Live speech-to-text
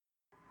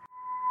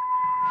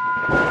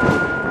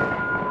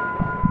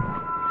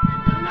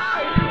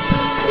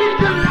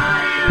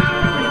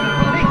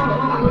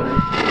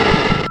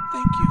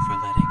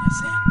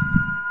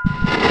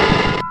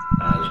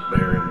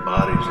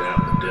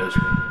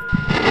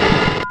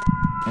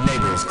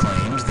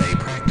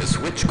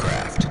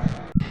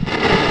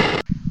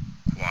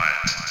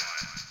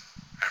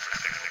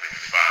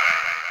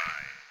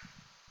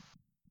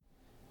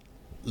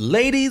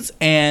Ladies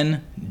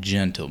and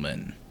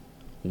gentlemen,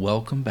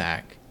 welcome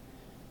back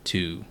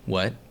to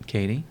what,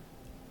 Katie?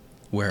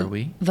 Where are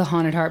we? The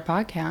Haunted Heart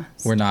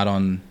Podcast. We're not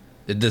on.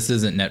 This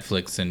isn't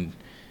Netflix and.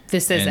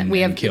 This isn't. We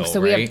have Kill, so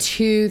right? we have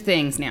two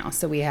things now.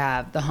 So we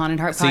have the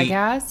Haunted Heart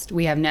Podcast.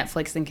 We have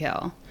Netflix and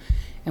Kill,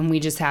 and we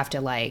just have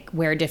to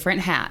wear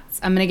different hats.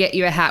 I'm gonna get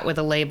you a hat with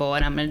a label,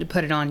 and I'm gonna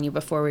put it on you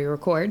before we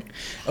record.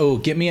 Oh,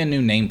 get me a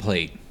new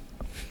nameplate.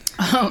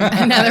 Oh,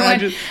 another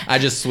one. I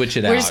just switch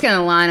it out. We're just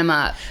gonna line them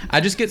up.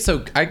 I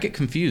get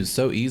confused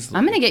so easily.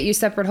 I'm gonna get you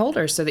separate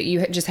holders so that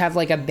you just have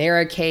a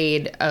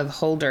barricade of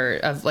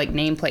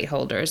nameplate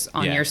holders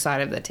on your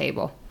side of the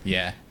table.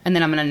 Yeah. And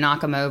then I'm gonna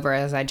knock them over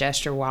as I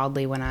gesture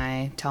wildly when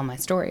I tell my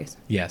stories.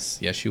 Yes,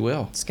 you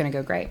will. It's gonna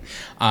go great.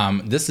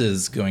 This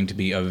is going to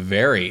be a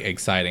very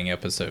exciting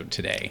episode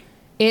today.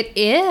 It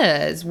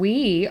is.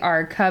 We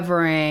are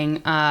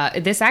covering.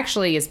 This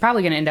actually is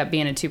probably going to end up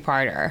being a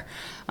two-parter.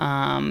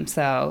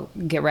 So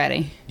get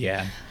ready.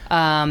 Yeah.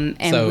 And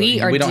so we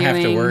don't have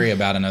to worry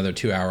about another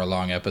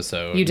 2-hour-long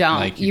episode. You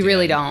don't. You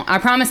really don't. I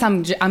promise.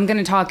 I'm going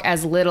to talk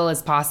as little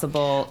as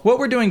possible. What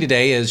we're doing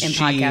today is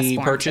she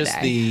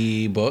purchased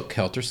the book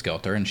Helter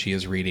Skelter, and she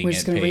is reading We're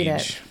just going to read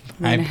it.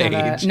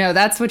 Page. No,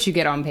 that's what you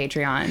get on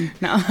Patreon.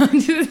 No.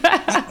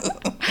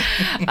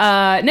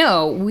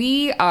 No,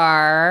 we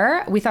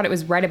thought it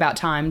was right about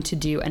time to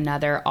do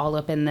another All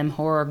Up in Them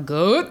Horror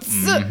Guts.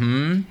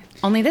 Mm-hmm.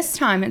 Only this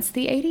time it's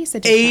the 80s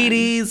edition.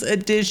 80s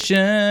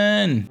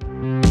edition.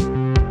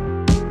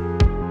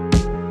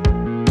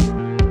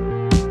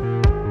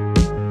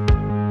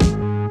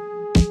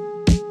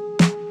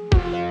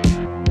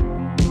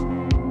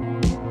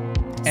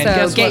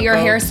 So get your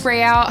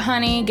hairspray out,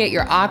 honey. Get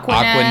your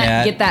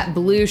Aquanet. Get that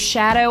blue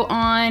shadow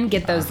on.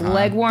 Get those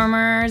leg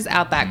warmers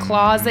out that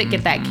closet.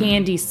 Get that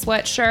candy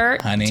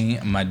sweatshirt. Honey,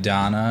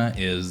 Madonna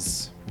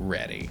is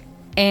ready.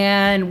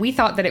 And we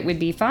thought that it would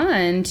be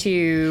fun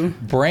to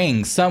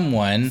bring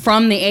someone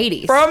from the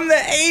 80s. From the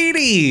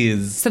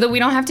 80s. So that we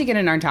don't have to get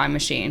in our time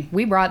machine.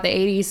 We brought the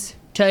 80s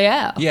to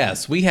you.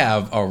 Yes, we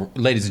have,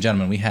 ladies and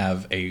gentlemen, we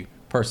have a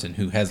person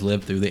who has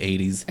lived through the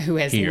 80s. Who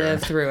has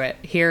lived through it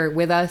here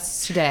with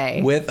us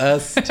today. With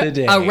us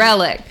today. A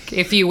relic,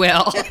 if you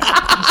will.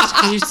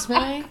 Excuse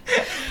me?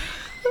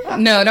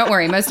 No, don't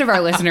worry. Most of our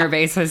listener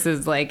base is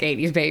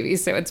 80s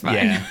babies, so it's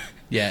fine.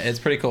 Yeah, it's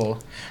pretty cool.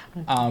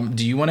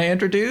 Do you want to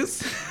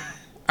introduce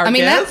our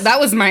guest? That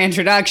was my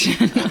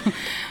introduction.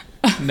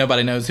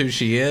 Nobody knows who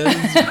she is.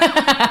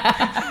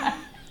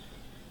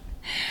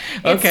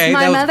 Okay, it's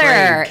my mother.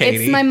 Great,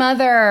 Katie. It's my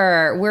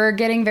mother. We're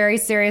getting very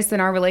serious in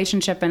our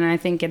relationship, and I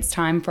think it's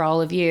time for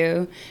all of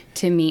you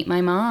to meet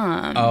my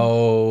mom.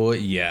 Oh,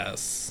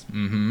 yes.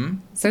 Mm-hmm.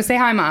 So say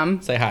hi,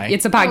 Mom. Say hi.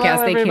 It's a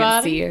podcast. Hello, they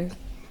can't see you.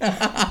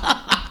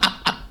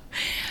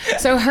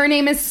 So her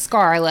name is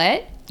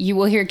Scarlett. You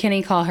will hear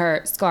Kenny call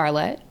her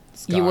Scarlett.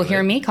 You will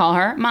hear me call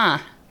her Ma.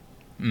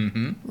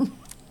 Mm-hmm.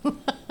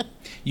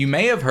 You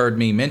may have heard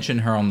me mention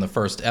her on the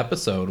first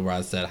episode where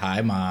I said,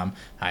 hi, Mom.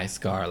 Hi,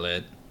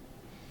 Scarlett.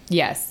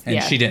 Yes.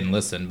 And she didn't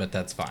listen, but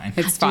that's fine.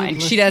 It's fine.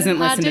 She doesn't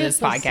listen to this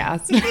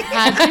podcast.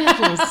 I did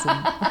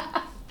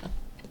listen.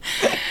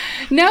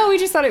 No, we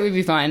just thought it would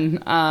be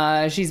fun.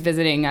 She's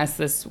visiting us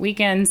this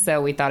weekend,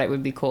 so we thought it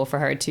would be cool for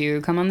her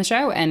to come on the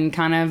show and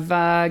kind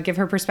of give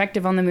her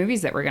perspective on the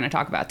movies that we're going to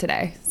talk about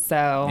today.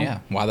 So yeah,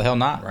 why the hell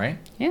not, right?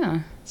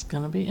 Yeah. It's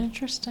going to be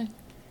interesting.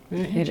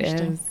 Very It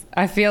interesting. is.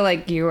 I feel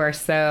like you are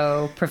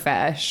so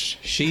profesh.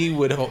 She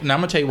would. Now I'm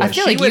gonna tell you what. I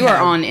feel like you are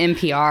on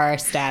NPR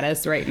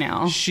status right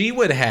now. She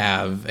would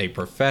have a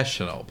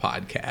professional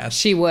podcast.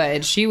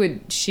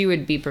 She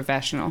would be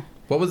professional.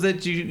 What was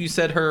it you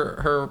said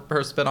her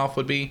spinoff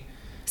would be?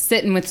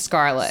 Sitting with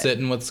Scarlett.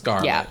 Sitting with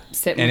Scarlett. Yeah,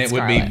 sitting and with it would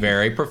Scarlett. be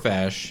very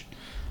profesh,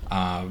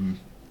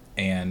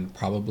 and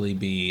probably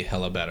be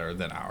hella better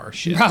than our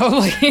shit.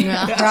 Probably.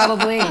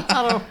 Probably. I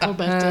don't know about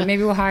that.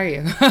 Maybe we'll hire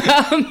you.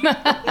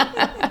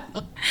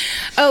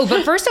 Oh,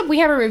 but first up, we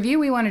have a review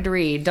we wanted to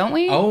read, don't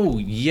we? Oh,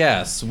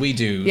 yes, we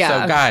do.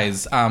 Yeah. So,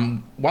 guys,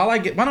 why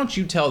don't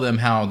you tell them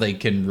how they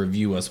can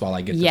review us while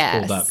I get this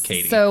pulled up,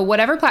 Katie? So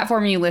whatever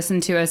platform you listen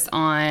to us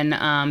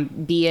on,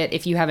 be it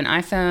if you have an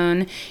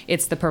iPhone,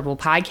 it's the Purple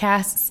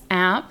Podcasts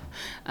app.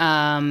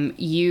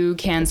 You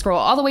can scroll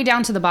all the way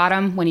down to the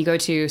bottom when you go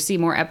to see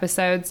more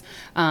episodes.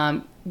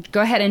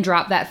 Go ahead and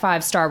drop that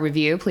 5-star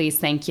review, please.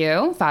 Thank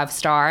you. 5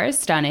 stars.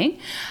 Stunning.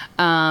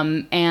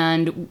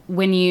 And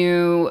when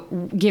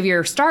you give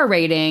your star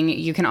rating,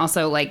 you can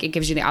also, it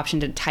gives you the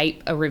option to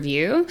type a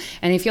review.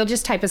 And if you'll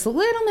just type us a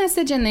little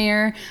message in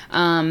there,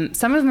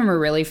 some of them are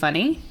really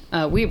funny.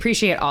 We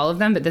appreciate all of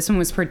them, but this one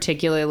was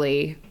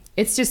particularly...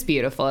 It's just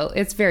beautiful.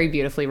 It's very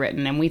beautifully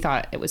written, and we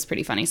thought it was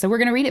pretty funny. So we're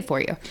going to read it for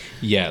you.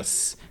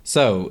 Yes.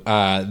 So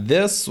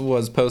this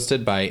was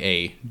posted by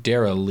a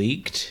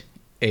derelict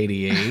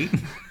 88.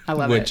 I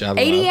love which it. I love.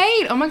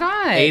 88. Oh my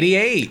God.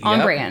 88. On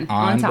yep. brand.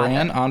 On top.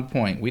 brand. On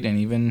point. We didn't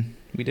even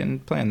We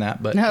didn't plan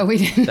that, but No, we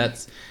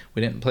didn't.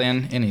 we didn't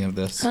plan any of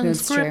this.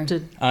 That's true.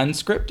 Unscripted.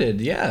 Unscripted,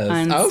 yes.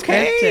 Unscripted.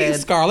 Okay,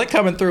 Scarlett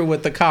coming through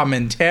with the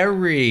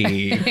commentary.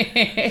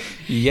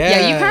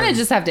 Yeah, you kind of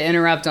just have to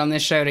interrupt on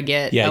this show to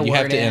get Yeah, a you word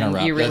have to in.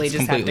 interrupt. You really That's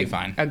just have to completely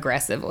fine.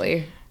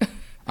 aggressively.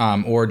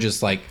 Or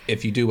just like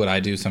if you do what I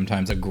do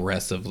sometimes,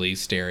 aggressively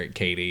stare at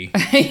Katie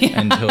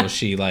until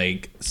she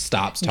like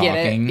stops Get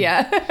talking. it?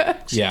 Yeah.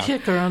 Yeah.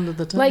 Kick her under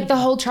the table. Like the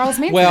whole Charles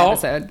Manson Well,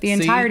 episode, the see?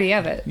 entirety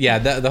of it. Yeah,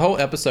 the whole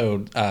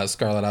episode,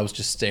 Scarlett, I was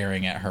just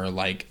staring at her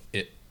like,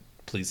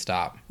 please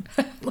stop.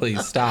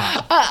 Please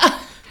stop.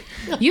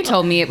 You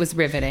told me it was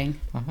riveting.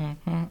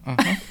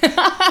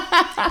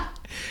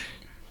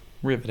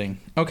 Riveting.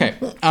 Okay.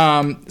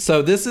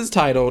 So this is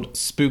titled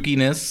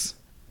Spookiness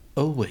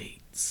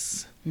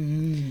Awaits.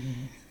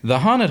 The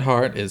Haunted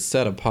Heart is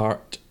set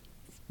apart.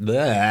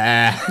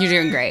 Blah. You're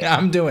doing great.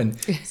 I'm doing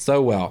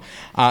so well.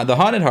 The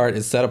Haunted Heart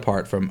is set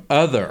apart from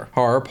other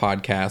horror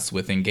podcasts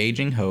with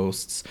engaging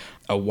hosts,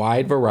 a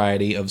wide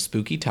variety of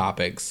spooky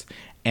topics,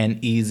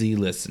 and easy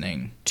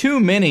listening.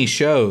 Too many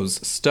shows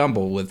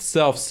stumble with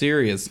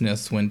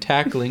self-seriousness when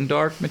tackling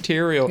dark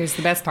material, Here's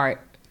the best part.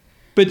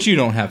 but you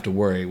don't have to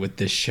worry with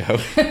this show.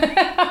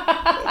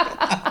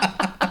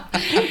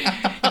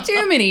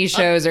 Too many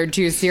shows are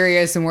too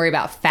serious and worry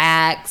about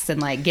facts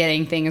and like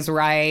getting things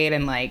right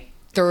and like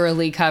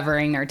thoroughly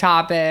covering their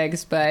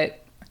topics,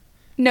 but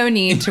no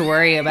need to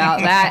worry about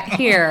that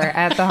here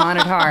at the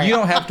Haunted Heart. You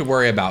don't have to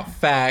worry about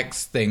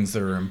facts, things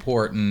that are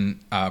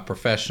important,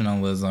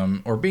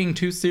 professionalism, or being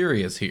too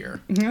serious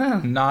here. No,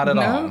 Not at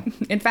all. no.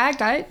 In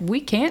fact, we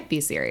can't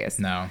be serious.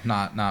 No,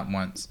 not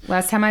once.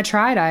 Last time I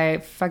tried, I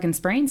fucking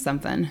sprained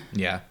something.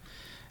 Yeah.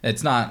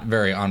 It's not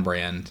very on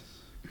brand.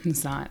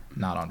 It's not.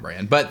 Not on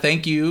brand. But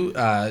thank you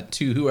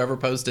to whoever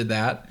posted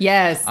that.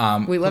 Yes,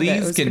 we loved it. It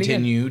Please was pretty good.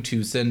 continue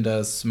to send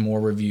us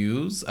more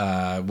reviews.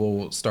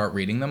 We'll start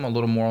reading them a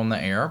little more on the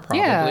air, probably.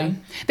 Yeah.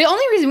 The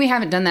only reason we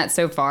haven't done that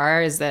so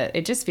far is that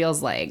it just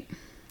feels like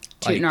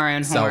tooting our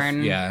own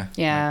horn. Yeah.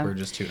 Yeah. Like we're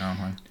just tooting our own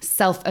horn.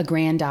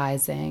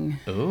 Self-aggrandizing.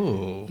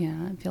 Ooh.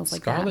 Yeah, it feels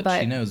like Scarlett, that.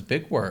 she But knows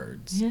big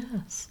words.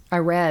 Yes. I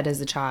read as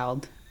a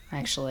child,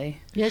 actually.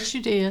 Yes,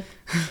 you did.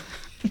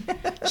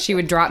 She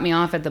would drop me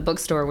off at the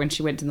bookstore when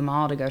she went to the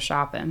mall to go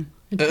shopping.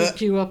 And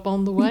pick you up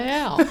on the way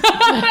out.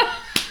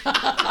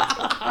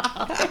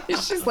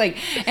 It's just like,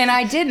 and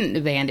I didn't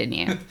abandon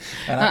you.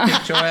 And I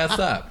picked your ass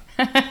up.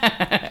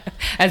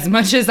 As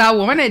much as I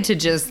wanted to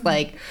just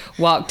like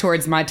walk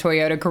towards my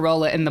Toyota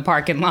Corolla in the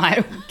parking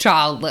lot,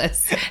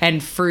 childless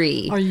and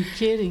free. Are you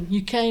kidding?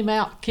 You came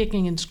out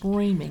kicking and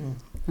screaming.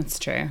 That's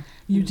true.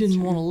 You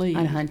didn't want to leave.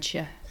 I'd hunt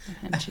you.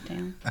 I'd hunt you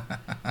down.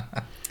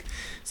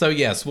 So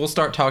yes, we'll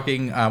start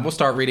talking. We'll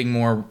start reading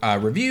more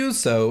reviews.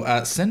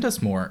 So send us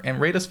more and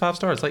rate us 5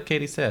 stars, like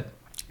Katie said.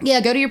 Yeah,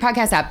 go to your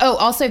podcast app. Oh,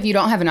 also, if you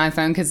don't have an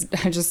iPhone, because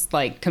I just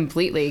like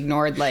completely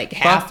ignored like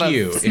half Fuck of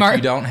you smart. if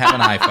you don't have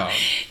an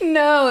iPhone.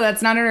 No,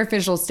 that's not our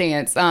official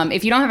stance.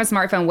 If you don't have a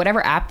smartphone,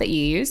 whatever app that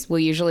you use will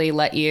usually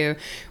let you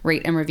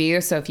rate and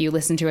review. So if you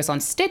listen to us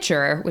on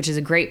Stitcher, which is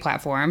a great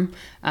platform,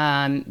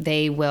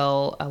 they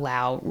will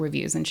allow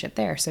reviews and shit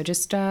there. So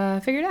just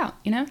figure it out.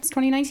 You know, it's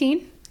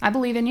 2019. I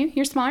believe in you.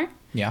 You're smart.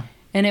 Yeah.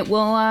 And it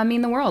will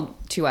mean the world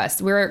to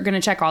us. We're going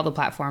to check all the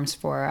platforms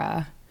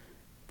for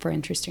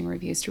interesting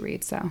reviews to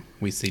read. So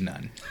We see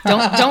none.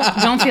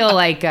 don't feel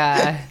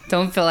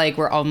like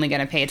we're only going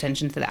to pay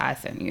attention to the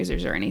iPhone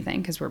users or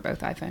anything, because we're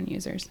both iPhone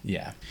users.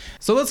 Yeah.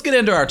 So let's get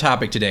into our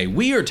topic today.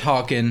 We are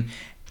talking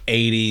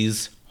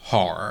 80s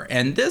horror.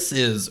 And this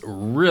is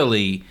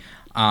really,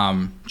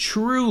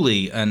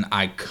 truly an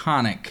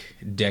iconic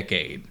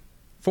decade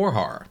for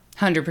horror.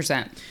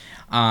 100%.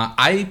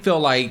 I feel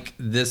like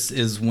this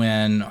is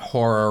when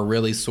horror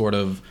really sort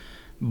of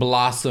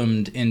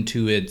blossomed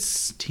into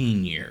its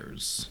teen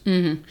years,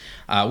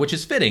 which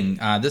is fitting.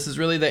 This is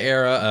really the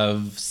era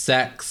of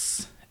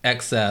sex,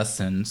 excess,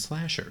 and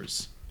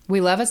slashers.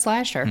 We love a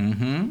slasher.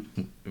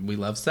 We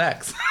love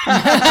sex.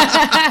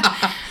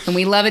 And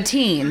we love a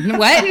teen.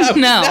 What?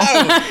 No.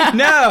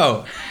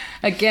 No.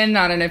 Again,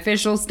 not an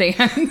official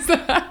stance.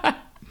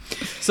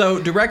 So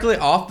directly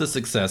off the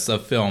success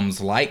of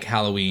films like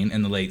Halloween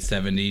in the late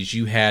 70s,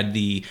 you had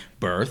the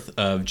birth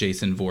of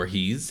Jason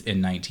Voorhees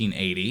in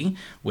 1980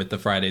 with the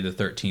Friday the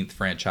 13th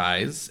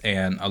franchise.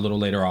 And a little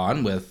later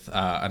on with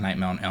A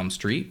Nightmare on Elm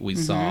Street, we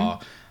saw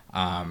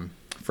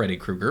Freddy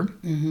Krueger.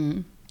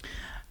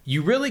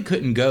 You really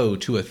couldn't go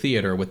to a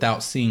theater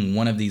without seeing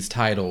one of these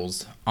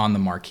titles on the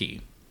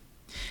marquee.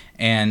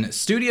 And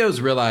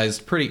studios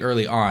realized pretty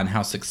early on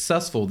how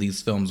successful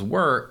these films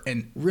were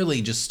and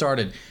really just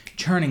started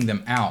churning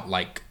them out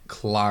like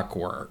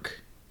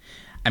clockwork.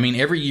 I mean,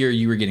 every year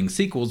you were getting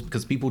sequels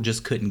because people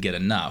just couldn't get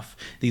enough.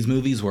 These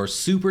movies were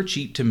super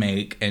cheap to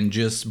make and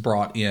just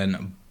brought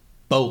in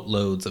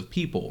boatloads of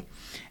people.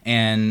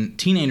 And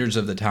teenagers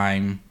of the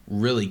time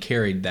really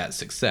carried that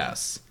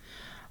success.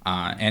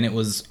 And it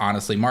was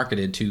honestly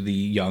marketed to the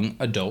young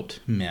adult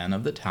men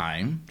of the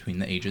time, between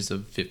the ages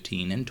of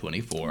 15 and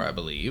 24, I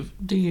believe.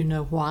 Do you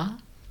know why?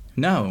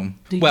 No.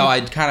 Do Well,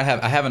 you- I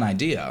have an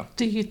idea.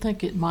 Do you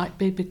think it might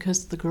be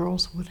because the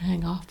girls would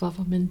hang off of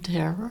them in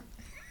terror?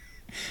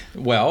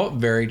 Well,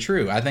 very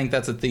true. I think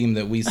that's a theme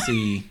that we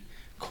see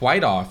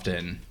quite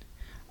often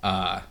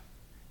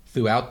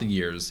throughout the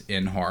years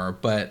in horror.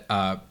 But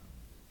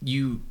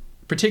you,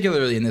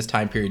 particularly in this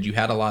time period, you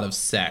had a lot of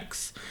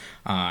sex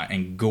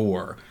and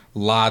gore,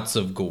 lots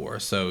of gore.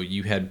 So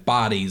you had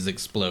bodies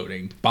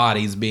exploding,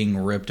 bodies being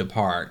ripped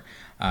apart.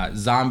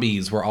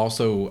 Zombies were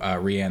also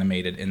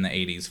reanimated in the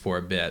 80s for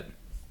a bit.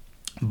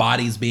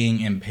 Bodies being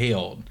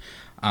impaled,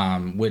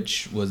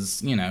 which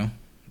was,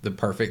 the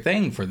perfect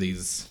thing for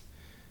these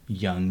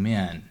young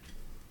men.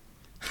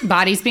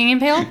 Bodies being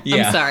impaled?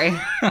 Yeah. I'm sorry.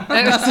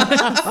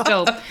 I was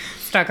still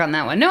stuck on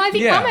that one. No, I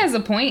think Yeah. Mom has a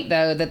point,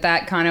 though,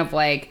 that kind of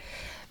like,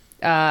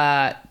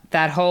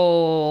 that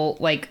whole,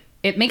 like,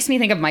 it makes me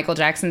think of Michael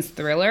Jackson's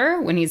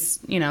Thriller when he's,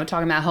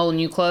 talking about whole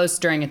new clothes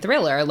during a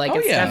thriller. Like, Oh,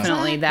 it's yeah.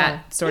 definitely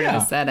that Exactly. sort Yeah.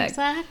 of aesthetic.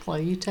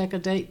 Exactly. You take a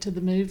date to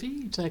the movie,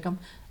 you take them,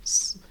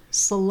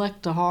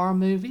 select a horror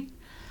movie.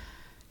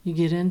 You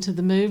get into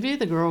the movie,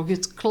 the girl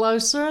gets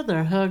closer,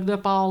 they're hugged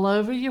up all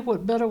over you.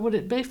 What better would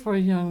it be for a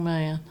young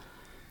man?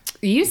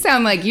 You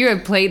sound like you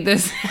have played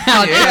this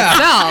out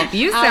Yeah. yourself.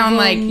 You I sound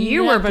will like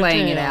you were never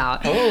playing it tell.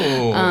 out.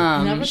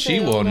 Oh, Never she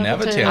tell, will never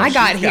never tell. tell. I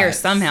got She's here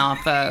somehow,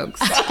 folks.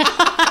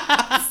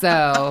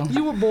 So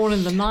You were born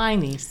in the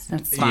 90s.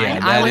 that's fine. Yeah,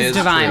 I that was is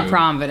divine true.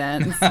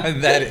 providence.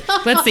 that,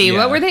 Let's see, Yeah.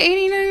 what were the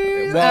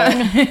 89?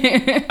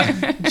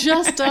 well,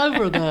 Just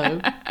over, though.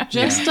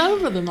 Just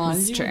over the 90s.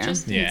 It's You true. were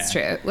just- Yeah. It's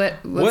true.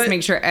 Let's What-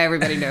 make sure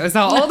everybody knows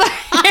how old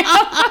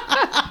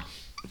I am.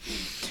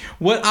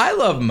 what I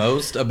love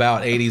most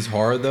about 80s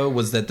horror, though,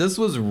 was that this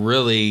was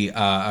really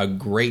a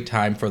great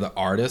time for the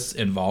artists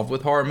involved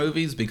with horror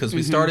movies because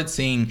we started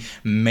seeing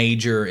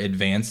major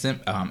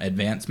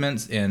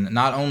advancements in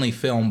not only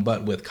film,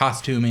 but with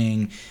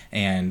costuming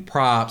and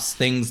props,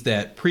 things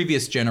that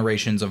previous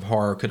generations of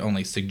horror could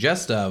only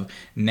suggest of.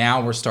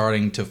 Now we're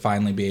starting to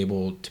finally be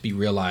able to be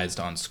realized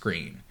on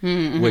screen,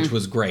 which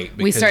was great.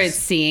 We started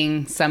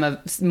seeing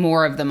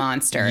more of the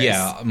monsters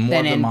more than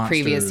of the in monsters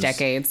previous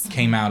decades.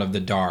 came out of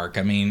the dark.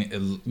 I mean,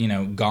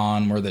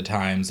 gone were the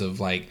times of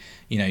like,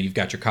 you've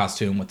got your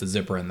costume with the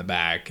zipper in the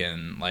back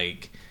and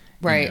like,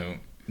 Right.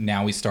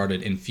 Now we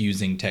started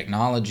infusing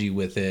technology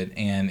with it,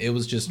 and it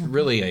was just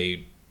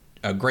really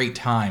a great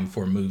time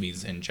for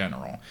movies in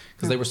general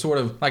because they were sort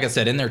of, like I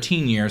said, in their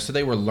teen years, so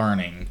they were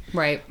learning,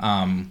 Right.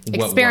 what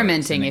Experimenting,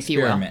 works and if you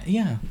will. experiment.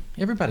 Yeah,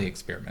 everybody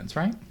experiments,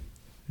 right?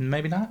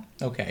 Maybe not.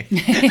 Okay.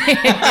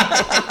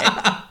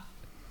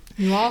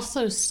 You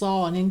also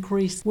saw an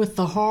increase with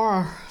the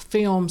horror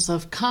films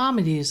of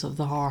comedies of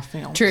the horror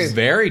films. True.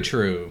 Very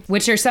true.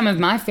 Which are some of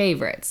my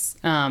favorites.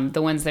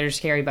 The ones that are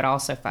scary but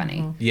also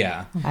funny.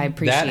 Yeah. I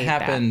appreciate that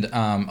happened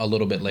a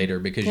little bit later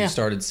because Yeah. you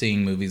started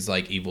seeing movies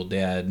like Evil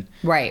Dead.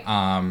 Right.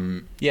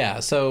 Yeah.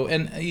 So,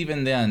 and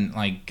even then,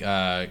 like,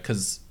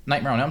 because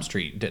Nightmare on Elm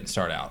Street didn't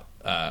start out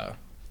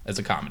as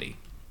a comedy,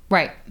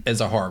 Right.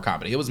 as a horror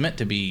comedy. It was meant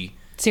to be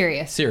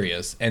Serious.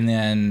 serious. And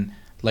then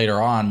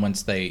later on,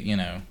 once they,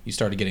 you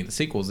started getting the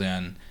sequels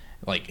in,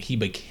 like, he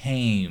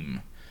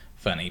became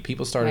funny.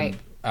 People started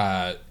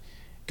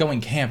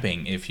going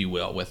camping, if you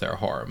will, with their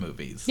horror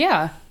movies.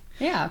 Yeah.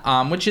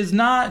 Yeah. Which is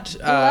not...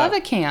 Love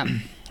a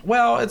camp.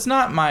 Well, it's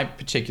not my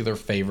particular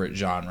favorite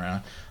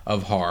genre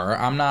of horror.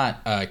 I'm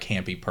not a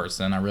campy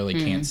person. I really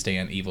can't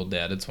stand Evil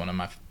Dead. It's one of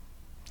my...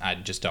 I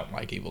just don't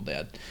like Evil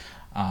Dead.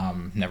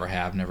 Never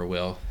have, never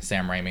will.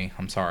 Sam Raimi,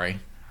 I'm sorry.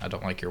 I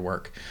don't like your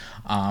work.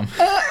 Fuck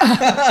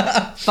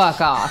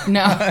off.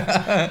 No.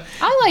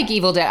 I like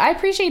Evil Dead. I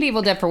appreciate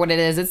Evil Dead for what it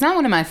is. It's not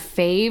one of my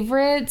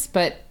favorites,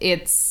 but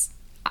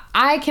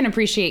I can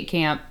appreciate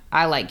camp.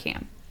 I like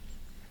camp.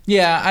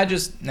 Yeah,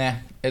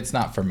 it's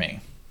not for me.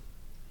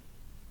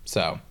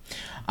 So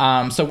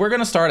we're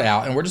gonna start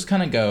out, and we're just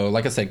gonna go.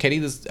 Like I said, Katie,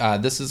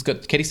 this is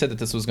good. Katie said that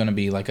this was gonna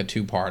be like a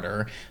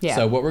two-parter. Yeah.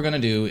 So what we're gonna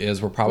do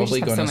is we're We probably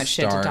just have gonna so much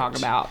start. shit to talk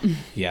about.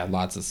 Yeah,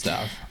 lots of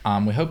stuff.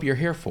 We hope you're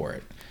here for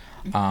it.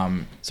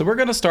 So we're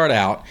gonna start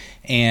out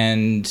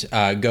and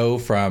go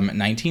from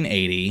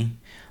 1980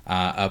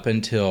 up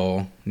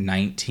until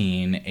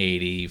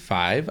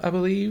 1985, I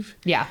believe.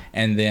 Yeah.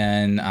 And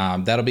then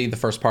that'll be the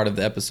first part of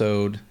the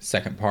episode.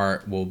 Second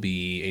part will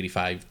be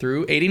 85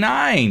 through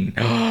 89.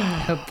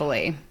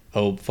 Hopefully.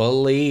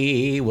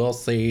 Hopefully, we'll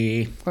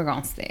see. We're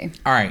going to see.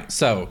 All right.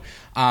 So,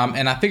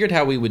 and I figured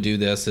how we would do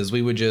this is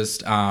we would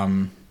just,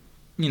 go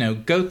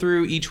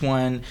through each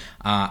one.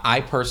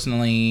 I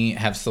personally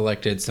have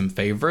selected some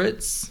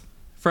favorites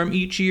from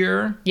each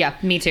year. Yeah,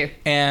 me too.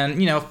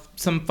 And,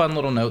 some fun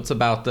little notes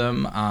about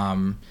them.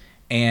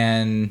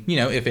 And,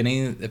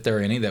 if there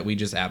are any that we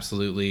just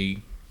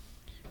absolutely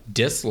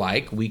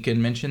dislike, we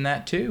can mention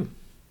that too.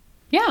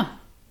 Yeah.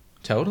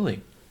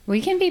 Totally.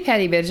 We can be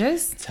petty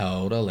bitches.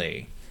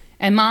 Totally.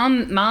 And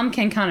mom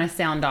can kind of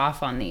sound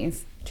off on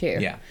these too.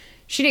 Yeah.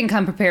 She didn't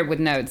come prepared with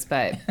notes,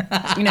 but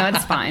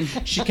it's fine.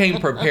 She came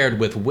prepared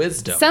with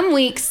wisdom. Some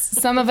weeks,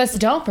 some of us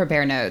don't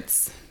prepare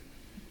notes.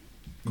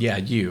 Yeah,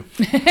 you.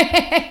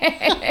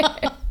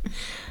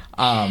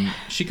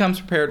 She comes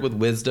prepared with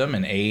wisdom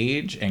and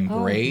age and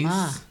grace.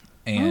 my.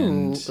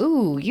 And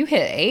Ooh, you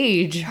hit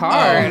age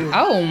hard.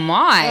 Oh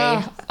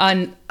my.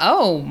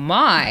 Oh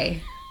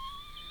my.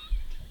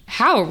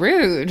 How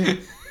rude.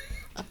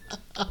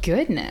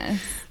 Goodness.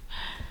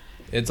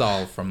 it's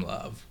all from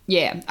love.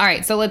 Yeah. All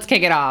right, so let's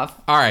kick it off.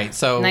 All right,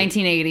 so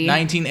 1980.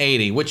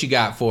 1980. What you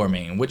got for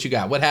me? What you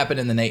got? What happened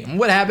in the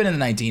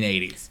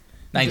 1980s?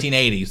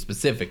 1980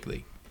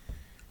 specifically.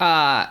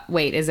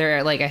 Wait, is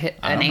there like an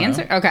don't know.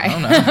 answer? Okay. I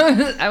don't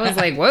know. I was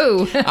like,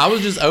 whoa. I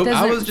was just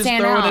Doesn't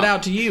stand throwing it out.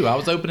 out to you. I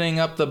was opening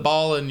up the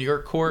ball in your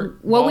court.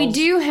 Well, we balls.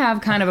 do have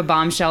kind of a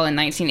bombshell in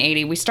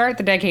 1980. We start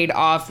the decade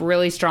off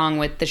really strong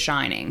with The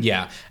Shining.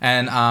 Yeah,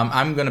 and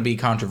I'm going to be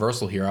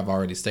controversial here. I've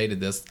already stated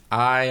this.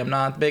 I am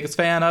not the biggest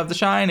fan of The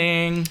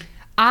Shining.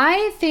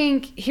 I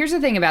think here's the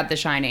thing about The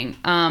Shining.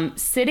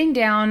 Sitting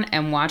down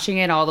and watching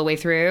it all the way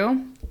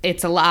through,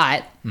 it's a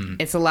lot.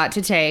 It's a lot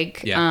to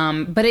take.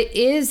 Yeah. But it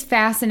is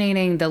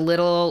fascinating, the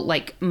little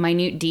like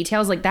minute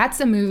details. Like that's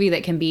a movie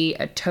that can be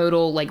a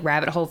total like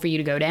rabbit hole for you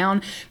to go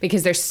down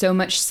because there's so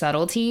much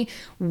subtlety.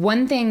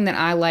 One thing that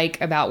I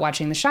like about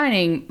watching The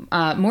Shining,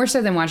 more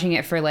so than watching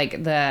it for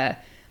like the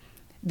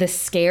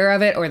scare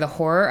of it or the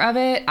horror of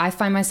it, I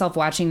find myself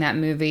watching that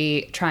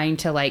movie trying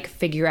to like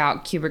figure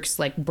out Kubrick's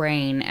like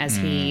brain as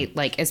he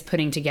like is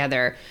putting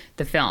together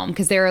the film,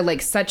 because there are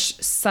like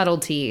such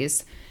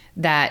subtleties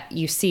that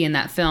you see in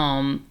that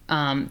film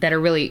that are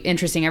really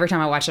interesting. Every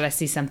time I watch it, I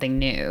see something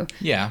new.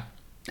 Yeah.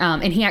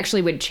 And he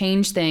actually would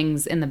change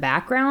things in the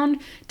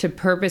background to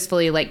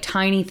purposefully, like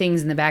tiny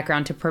things in the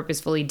background to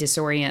purposefully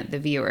disorient the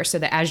viewer so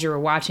that as you were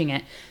watching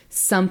it,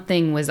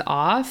 something was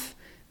off,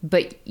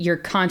 but your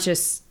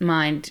conscious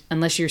mind,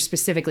 unless you're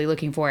specifically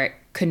looking for it,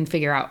 couldn't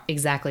figure out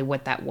exactly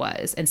what that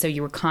was. And so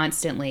you were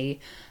constantly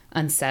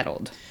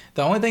unsettled.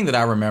 The only thing that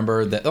I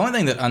remember, the only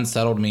thing that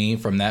unsettled me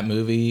from that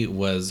movie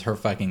was her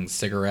fucking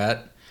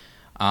cigarette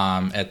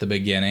at the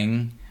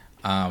beginning.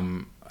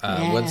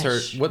 What's her?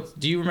 Ash. What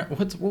do you remember?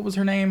 What was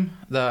her name?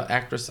 The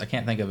actress, I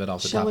can't think of it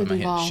off the top Shelley of my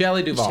Duvall. head.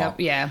 Shelley Duvall.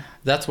 Yeah.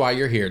 That's why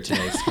you're here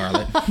today,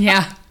 Scarlett.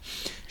 Yeah.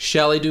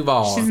 Shelley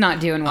Duvall. She's not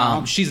doing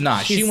well. She's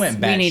not. She went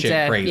we need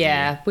batshit to, crazy.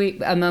 Yeah.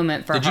 A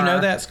moment for her. Did you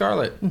know that,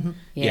 Scarlett? Mm-hmm.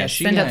 Yeah.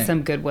 she send up went-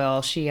 some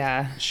goodwill. She's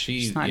not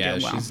She's doing well.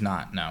 she's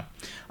not. No.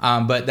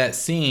 But that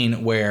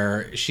scene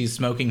where she's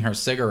smoking her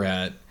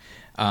cigarette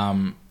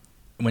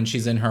when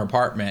she's in her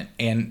apartment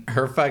and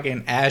her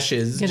fucking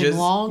ashes Getting just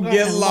longer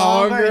get and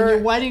longer, and longer.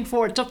 you're waiting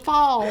for it to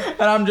fall.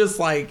 And I'm just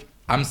like,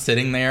 I'm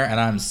sitting there and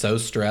I'm so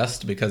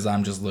stressed because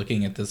I'm just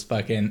looking at this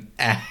fucking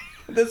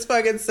this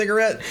fucking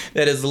cigarette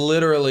that is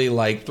literally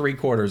like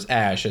 3/4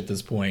 ash at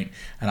this point,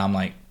 and I'm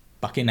like,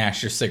 fucking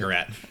ash your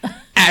cigarette,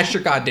 ash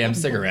your goddamn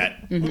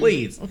cigarette,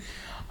 please.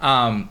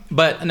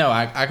 But no,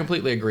 I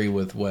completely agree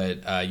with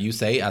what you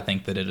say. I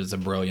think that it is a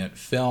brilliant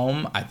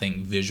film. I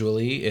think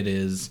visually it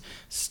is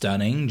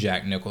stunning.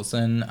 Jack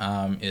Nicholson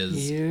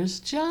is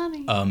Here's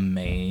Johnny.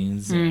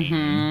 amazing.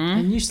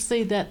 And you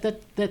see that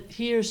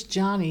here's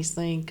Johnny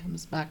thing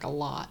comes back a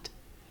lot.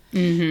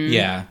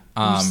 Yeah.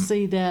 You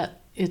see that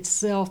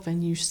itself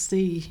and you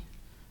see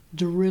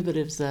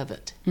derivatives of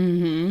it a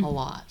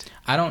lot.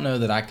 I don't know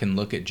that I can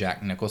look at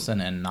Jack Nicholson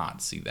and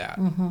not see that.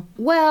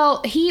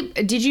 Well,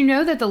 did you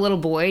know that the little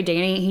boy,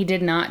 Danny, he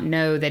did not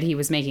know that he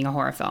was making a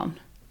horror film.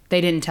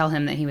 They didn't tell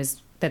him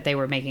that they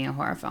were making a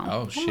horror film.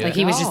 Oh, shit. Like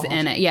he was just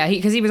in it. Yeah,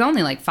 because he was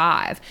only like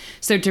 5.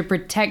 So to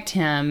protect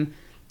him,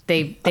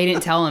 they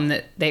didn't tell him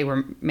that they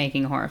were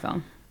making a horror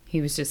film.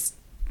 He was just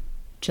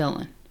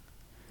chilling.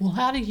 Well,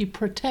 how do you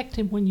protect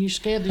him when you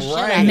scare the shit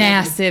Right. out of him?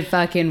 Massive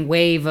fucking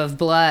wave of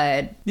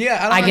blood.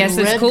 Yeah, I guess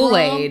it's Red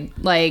Kool-Aid.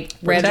 Like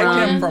red Protect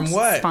rum. him from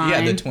what? Fine.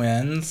 Yeah, the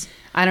twins.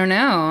 I don't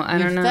know. I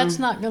don't If know. that's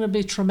not going to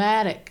be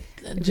traumatic,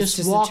 just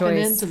just a walking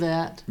choice. into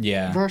that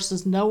Yeah.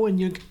 versus knowing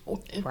you're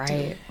going into Right,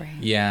 it. right.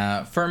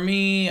 Yeah, for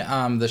me,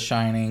 The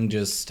Shining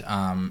just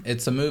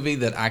it's a movie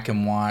that I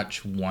can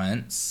watch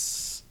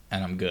once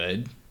and I'm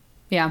good.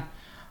 Yeah.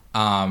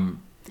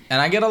 And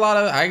I get a lot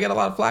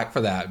of flack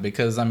for that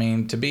because I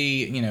mean to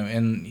be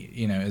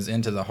is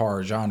into the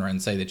horror genre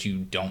and say that you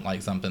don't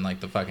like something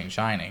like The fucking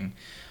Shining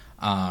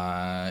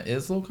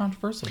is a little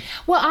controversial.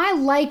 Well, I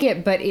like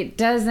it, but it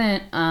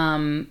doesn't,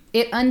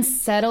 it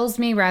unsettles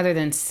me rather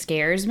than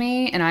scares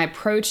me. And I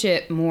approach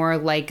it more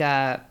like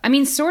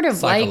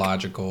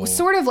Psychological.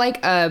 sort of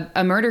like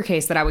a murder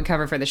case that I would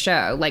cover for the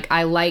show. Like,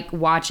 I like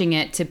watching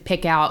it to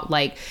pick out,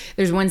 like,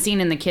 there's one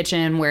scene in the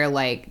kitchen where,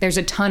 like, there's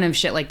a ton of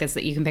shit like this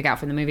that you can pick out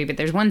from the movie, but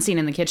there's one scene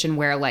in the kitchen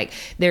where, like,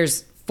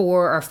 there's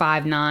 4 or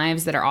 5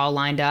 knives that are all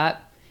lined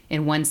up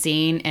in one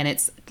scene, and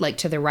it's like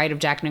to the right of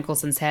Jack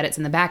Nicholson's head, it's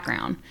in the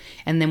background.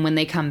 And then when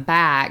they come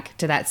back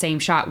to that same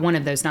shot, one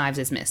of those knives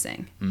is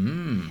missing.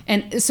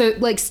 And so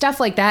like stuff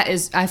like that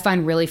is, I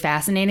find really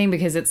fascinating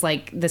because it's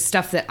like the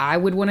stuff that I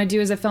would want to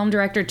do as a film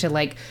director to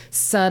like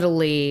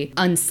subtly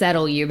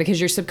unsettle you,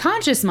 because your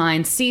subconscious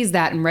mind sees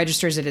that and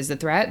registers it as a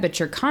threat, but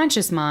your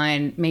conscious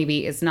mind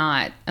maybe is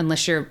not,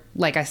 unless you're,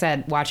 like I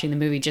said, watching the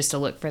movie just to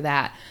look for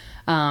that.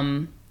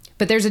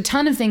 But there's a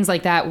ton of things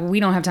like that.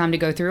 We don't have time to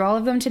go through all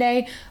of them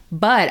today,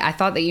 but I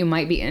thought that you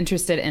might be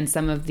interested in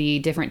some of the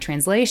different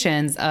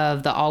translations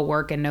of the All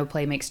Work and No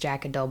Play Makes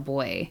Jack a Dull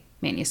Boy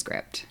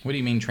manuscript. What do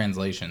you mean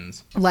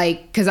translations?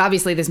 Like, because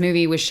obviously this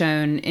movie was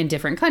shown in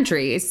different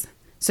countries.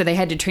 So they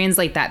had to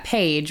translate that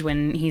page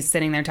when he's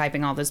sitting there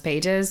typing all those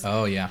pages.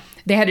 Oh, yeah.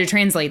 They had to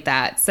translate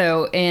that.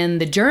 So in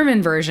the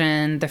German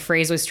version, the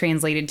phrase was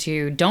translated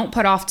to, don't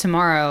put off till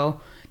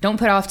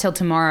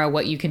tomorrow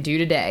what you can do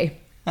today.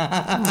 Oh,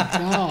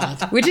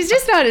 God. Which is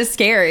just not as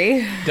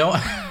scary.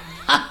 Don't.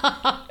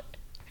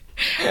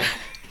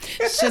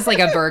 It's just like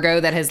a Virgo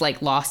that has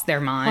like lost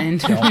their mind.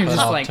 Don't You're put just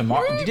off like,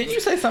 tomorrow. Didn't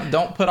you say something?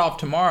 Don't put off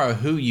tomorrow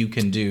who you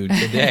can do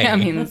today. I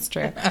mean, that's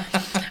true.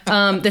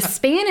 The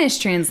Spanish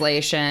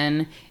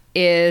translation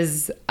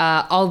is,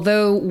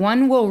 although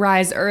one will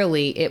rise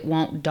early, it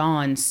won't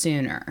dawn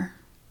sooner.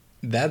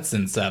 That's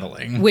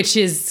unsettling. Which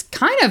is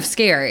kind of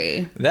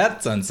scary.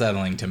 That's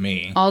unsettling to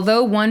me.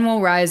 Although one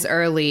will rise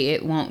early,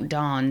 it won't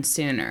dawn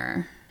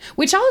sooner.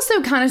 Which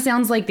also kind of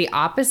sounds like the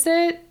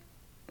opposite.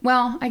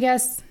 Well, I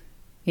guess,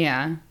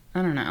 yeah,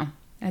 I don't know.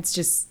 It's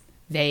just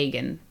vague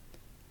and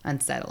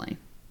unsettling.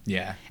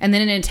 Yeah. And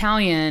then in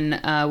Italian,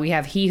 we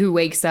have he who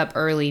wakes up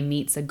early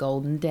meets a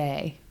golden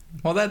day.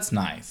 Well, that's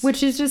nice.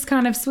 Which is just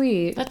kind of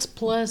sweet. That's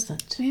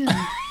pleasant.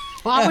 Yeah.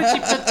 Why would you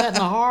put that in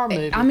a horror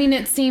movie? I mean,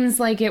 it seems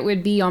like it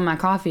would be on my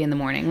coffee in the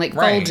morning. Like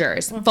Right.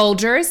 Folgers.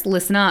 Folgers,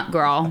 listen up,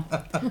 girl.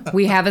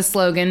 We have a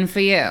slogan for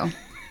you.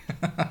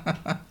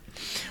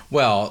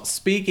 Well,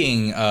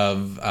 speaking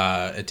of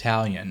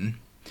Italian,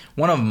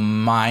 one of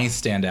my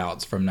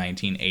standouts from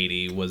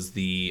 1980 was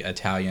the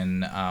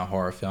Italian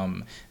horror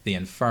film The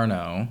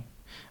Inferno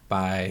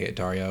by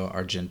Dario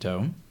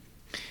Argento.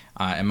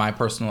 In my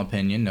personal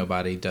opinion,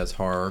 nobody does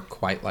horror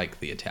quite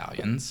like the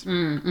Italians.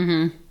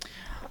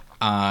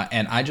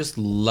 And I just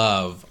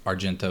love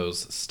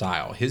Argento's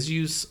style. His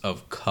use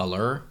of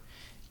color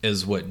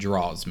is what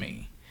draws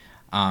me.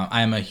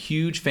 I am a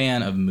huge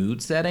fan of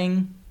mood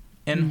setting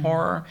in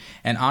horror,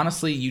 and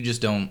honestly,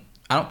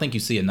 I don't think you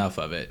see enough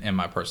of it, in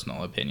my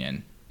personal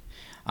opinion.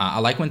 I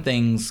like when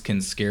things can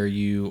scare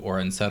you or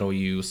unsettle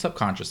you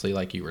subconsciously,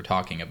 like you were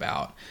talking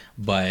about,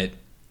 but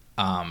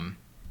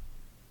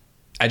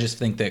I just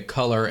think that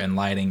color and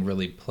lighting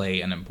really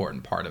play an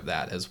important part of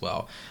that as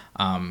well.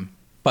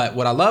 But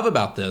what I love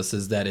about this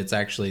is that it's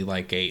actually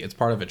it's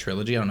part of a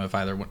trilogy. I don't know if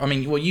either one, I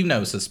mean, well, you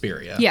know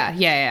Suspiria. Yeah.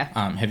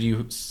 Have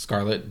you,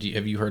 Scarlett,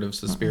 have you heard of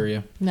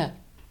Suspiria? No.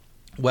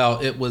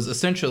 Well, it was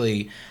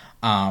essentially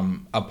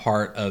a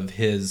part of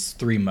his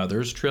Three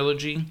Mothers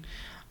trilogy,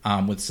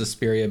 with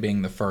Suspiria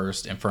being the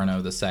first,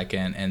 Inferno the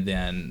second, and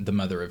then The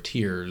Mother of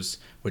Tears,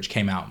 which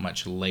came out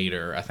much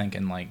later, I think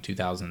in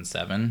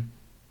 2007,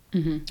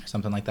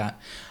 something like that.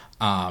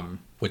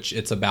 Which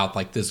it's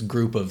about this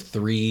group of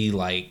three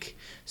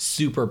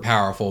super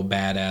powerful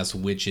badass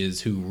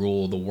witches who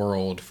rule the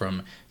world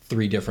from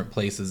three different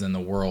places in the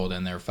world,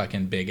 and they're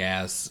fucking big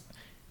ass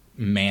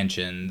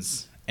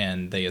mansions,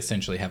 and they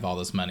essentially have all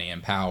this money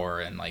and power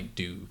and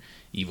do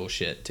evil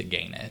shit to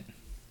gain it,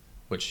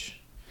 which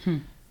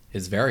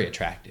is very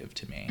attractive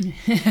to me.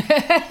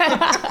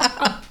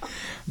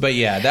 But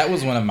yeah, that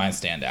was one of my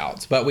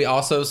standouts. But we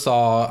also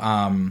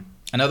saw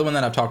another one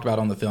that I've talked about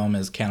on the film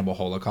is Cannibal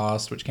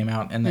Holocaust, which came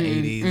out in the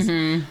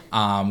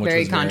 80s. Which Very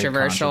was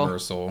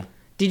controversial.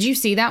 Did you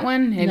see that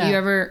one? Have you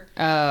ever?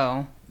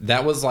 Oh.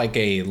 That was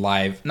a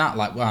live, not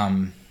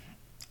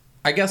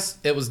I guess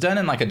it was done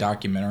in a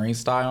documentary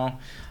style,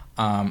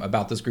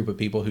 about this group of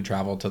people who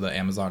travel to the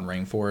Amazon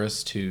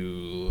rainforest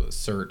to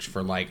search for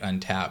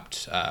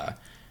untapped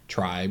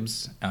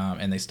tribes,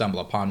 and they stumble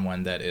upon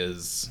one that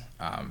is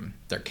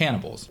they're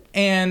cannibals,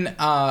 and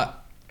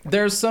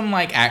there's some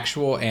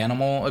actual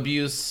animal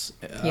abuse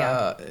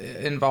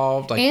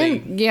involved.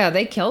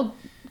 They killed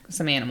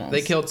some animals.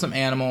 They killed some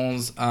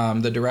animals.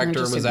 The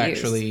director was abused.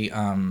 actually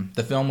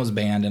the film was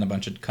banned in a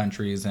bunch of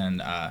countries,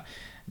 and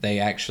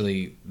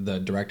the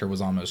director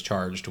was almost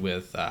charged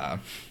with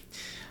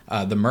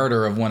the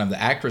murder of one of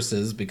the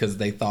actresses, because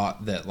they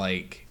thought that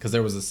because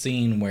there was a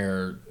scene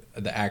where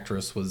the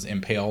actress was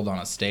impaled on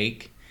a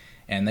stake,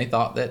 and they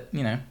thought that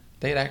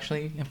they had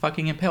actually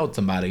fucking impaled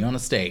somebody on a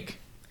stake.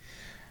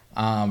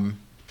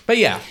 But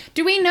yeah.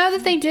 Do we know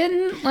that they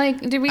didn't?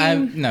 Did we?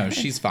 No,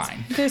 she's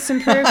fine. There's some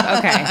proof.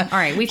 Okay, all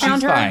right. We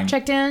found She's her. fine.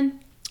 Checked in.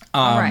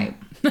 All right.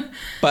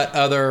 But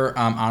other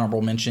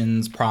honorable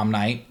mentions: Prom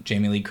Night,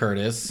 Jamie Lee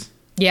Curtis.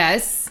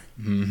 Yes.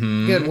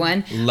 Mm-hmm. Good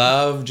one.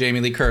 Love Jamie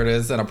Lee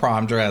Curtis in a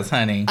prom dress,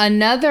 honey.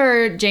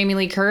 Another Jamie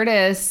Lee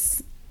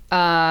Curtis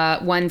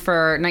one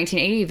for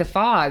 1980, The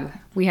Fog.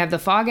 We have The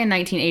Fog in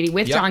 1980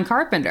 with John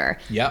Carpenter.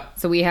 Yep.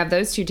 So we have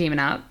those two teaming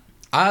up.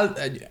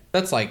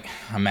 That's like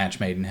a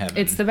match made in heaven.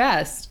 It's the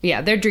best.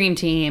 Yeah, they're dream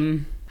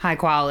team, high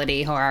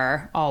quality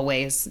horror,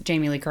 always.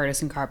 Jamie Lee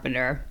Curtis and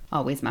Carpenter,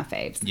 always my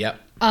faves. Yep.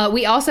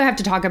 We also have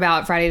to talk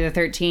about Friday the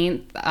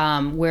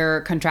 13th.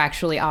 We're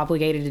contractually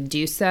obligated to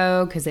do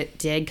so because it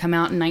did come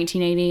out in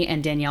 1980,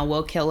 and Danielle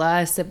will kill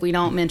us if we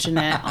don't mention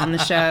it on the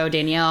show.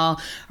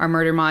 Danielle, our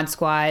Murder Mod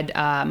Squad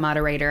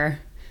moderator,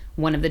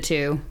 one of the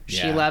two.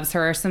 She Yeah. loves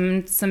her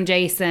some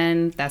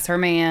Jason. That's her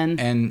man.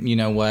 And you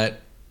know what?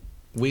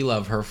 We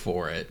love her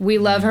for it. We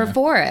love her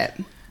for it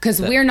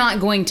because we're not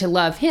going to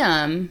love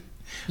him.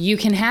 You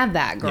can have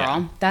that, girl.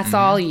 Yeah. That's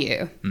all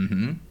you.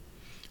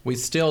 We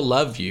still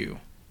love you.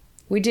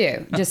 We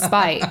do,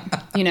 despite,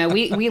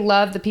 we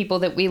love the people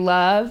that we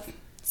love,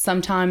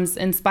 sometimes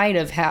in spite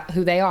of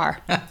who they are.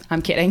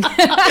 I'm kidding.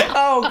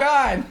 Oh,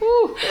 God.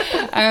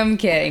 I'm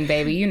kidding,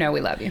 baby. You know we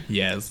love you.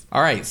 Yes.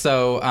 All right.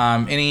 So,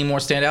 any more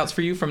standouts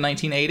for you from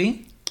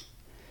 1980?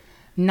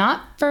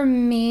 Not for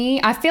me.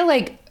 I feel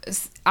like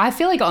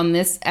on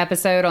this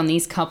episode, on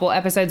these couple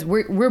episodes,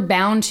 we're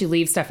bound to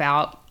leave stuff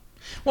out.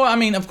 Well, I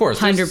mean, of course,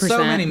 there's 100%.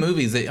 so many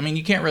movies that, I mean,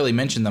 you can't really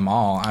mention them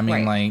all. I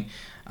mean, Right.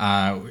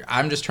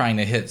 I'm just trying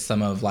to hit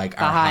some of like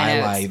our high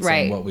notes, highlights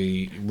right. and what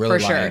we really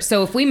For like. sure.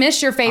 So if we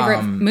missed your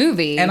favorite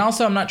movie. And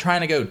also, I'm not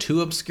trying to go too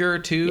obscure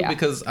too, Yeah.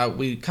 because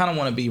we kind of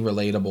want to be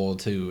relatable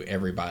to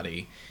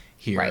everybody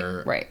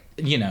here. Right.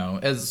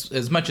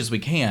 As much as we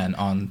can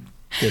on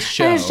this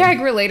show. Hashtag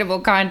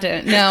relatable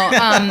content. No,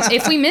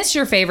 if we missed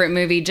your favorite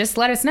movie, just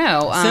let us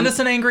know. Send us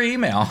an angry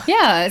email.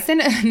 Yeah,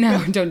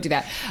 no, don't do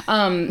that.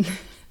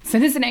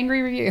 Send us an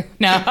angry review.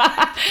 No.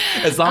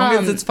 As long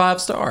as it's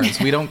 5 stars,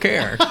 we don't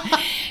care.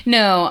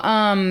 No,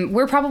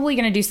 we're probably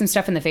going to do some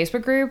stuff in the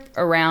Facebook group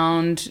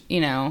around,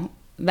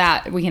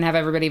 that we can have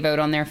everybody vote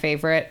on their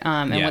favorite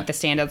and Yeah. what the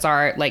standouts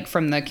are, like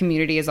from the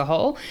community as a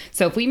whole.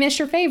 So if we miss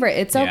your favorite,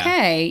 it's Yeah.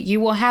 okay.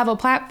 You will have a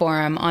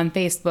platform on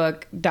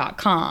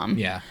Facebook.com.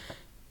 Yeah.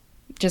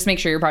 Just make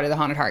sure you're part of the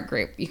Haunted Heart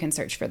group. You can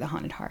search for the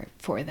Haunted Heart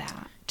for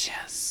that.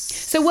 Yes.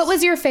 So what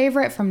was your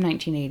favorite from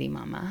 1980,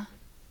 Mama?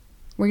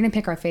 We're going to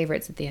pick our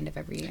favorites at the end of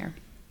every year.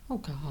 Oh,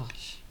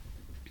 gosh.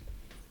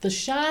 The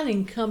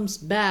Shining comes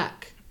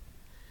back.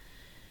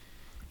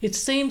 It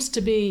seems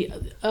to be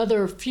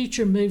other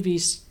future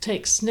movies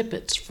take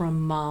snippets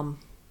from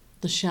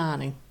The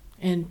Shining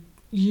and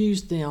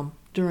use them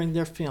during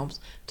their films.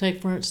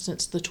 Take, for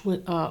instance,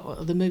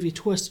 the movie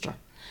Twister,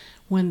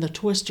 when the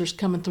Twister's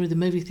coming through the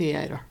movie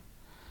theater.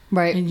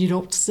 Right. And you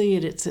don't see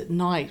it, it's at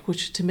night,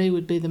 which to me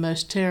would be the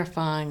most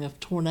terrifying of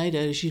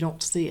tornadoes. You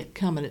don't see it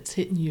coming, it's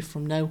hitting you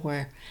from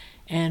nowhere.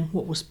 And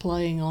what was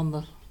playing on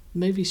the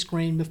movie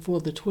screen before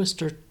the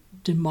Twister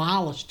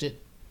demolished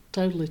it,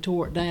 totally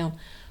tore it down,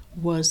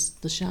 was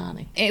The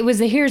Shining. It was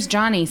the Here's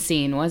Johnny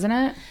scene, wasn't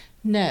it?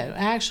 No,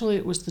 actually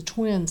it was the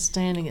twins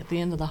standing at the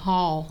end of the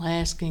hall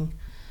asking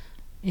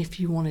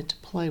if you wanted to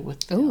play with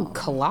them. Ooh,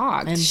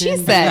 collage. And She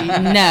then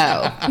said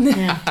no.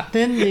 Yeah.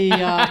 Then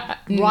right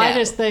No.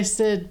 as they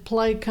said,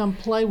 come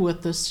play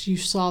with us, you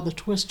saw the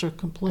Twister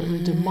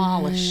completely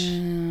demolish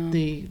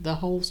the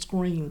whole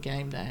screen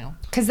came down.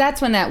 Because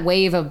that's when that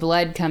wave of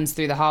blood comes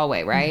through the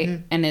hallway, right?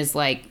 And is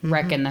like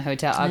wrecking the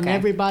hotel. Okay. And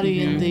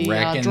everybody in the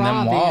Wrecking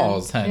drive-in. them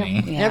walls, honey.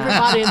 Yep. Yeah.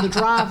 Everybody in the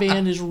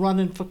drive-in is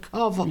running for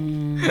cover. All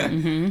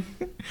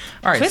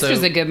right. Twister's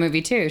so, a good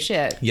movie too.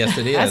 Shit. Yes,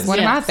 it is. That's one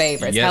of my Yes.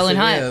 favorites. Yes, Helen it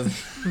Hunt.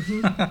 is.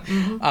 Who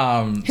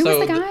So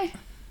was the guy?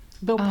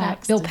 Bill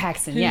Paxton. Bill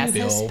Paxton, who yes. has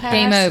Bill passed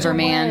Game over, away.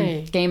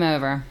 man. Game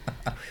over.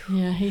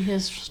 Yeah, he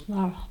has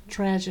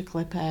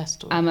tragically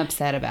passed away. I'm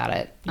upset about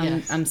it.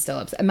 Yes. I'm still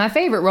upset. My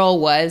favorite role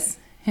was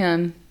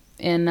him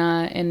in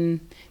the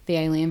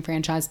Alien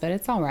franchise, but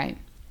it's all right.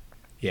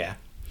 Yeah.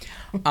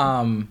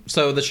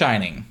 So The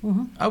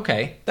Shining.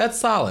 Okay, that's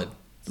solid.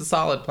 It's a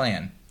solid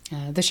plan.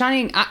 The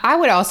Shining, I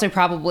would also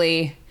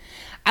probably,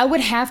 I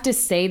would have to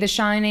say The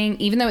Shining,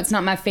 even though it's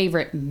not my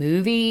favorite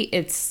movie,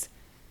 it's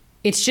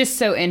just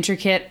so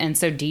intricate and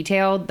so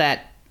detailed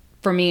that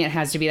for me it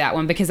has to be that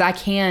one, because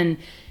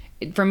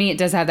for me it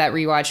does have that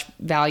rewatch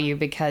value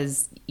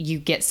because you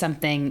get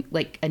something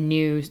like a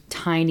new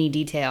tiny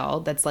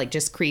detail that's like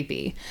just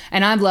creepy.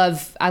 And I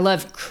love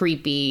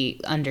creepy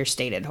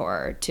understated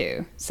horror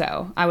too.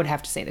 So I would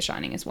have to say The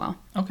Shining as well.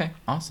 Okay,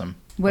 awesome.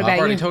 What I've about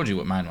already you? told you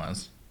what mine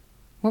was.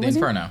 What The was it?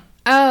 Inferno.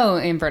 Oh,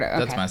 Inferno. Okay.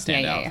 That's my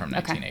standout Yeah. from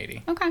Okay.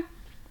 1980. Okay.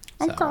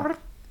 So, Okay.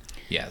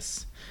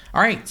 Yes.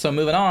 All right, so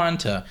moving on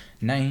to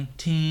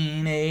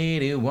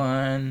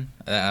 1981.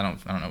 I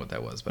don't know what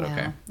that was, but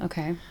okay. Yeah.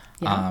 Okay.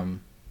 Yeah.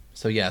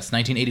 So yes,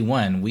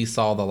 1981, we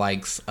saw the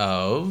likes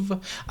of.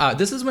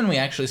 This is when we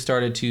actually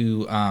started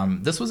to.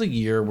 This was a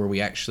year where we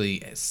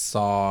actually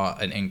saw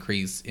an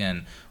increase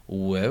in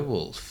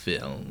werewolf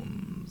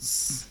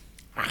films.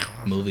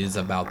 Movies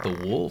about the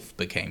wolf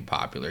became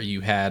popular.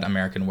 You had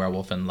American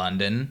Werewolf in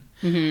London,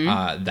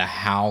 The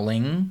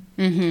Howling.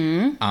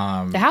 The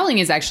Howling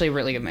is actually a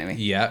really good movie.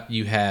 Yep,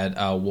 you had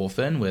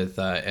Wolfen with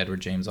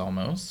Edward James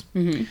Olmos.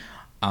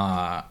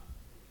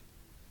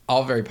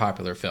 All very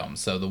popular films.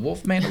 So the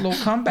wolf made a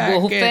little comeback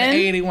in Wolfen?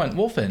 81.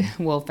 Wolfen.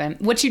 Wolfen.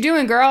 What you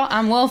doing, girl?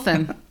 I'm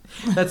wolfing.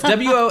 That's What's up?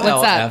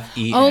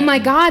 WOLFEN. Oh my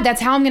God,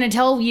 that's how I'm going to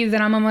tell you that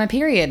I'm on my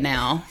period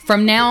now.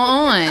 From now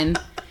on,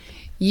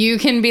 you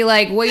can be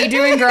like, "What you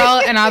doing,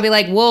 girl?" And I'll be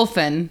like,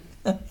 "Wolfing."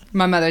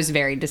 My mother's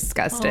very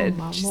disgusted. Oh,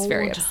 my She's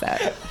very Lord.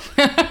 upset.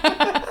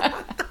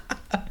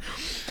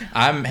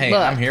 I'm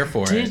here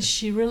for Did it.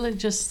 she really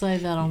just say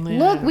that on the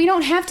Look, air? we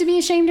don't have to be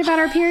ashamed about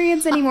our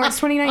periods anymore. It's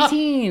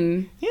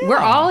 2019. Yeah. We're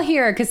all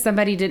here because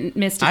somebody didn't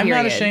miss a I'm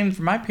period. not ashamed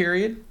for my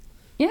period.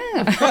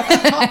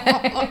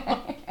 Yeah.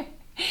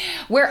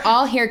 We're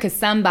all here because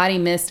somebody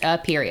missed a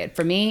period.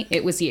 For me,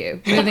 it was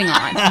you. Moving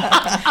on.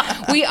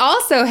 We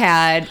also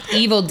had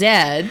Evil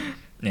Dead.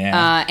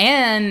 Yeah.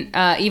 And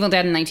Evil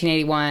Dead in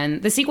 1981.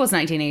 The sequel's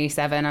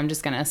 1987. I'm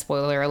just going to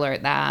spoiler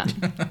alert that.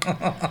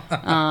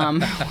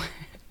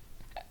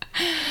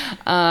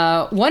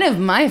 One of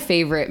my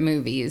favorite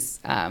movies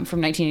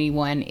from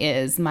 1981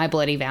 is My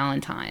Bloody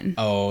Valentine.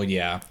 Oh,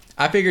 yeah.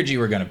 I figured you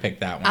were going to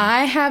pick that one.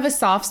 I have a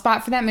soft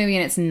spot for that movie,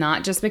 and it's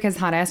not just because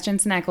Hot Ass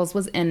Jensen Ackles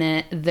was in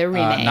it. The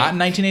remake. Not in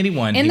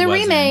 1981. In he the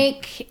wasn't.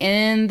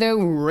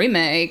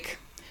 remake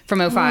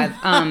from 05.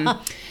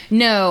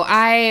 No,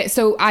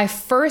 I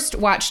first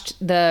watched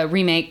the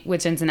remake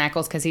with Jensen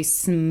Ackles because he's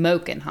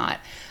smoking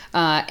hot,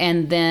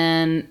 and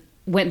then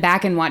went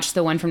back and watched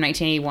the one from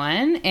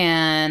 1981,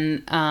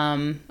 and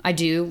I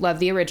do love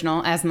the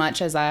original as much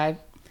as I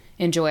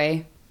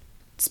enjoy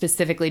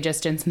specifically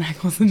just Jensen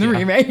Ackles in the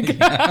remake,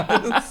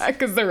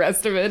 because the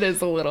rest of it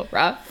is a little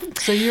rough.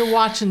 So you're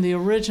watching the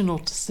original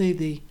to see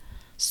the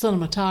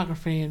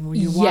cinematography, and when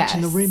you're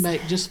watching the Yes.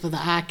 remake just for the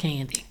eye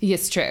candy.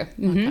 Yes, true.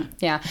 Mm-hmm.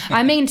 Yeah.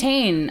 I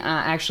maintain,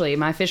 actually,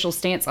 my official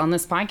stance on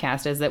this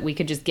podcast is that we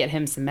could just get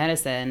him some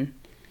medicine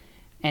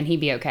and he'd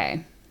be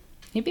okay.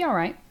 He'd be all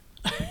right.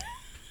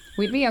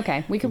 We'd be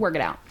okay. We could work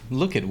it out.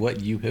 Look at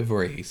what you have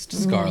raised,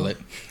 Scarlett.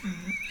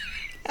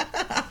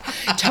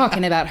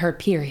 Talking about her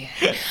period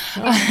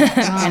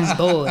and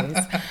boys.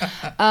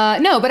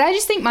 No, but I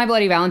just think My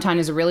Bloody Valentine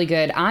is really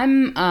good.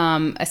 I'm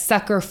a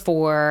sucker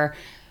for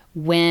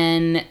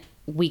when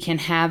we can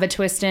have a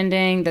twist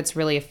ending that's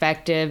really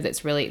effective,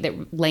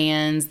 that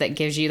lands, that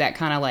gives you that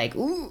kind of like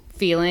ooh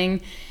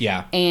feeling.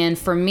 Yeah. And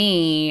for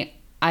me,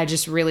 I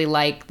just really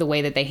like the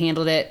way that they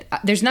handled it.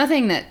 There's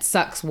nothing that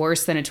sucks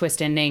worse than a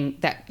twist ending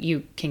that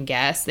you can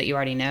guess, that you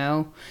already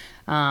know.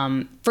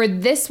 For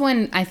this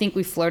one, I think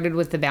we flirted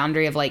with the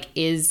boundary of like,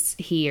 is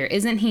he or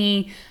isn't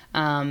he?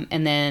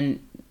 And then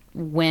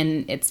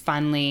when it's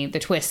finally, the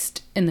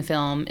twist in the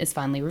film is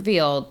finally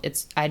revealed,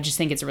 I just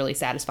think it's a really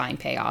satisfying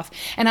payoff.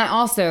 And I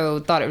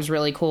also thought it was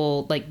really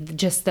cool, like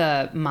just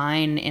the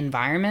mine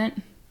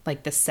environment,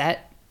 like the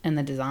set and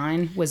the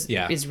design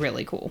is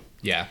really cool.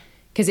 Yeah.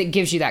 Because it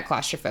gives you that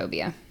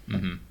claustrophobia.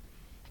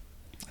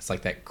 It's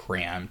like that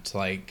cramped,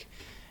 like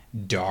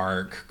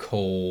dark,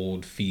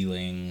 cold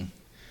feeling.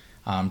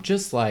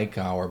 Just like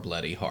our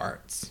bloody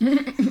hearts.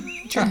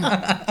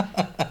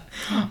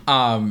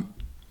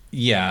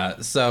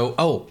 Yeah.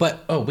 So,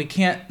 we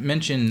can't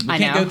mention, we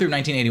can't go through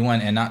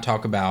 1981 and not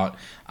talk about,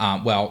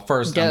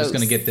 first, I'm just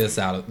going to get this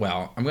out of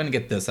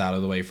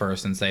the way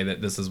first and say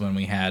that this is when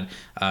we had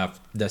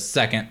the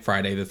second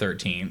Friday the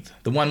 13th,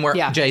 the one where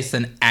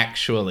Jason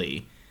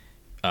actually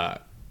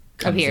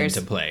comes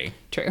into play.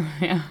 True.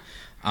 Yeah.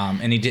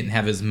 And he didn't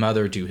have his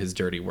mother do his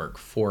dirty work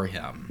for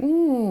him.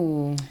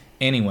 Ooh.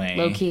 Anyway.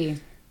 Low key.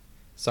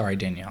 Sorry,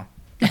 Danielle.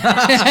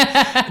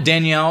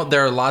 Danielle,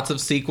 there are lots of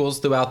sequels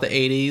throughout the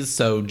 80s,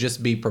 so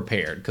just be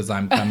prepared because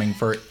I'm coming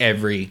for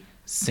every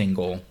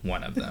single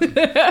one of them.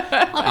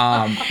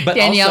 But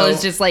Danielle also,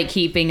 is just like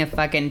keeping a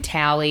fucking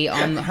tally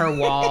on her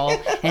wall,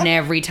 and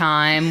every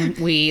time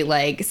we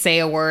like say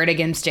a word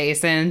against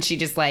Jason, she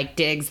just like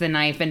digs the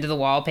knife into the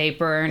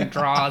wallpaper and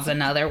draws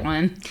another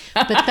one.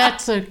 But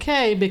that's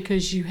okay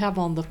because you have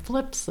on the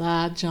flip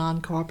side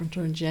John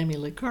Carpenter and Jamie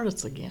Lee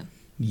Curtis again.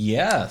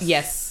 Yes.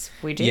 Yes,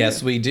 we do.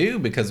 Yes, we do,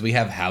 because we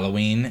have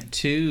Halloween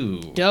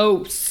 2.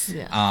 Dose.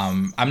 Yeah.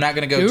 I'm not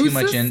going to go too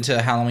much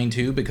into Halloween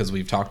 2 because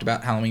we've talked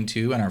about Halloween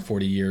 2 in our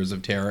 40 Years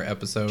of Terror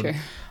episode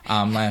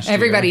last year.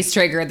 Everybody's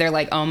triggered. They're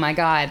like, oh my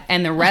God.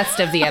 And the rest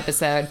of the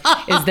episode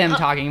is them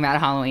talking about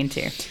Halloween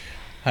 2.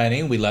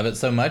 Honey, we love it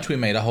so much we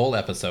made a whole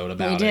episode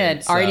about it. We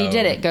did. Already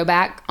did it. Go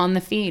back on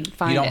the feed.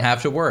 Find it. You don't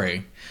have to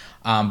worry.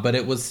 But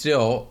it was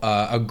still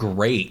a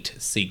great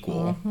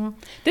sequel. Mm-hmm.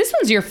 This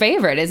one's your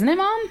favorite, isn't it,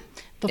 Mom?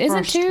 The Isn't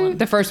first two? one.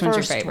 The first one's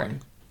your First favorite.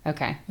 one.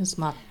 Okay. It's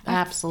my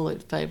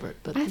absolute favorite,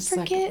 but I the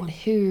second forget one.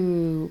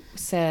 who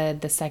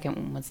said the second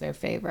one was their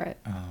favorite.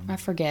 I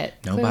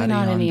forget. Clearly Nobody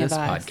not on any this of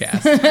us.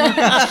 podcast.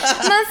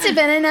 Must have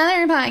been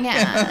another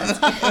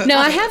podcast. No,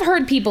 I have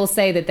heard people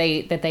say that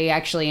they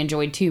actually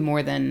enjoyed 2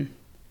 more than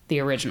the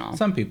original.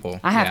 Some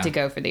people. I have to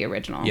go for the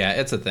original. Yeah,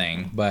 it's a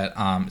thing, but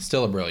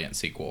still a brilliant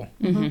sequel.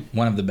 Mm-hmm.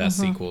 One of the best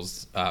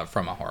sequels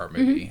from a horror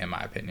movie, in my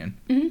opinion.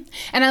 Mm-hmm.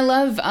 And I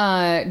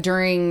love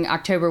during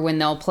October when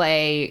they'll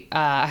play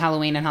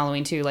Halloween and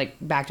Halloween 2 like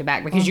back to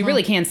back, because you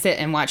really can sit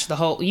and watch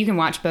you can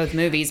watch both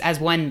movies as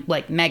one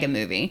like mega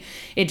movie.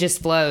 It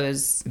just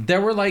flows.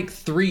 There were like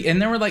 3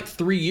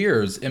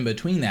 years in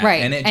between that,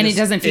 Right, and it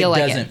doesn't feel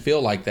like it. doesn't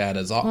feel like that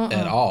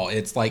at all.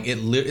 It's like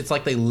it's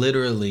like they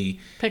literally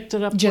Picked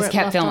it up. Just where it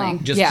kept left filming.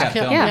 off. just kept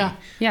filming,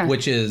 Yeah.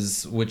 which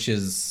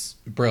is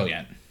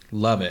brilliant.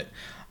 Love it.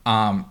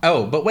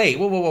 But wait,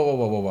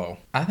 whoa.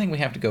 I think we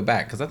have to go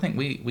back because I think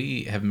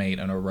we have made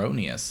an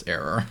erroneous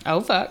error.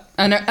 Oh, fuck.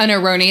 An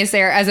erroneous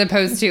error as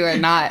opposed to a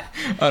not...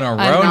 An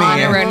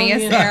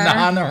non-erroneous error.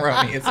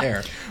 Non-erroneous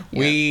error. Yeah.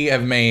 We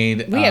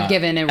have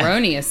given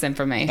erroneous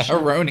information.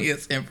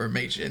 Erroneous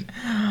information.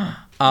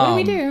 What do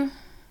we do?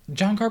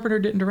 John Carpenter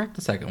didn't direct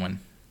the second one.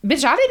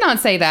 Bitch, I did not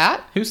say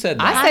that. Who said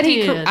that?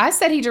 I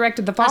said he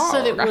directed the fall. I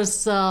said it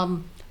was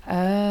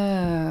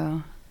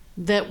Oh.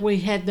 that we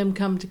had them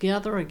come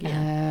together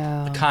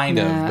again. Oh. Kind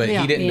of, but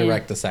he didn't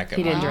direct the second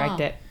He one. didn't direct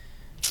it.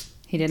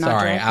 He did not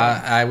Sorry, direct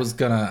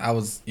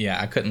it.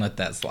 I couldn't let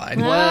that slide.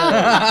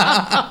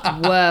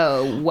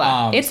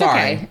 Whoa. It's sorry.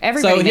 okay.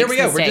 Everybody So here we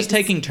go. makes We're just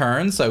mistakes. taking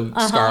turns. So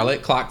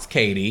Scarlett clocks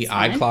Katie.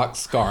 I clock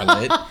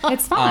Scarlett.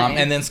 It's fine.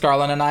 And then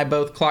Scarlett and I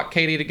both clock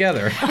Katie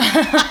together.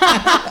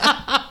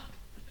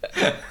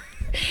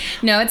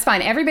 No, it's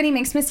fine. Everybody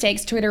makes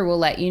mistakes. Twitter will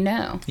let you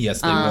know.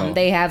 Yes, they will.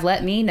 They have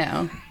let me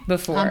know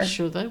before. I'm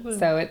sure they will.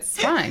 So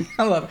it's fine.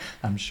 I love it.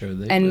 I'm sure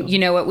they will. And you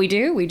know what we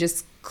do? We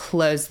just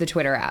close the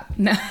Twitter app.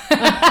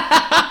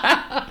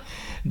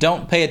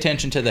 Don't pay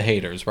attention to the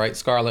haters, right,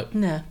 Scarlett?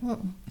 No.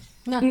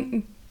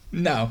 No.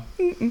 No.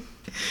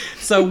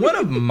 So one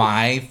of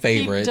my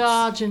favorites. Keep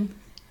dodging.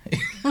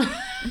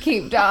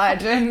 Keep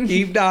dodging.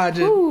 Keep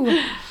dodging. Ooh.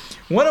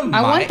 One of my.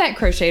 I want that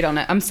crocheted on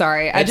it. I'm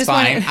sorry. I It's just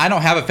fine. want I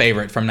don't have a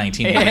favorite from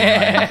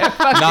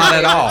 1999. Not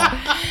at all.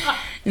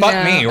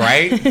 Fuck me,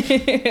 right?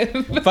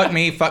 Fuck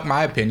me. Fuck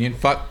my opinion.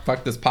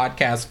 Fuck this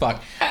podcast.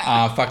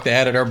 Fuck the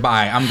editor.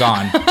 Bye. I'm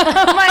gone.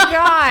 Oh my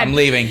God. I'm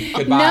leaving.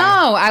 Goodbye.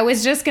 No, I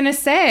was just going to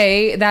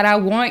say that I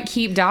want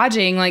Keep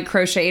Dodging like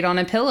crocheted on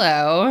a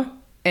pillow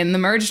in the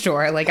merch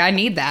store. Like, I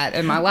need that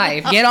in my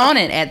life. Get on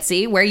it,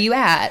 Etsy. Where you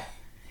at?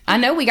 I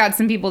know we got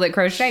some people that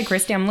crochet.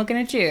 Christy, I'm looking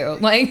at you.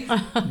 Like,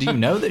 do you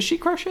know that she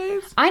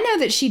crochets? I know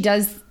that she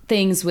does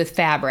things with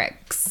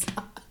fabrics.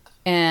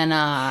 And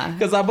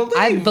because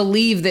I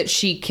believe that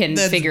she can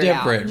figure it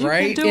out. Different,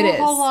 right? You can do a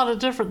whole lot of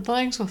different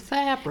things with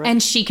fabric.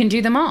 And she can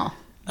do them all.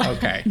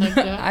 Okay.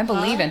 I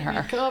believe in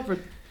her.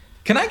 Covered.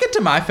 Can I get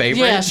to my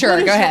favorite? Yeah, Sure,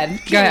 go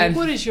ahead. Go ahead.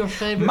 What is your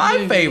favorite My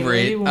movie?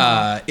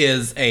 favorite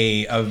is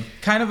a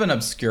kind of an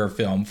obscure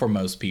film for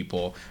most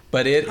people,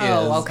 but it is.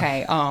 Oh,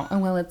 okay. Oh,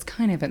 well, it's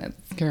kind of an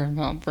obscure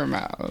film for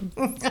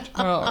most.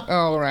 Oh,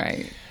 all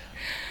right.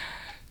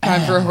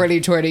 Time for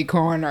hoity-toity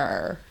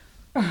corner.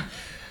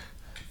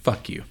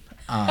 Fuck you.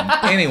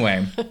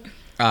 Anyway,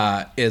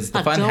 is the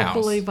Funhouse. I don't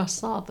believe I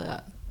saw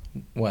that.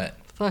 What?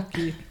 Fuck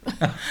you.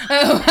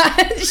 Oh,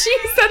 she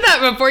said that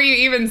before you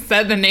even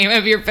said the name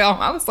of your film.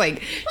 I was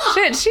like,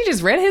 shit, she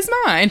just read his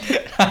mind.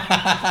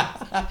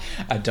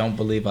 I don't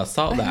believe I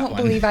saw that one. I don't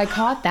believe I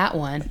caught that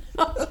one.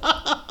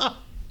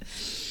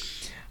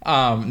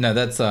 No,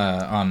 that's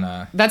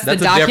on. That's the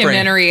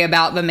documentary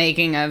about the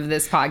making of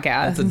this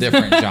podcast. That's a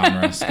different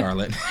genre,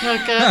 Scarlett.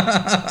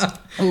 Okay.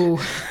 Ooh.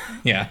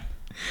 Yeah.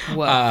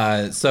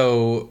 Whoa.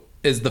 So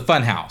is the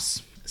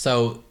Funhouse.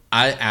 So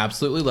I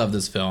absolutely love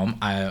this film.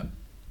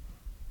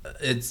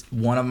 It's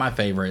one of my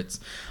favorites.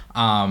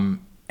 And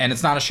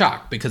it's not a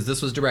shock because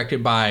this was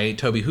directed by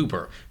Tobe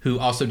Hooper, who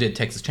also did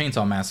Texas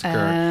Chainsaw Massacre.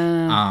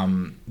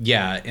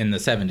 In the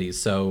 70s.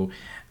 So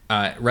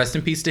rest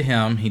in peace to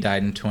him. He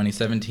died in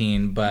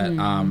 2017, but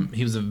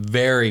he was a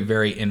very,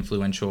 very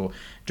influential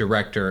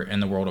director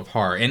in the world of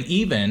horror. And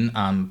even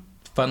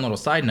fun little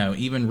side note,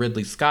 even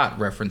Ridley Scott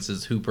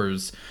references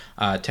Hooper's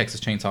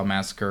Texas Chainsaw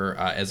Massacre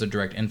as a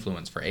direct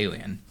influence for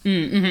Alien.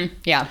 Mm-hmm.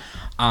 Yeah.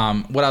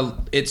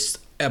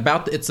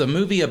 It's a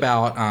movie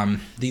about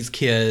these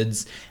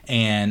kids,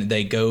 and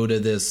they go to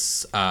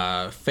this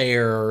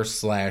fair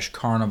 /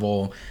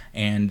 carnival,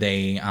 and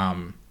they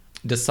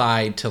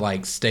decide to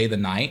like stay the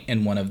night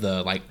in one of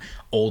the like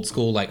old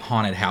school like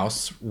haunted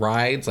house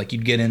rides. Like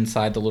you'd get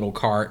inside the little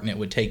cart and it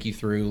would take you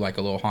through like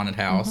a little haunted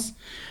house.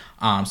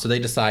 So they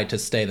decide to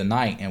stay the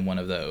night in one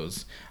of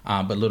those.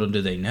 But little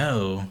do they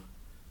know,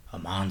 a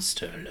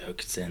monster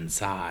lurks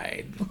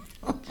inside.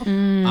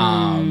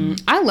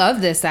 I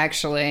love this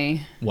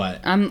actually. What?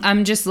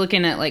 I'm just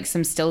looking at like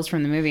some stills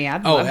from the movie.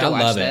 I'd love to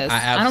watch love this. It.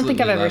 I don't think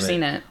I've ever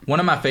seen it.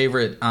 One of my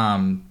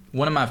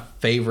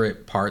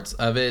favorite parts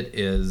of it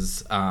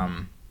is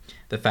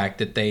the fact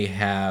that they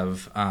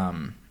have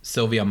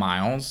Sylvia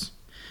Miles.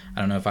 I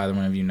don't know if either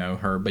one of you know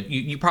her, but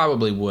you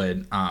probably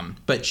would.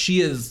 But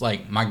she is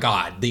like, my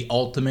God, the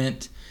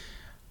ultimate.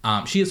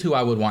 She is who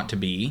I would want to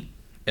be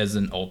as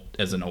an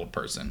old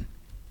person.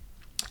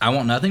 I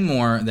want nothing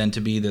more than to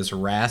be this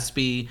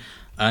raspy,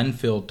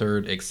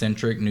 unfiltered,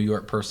 eccentric New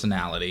York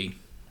personality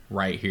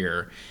right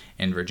here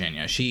in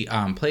Virginia. She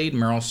played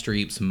Meryl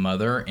Streep's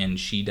mother in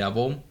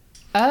She-Devil.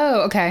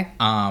 Oh, okay.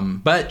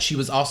 But she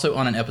was also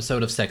on an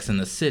episode of Sex and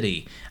the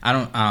City.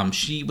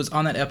 She was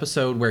on that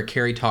episode where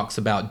Carrie talks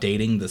about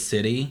dating the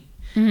city.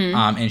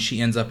 Mm-hmm. And she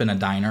ends up in a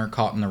diner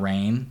caught in the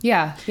rain.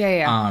 Yeah.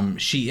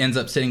 She ends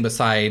up sitting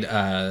beside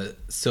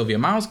Sylvia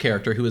Miles'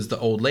 character, who is the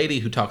old lady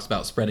who talks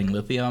about spreading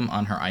lithium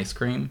on her ice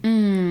cream.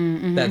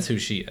 Mm-hmm. That's who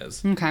she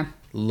is. Okay.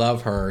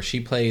 Love her.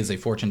 She plays a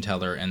fortune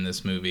teller in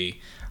this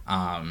movie.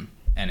 And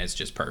it's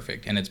just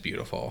perfect. And it's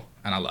beautiful.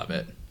 And I love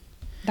it.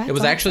 That's it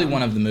was actually awesome.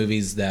 one of the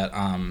movies that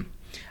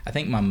I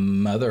think my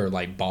mother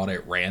like bought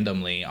it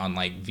randomly on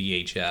like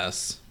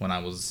VHS when I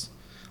was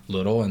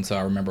little, and so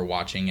I remember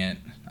watching it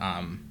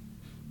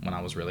when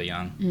I was really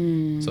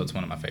young. So it's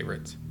one of my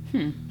favorites.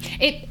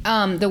 It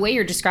the way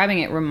you're describing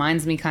it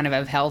reminds me kind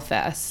of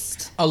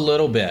Hellfest. A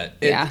little bit.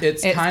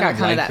 It's it's kind got of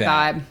kind of like that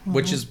that, vibe.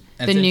 which is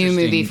The new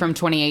movie interesting. from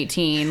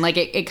 2018. Like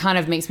it kind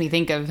of makes me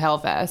think of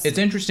Hellfest. It's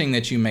interesting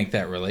that you make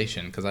that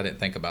relation because I didn't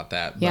think about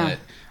that. Yeah.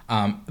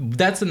 But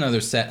that's another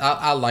set.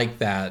 I like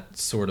that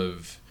sort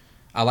of.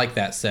 I like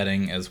that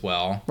setting as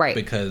well. Right.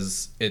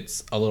 Because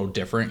it's a little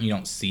different. You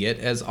don't see it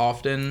as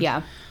often.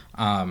 Yeah.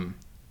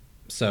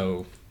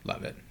 So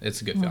love it.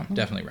 It's a good film.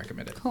 Definitely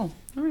recommend it. Cool.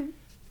 All right.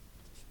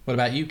 What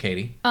about you,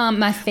 Katie?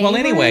 My favorite. Well,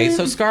 anyway,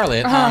 so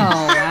Scarlett. Oh,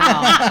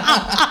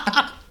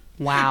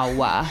 wow.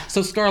 Wow.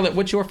 So Scarlett,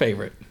 what's your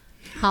favorite?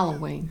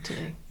 Halloween too.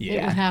 It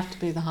Yeah. would have to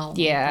be the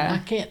Halloween. Yeah.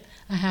 I can't.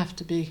 I have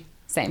to be.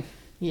 Same.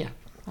 Yeah.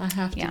 I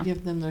have to Yeah.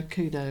 give them their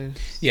kudos.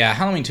 Yeah,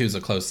 Halloween 2 is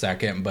a close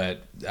second,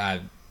 but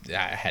I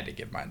had to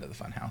give mine to the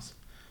Funhouse.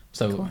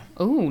 So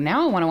Ooh,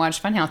 now I want to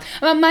watch Funhouse.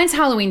 Mine's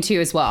Halloween too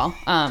as well.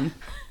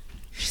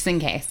 Just in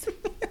case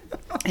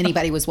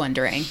anybody was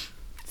wondering.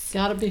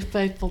 Got to be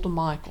faithful to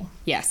Michael.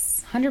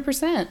 Yes,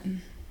 100%.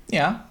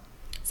 yeah.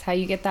 That's how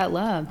you get that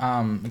love.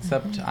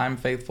 Except I'm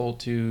faithful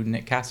to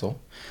Nick Castle.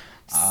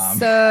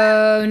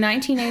 So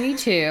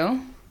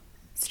 1982.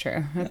 It's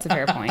true. That's a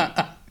fair point.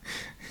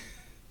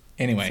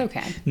 Anyway, It's okay.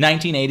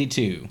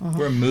 1982.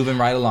 We're moving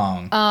right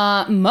along.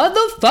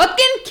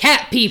 Motherfucking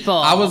cat people.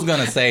 I was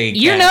gonna say,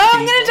 You cat know I'm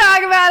people. going to talk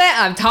about it.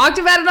 I've talked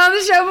about it on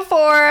the show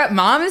before.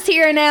 Mom is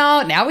here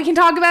now. Now we can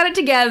talk about it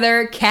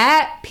together.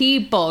 Cat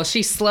people.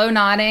 She's slow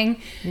nodding.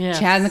 Yes.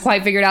 She hasn't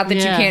quite figured out that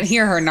you Yes. can't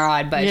hear her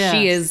nod, but Yes.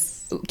 she is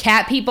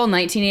Cat People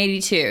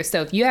 1982.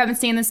 So if you haven't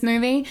seen this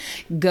movie,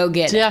 go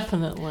get it.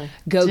 Definitely.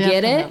 Go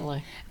get it.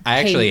 Definitely. I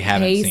actually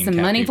haven't pay seen some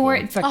Cat money People. for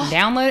it. Fucking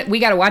download it. We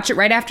got to watch it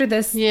right after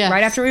this. Yes.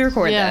 Right after we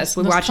record Yes. this.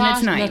 We're watching it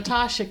tonight.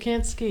 Natasha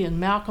Kinski and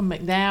Malcolm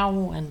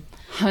McDowell and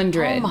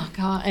 100. oh my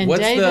God, and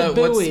What's David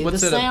the- what's- Bowie.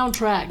 what's the it a-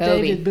 soundtrack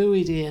Bowie. David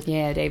Bowie did.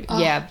 Yeah, David. Oh,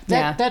 yeah,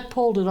 yeah. That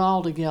pulled it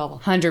all together.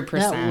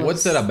 100%. That was-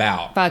 What's it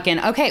about? Fucking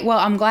okay. Well,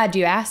 I'm glad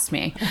you asked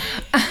me.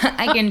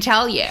 I can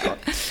tell you.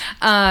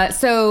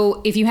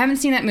 So if you haven't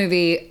seen that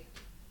movie,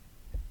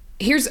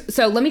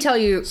 let me tell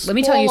you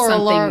something.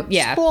 Alert.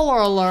 Yeah. Spoiler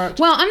alert.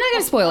 Well, I'm not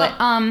going to spoil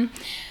it.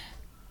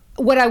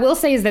 What I will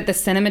say is that the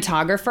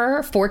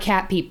cinematographer for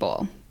Cat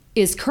People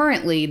is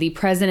currently the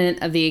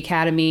president of the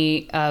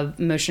Academy of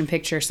Motion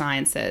Picture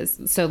Sciences.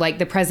 So, like,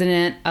 the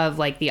president of,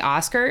 like, the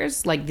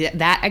Oscars, like,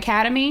 that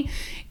academy,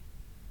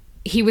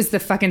 he was the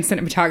fucking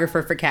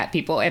cinematographer for Cat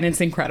People, and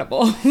it's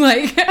incredible.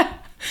 Like,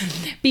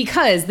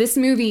 because this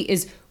movie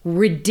is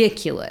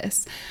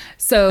ridiculous.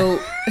 So,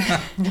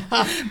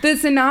 the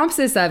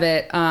synopsis of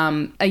it,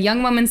 a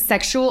young woman's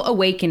sexual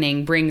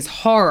awakening brings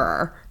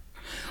horror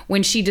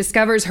when she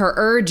discovers her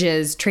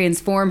urges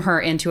transform her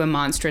into a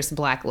monstrous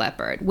black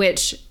leopard,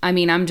 which, I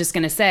mean, I'm just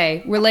going to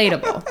say,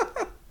 relatable.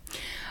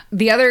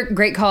 The other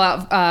great call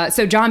out,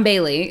 so John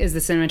Bailey is the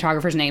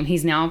cinematographer's name.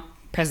 He's now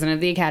president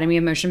of the Academy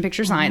of Motion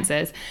Picture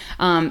Sciences.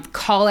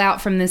 Call out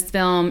from this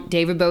film,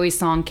 David Bowie's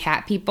song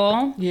Cat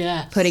People.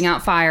 Yes. Putting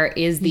Out Fire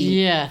is the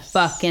Yes.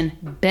 fucking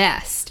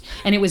best.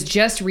 And it was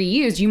just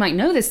reused. You might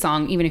know this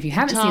song even if you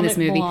haven't seen this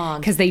Atomic movie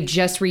Blonde. because they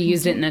just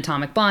reused it in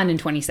Atomic Blonde in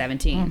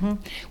 2017,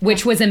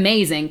 which was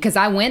amazing because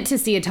I went to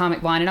see Atomic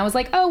Blonde and I was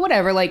like, oh,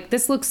 whatever. Like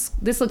this looks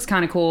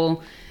kind of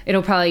cool.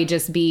 It'll probably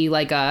just be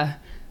like a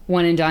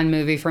one and done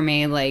movie for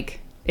me.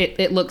 Like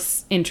it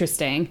looks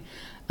interesting.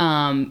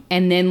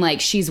 And then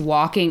like she's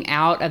walking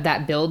out of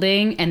that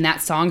building and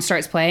that song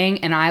starts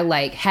playing and I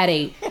like had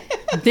a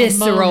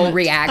visceral moment.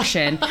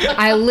 reaction.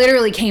 I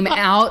literally came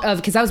out of,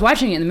 because I was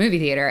watching it in the movie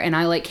theater and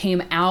I like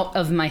came out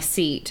of my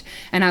seat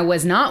and I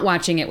was not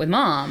watching it with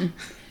Mom.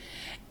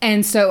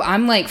 And so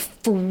I'm like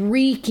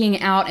freaking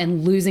out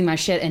and losing my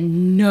shit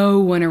and no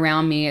one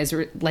around me is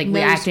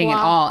reacting at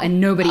why. all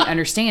and nobody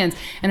understands.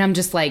 And I'm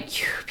just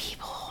like, you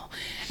people.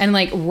 And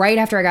like right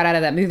after I got out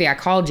of that movie, I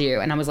called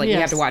you and I was like, we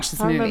have Yes, to watch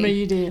this I movie. remember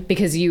you did.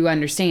 Because you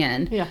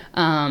understand. Yeah.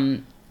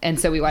 And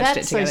so we watched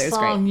That's it together. a It was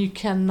song great. you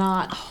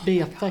cannot be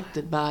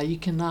affected by. You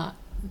cannot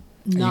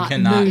You not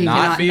cannot move.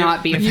 not be.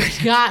 not be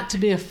You've got to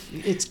be.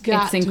 It's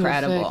got It's to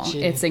incredible. affect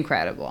you. It's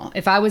incredible.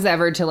 If I was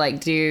ever to like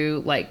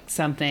do like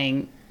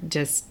something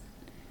just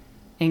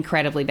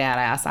incredibly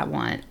badass, I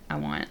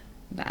want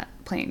that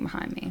playing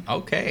behind me.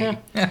 Okay.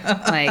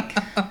 Like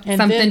And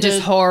something then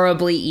just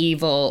horribly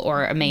evil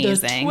or The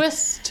amazing.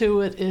 twist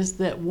to it is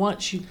that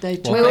once they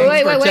Well, turn,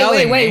 thanks for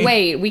telling me.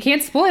 wait. We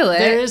can't spoil it.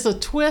 there is a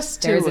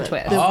twist to There is it. a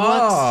twist. that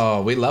once-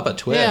 Oh, we love a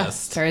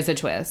twist. There is a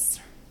twist.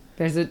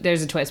 There's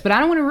a twist, but I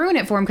don't want to ruin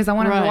it for him because I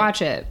want him to Right.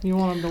 watch it. You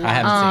want them to watch. I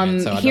haven't seen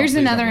it, so I don't- Here's please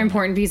don't another ruin it.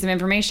 important piece of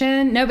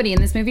information. Nobody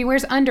in this movie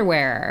wears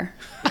underwear.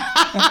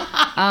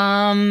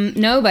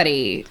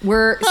 Nobody.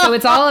 So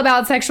it's all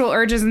about sexual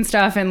urges and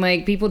stuff, and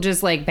like people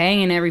just like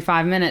banging every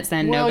 5 minutes,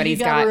 and Well, nobody's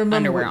you gotta got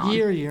remember underwear what on.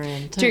 year you're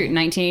in. Too. Dude,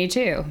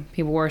 1982.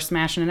 People were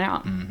smashing it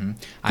out. Mm-hmm.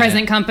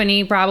 Present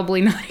company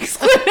probably not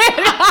excluded.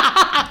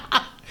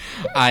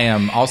 I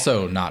am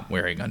also not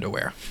wearing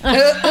underwear.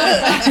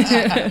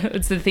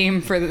 It's the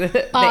theme for the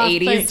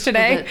 80s Thanks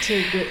today. For that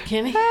tidbit,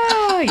 Kenny.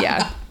 Oh,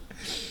 yeah.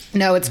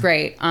 No, it's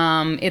great.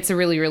 It's a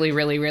really, really,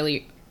 really,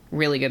 really,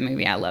 really good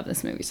movie. I love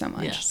this movie so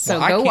much. Yes. So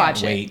Well, go I can't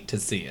watch wait it. to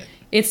see it.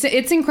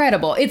 It's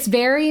incredible. It's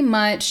very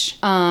much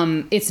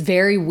it's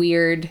very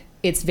weird.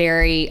 It's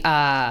very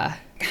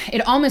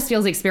it almost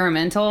feels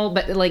experimental,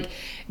 but like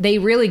they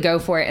really go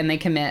for it and they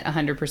commit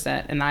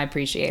 100%, and I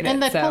appreciate it.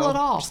 And they So pull it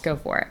off. Just go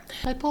for it.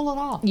 They pull it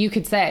off. You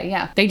could say,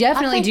 yeah. They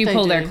definitely think do they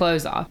pull their do.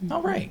 clothes off.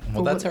 All right.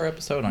 Well, that's our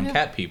episode on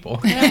cat people.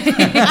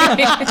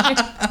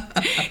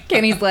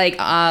 Kenny's like,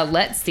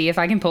 let's see if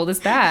I can pull this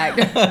back.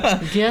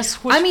 Guess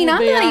which I mean, will I'm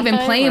be not our even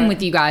playing favorite.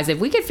 with you guys. If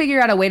we could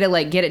figure out a way to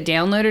like get it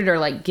downloaded or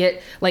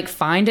like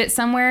find it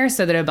somewhere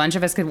so that a bunch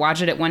of us could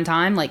watch it at one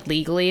time, like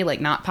legally,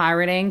 like not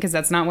pirating, because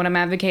that's not what I'm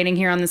advocating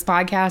here on this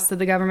podcast that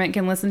the government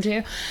can listen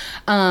to.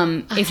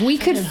 If we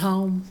could, At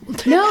home.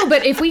 no,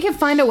 but if we could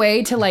find a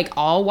way to like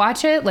all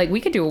watch it, like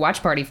we could do a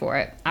watch party for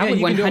it. I Yeah, would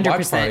you can do a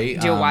watch 100% party.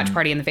 do a watch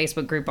party in the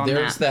Facebook group on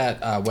There's that.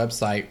 that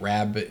website,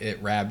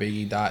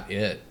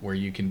 rabby.it, where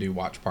you can do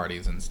watch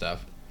parties and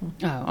stuff.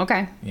 Oh,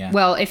 okay. Yeah.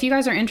 Well, if you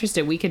guys are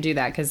interested, we could do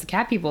that because the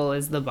Cat People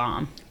is the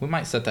bomb. We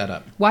might set that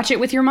up. Watch it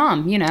with your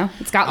mom. You know,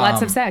 it's got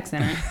lots of sex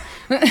in it.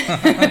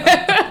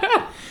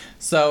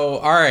 So,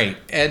 all right.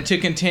 And to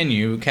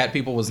continue, Cat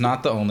People was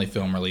not the only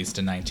film released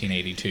in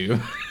 1982.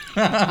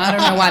 I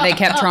don't know why they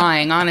kept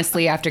trying,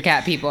 honestly, after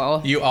Cat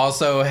People. You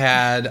also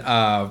had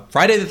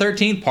Friday the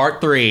 13th,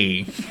 Part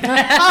 3.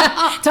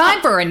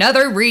 Time for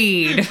another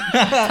read.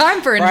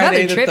 Time for another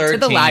Friday the trip to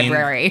the 13th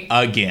library.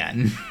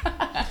 Again.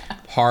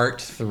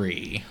 Part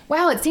 3.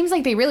 Wow, it seems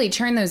like they really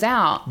churned those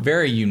out.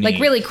 Very unique. Like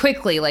really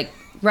quickly, like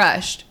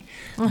rushed.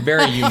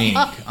 Very unique.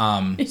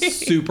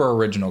 Super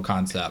original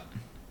concept.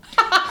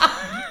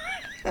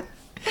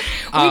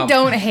 We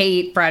don't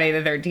hate Friday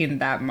the 13th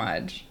that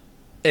much.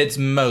 It's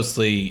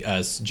mostly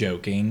us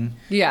joking.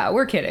 Yeah,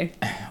 we're kidding.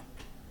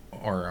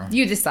 Or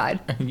You decide.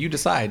 you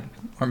decide.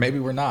 Or maybe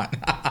we're not.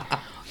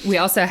 We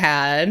also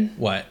had...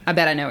 What? I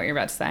bet I know what you're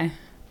about to say.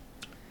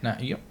 No,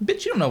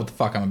 bitch, you don't know what the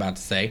fuck I'm about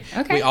to say.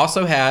 Okay. We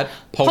also had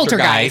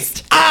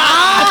Poltergeist.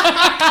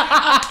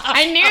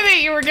 I knew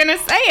that you were going to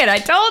say it. I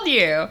told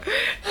you.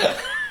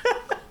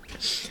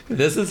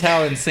 This is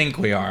how in sync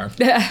we are.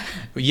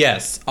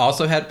 Yes,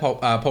 also had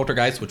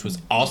Poltergeist, which was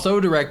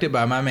also directed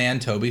by my man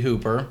Toby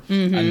Hooper,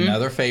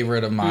 another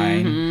favorite of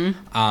mine.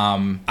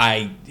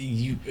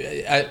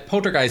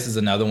 Poltergeist is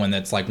another one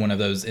that's like one of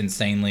those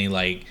insanely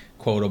like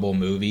quotable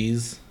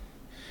movies.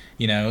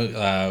 You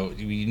know,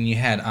 you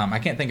had I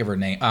can't think of her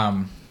name.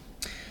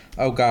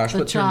 Oh gosh,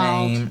 what's her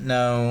name?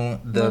 No,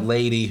 the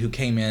lady who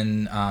came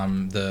in,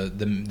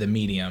 the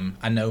medium.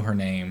 I know her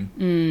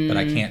name, but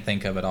I can't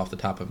think of it off the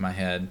top of my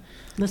head.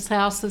 This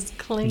house is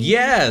clean.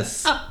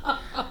 Yes,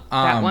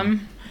 That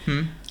one?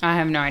 I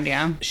have no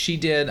idea. she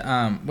did.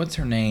 What's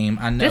her name?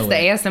 I know This is the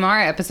it.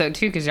 ASMR episode,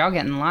 too, because y'all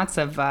getting lots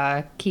of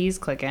keys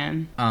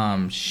clicking.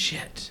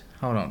 Shit.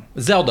 Hold on.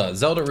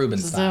 Zelda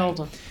Rubinstein.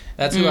 Zelda.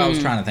 That's who I was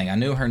trying to think. I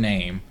knew her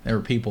name. There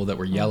were people that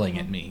were yelling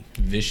at me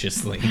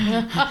viciously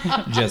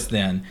just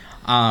then.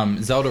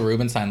 Zelda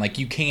Rubinstein, like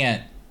you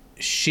can't.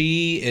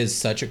 She is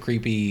such a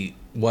creepy.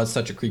 Was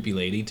such a creepy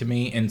lady to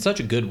me in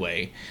such a good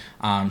way.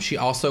 She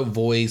also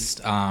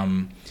voiced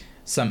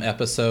some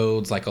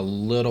episodes like a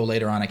little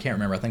later on. I can't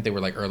remember. I think they were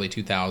like early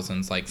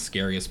 2000s, like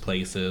Scariest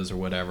Places or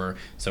whatever.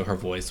 So her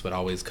voice would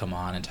always come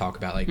on and talk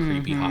about like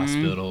creepy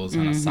hospitals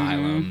and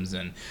asylums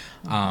and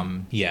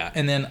yeah.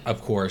 And then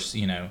of course,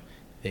 you know,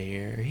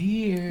 they're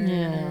here.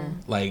 Yeah.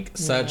 Like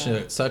such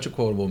a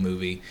quotable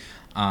movie.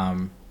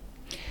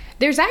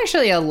 There's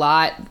actually a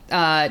lot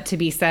to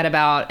be said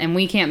about, and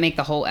we can't make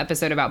the whole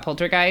episode about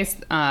Poltergeist.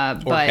 Or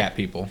but, cat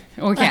people.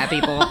 Or cat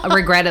people,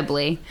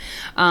 regrettably.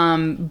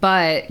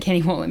 But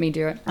Kenny won't let me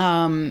do it.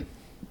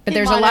 But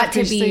there's a lot to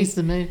be... sees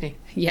the movie.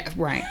 Yeah,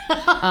 right.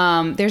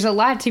 There's a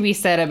lot to be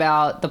said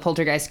about the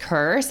Poltergeist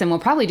curse, and we'll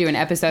probably do an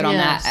episode on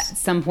that Yes. at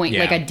some point, Yeah.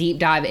 like a deep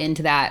dive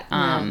into that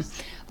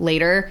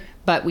later.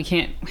 But we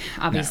can't,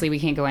 obviously, we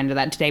can't go into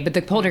that today. But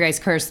the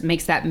Poltergeist curse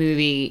makes that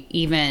movie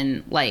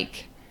even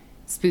like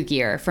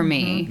spookier for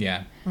me.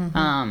 Yeah.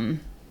 Um,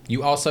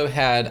 You also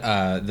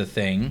had The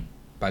Thing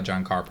by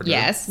John Carpenter.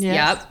 yes.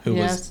 Yes.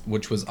 Yep.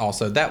 Which was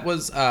also that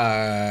was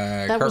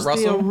That Kurt was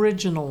Russell. the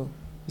original.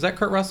 Was that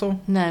Kurt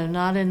Russell? No,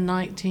 not in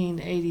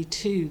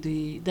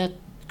 1982. That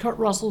Kurt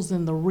Russell's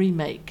in the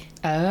remake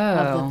of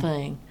Oh. the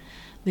thing.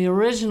 The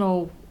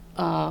original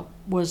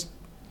was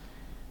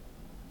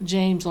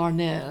James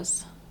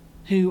Arnaz,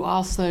 who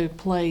also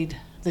played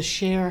the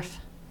sheriff.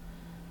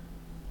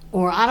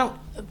 Or I don't.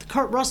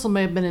 Kurt Russell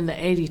may have been in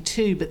the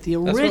 82, but the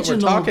That's what we're original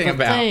talking the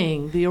about.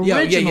 thing, the Yeah,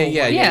 original.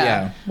 yeah.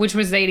 Yeah. Which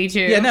was 82.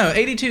 Yeah, no,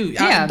 82.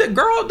 Yeah. The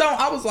girl don't.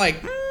 I was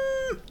like,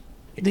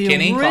 The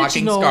Kenny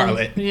clocking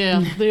Scarlet.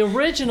 Yeah, the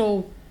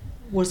original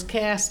was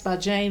cast by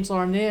James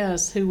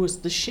Arnaz, who was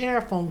the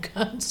sheriff on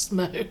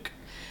Gunsmoke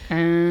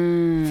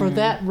for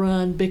that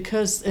run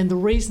because, and the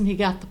reason he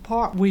got the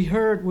part we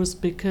heard was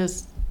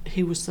because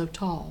he was so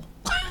tall.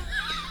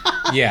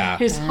 Yeah.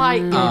 His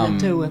height did it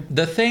to him.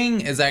 The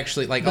Thing is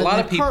actually like But a lot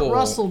of Kurt people.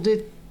 Russell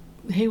did.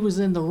 He was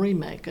in the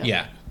remake. Of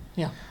Yeah. It.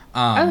 Yeah.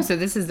 Oh, so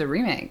this is the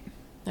remake.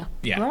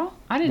 Yeah. Girl,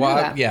 I didn't Well,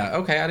 know that. yeah.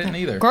 Okay, I didn't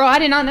either. Girl, I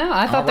did not know.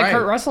 I thought the right.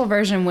 Kurt Russell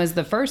version was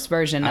the first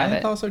version of I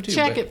it. thought so too.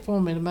 Check but- it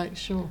for me to make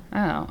sure.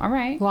 Oh, all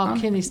right. While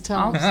Kenny's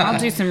telling us. I'll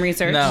do some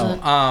research.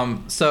 No.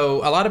 So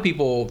a lot of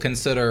people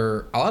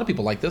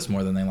like this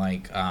more than they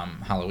like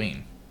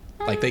Halloween.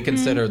 Like they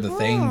consider The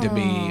Thing to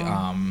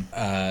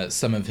be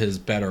some of his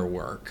better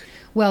work.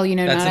 Well, you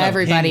know, That's not an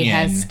everybody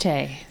opinion. has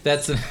taste.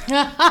 That's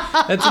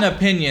an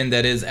opinion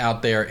that is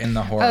out there in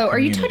the horror. Oh, are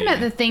you community. talking about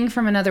The Thing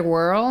from Another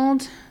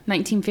World,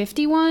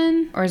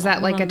 1951, or is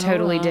that like a don't know.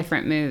 totally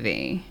different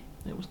movie?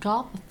 It was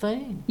called The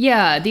Thing.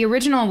 Yeah, the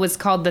original was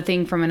called The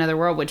Thing from Another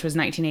World, which was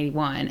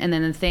 1981, and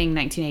then The Thing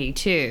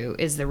 1982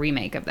 is the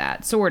remake of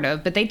that, sort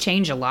of, but they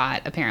change a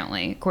lot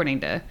apparently,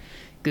 according to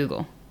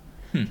Google.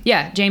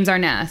 Yeah, James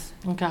Arness.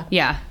 Okay.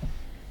 Yeah.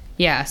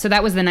 Yeah, so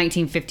that was the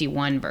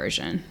 1951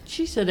 version.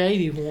 She said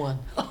 81.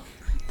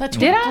 That's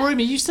Did what I? threw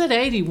me. You said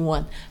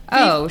 81.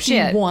 Oh,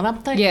 shit. 51. I'm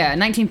thinking. Yeah,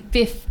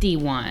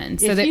 1951.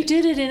 So If that, you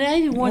did it in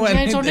 81, Well,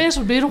 James Arness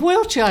would be in a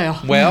wheelchair.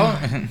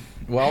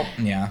 Well,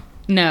 yeah.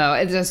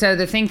 No, so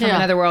The Thing from Yeah.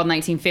 Another World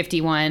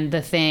 1951,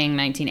 The Thing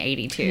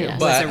 1982 Yeah. was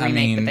But a I remake,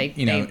 mean, but they,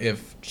 you know, they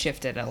if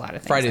shifted a lot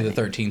of things. Friday I the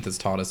think. 13th has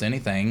taught us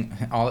anything,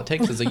 all it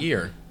takes is a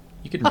year.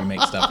 You can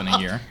remake stuff in a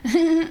year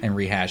and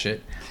rehash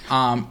it.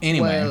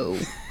 Anyway. Whoa.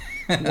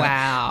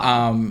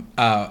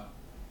 Wow.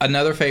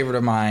 Another favorite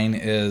of mine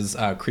is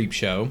Creep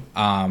Show.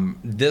 One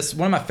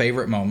of my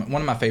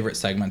favorite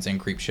segments in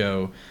Creep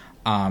Show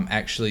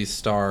actually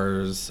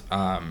stars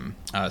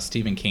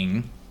Stephen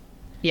King.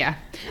 Yeah.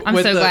 I'm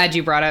with so the- glad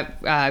you brought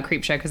up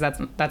Creep Show because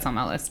that's on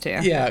my list too.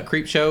 Yeah,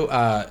 Creep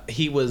Show.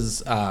 He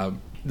was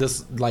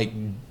this like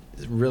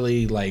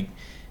really like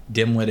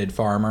dim-witted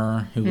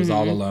farmer who was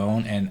all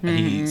alone, and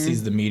he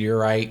sees the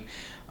meteorite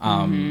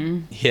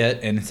hit,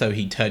 and so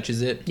he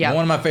touches it. Yeah.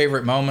 One of my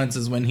favorite moments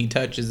is when he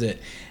touches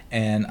it,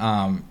 and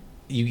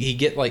he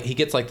gets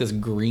like this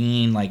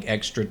green like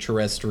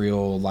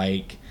extraterrestrial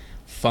like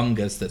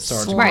fungus that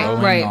starts Slime.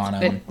 growing on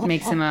him. It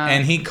makes him a.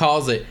 And he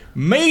calls it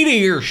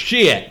meteor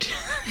shit.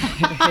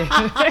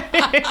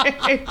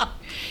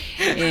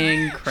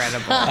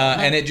 Incredible.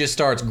 And it just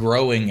starts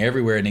growing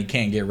everywhere, and he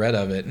can't get rid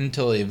of it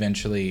until he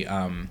eventually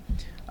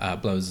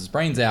blows his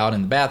brains out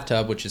in the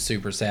bathtub, which is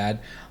super sad.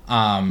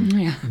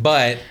 Yeah.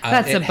 But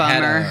That's a it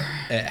had bummer.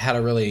 it had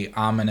a really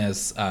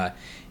ominous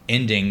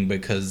ending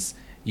because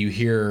you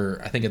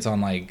hear, I think it's on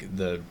like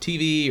the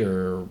TV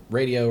or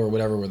radio or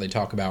whatever, where they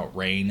talk about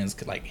rain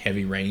is like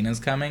heavy rain is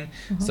coming.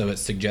 So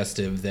it's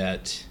suggestive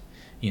that,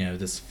 you know,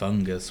 this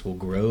fungus will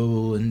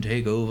grow and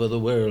take over the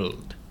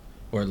world,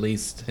 or at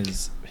least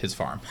his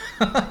farm.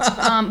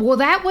 Well,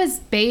 that was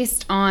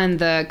based on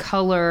the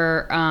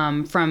color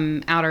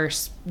from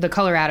the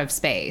color out of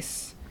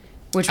space.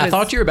 Which was, I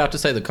thought you were about to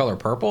say The Color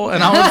Purple,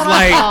 and I was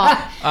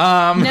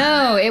like,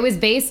 no, it was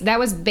based. That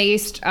was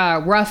based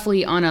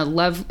roughly on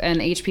an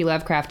H.P.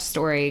 Lovecraft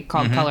story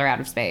called Color Out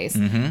of Space.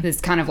 This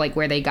is kind of like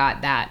where they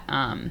got that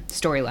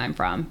storyline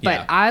from.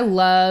 But Yeah. I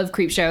love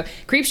Creepshow.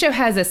 Creepshow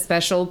has a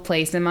special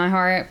place in my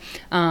heart.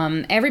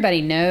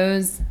 Everybody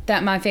knows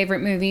that my favorite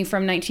movie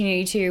from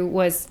 1982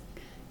 was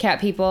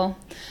Cat People.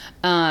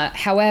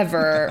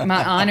 However,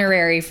 my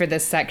honorary for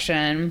this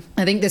section,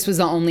 I think this was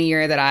the only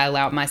year that I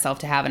allowed myself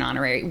to have an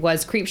honorary,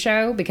 was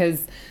Creepshow,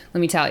 because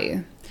let me tell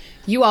you,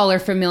 you all are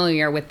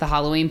familiar with the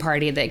Halloween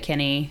party that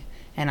Kenny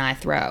and I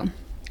throw.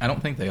 I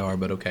don't think they are,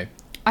 but okay.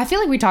 I feel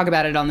like we talk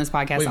about it on this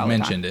podcast We've all the time.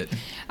 mentioned it.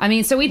 I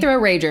mean, so we throw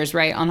Ragers,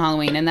 right, on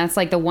Halloween, and that's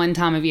like the one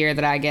time of year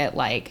that I get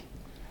like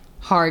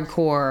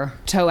hardcore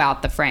toe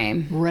out the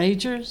frame.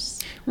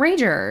 Ragers?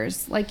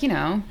 Ragers, like, you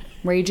know,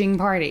 raging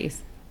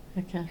parties.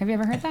 Okay. Have you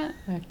ever heard that?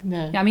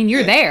 No. I mean,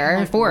 you're there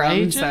Like for them,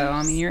 Ragers? so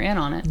I mean, you're in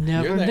on it.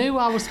 Never You're there. knew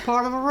I was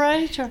part of a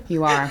Rager.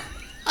 You are.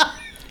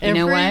 Every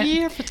know what?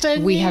 year for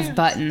 10 We years. have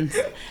buttons.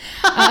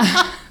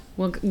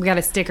 We got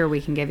a sticker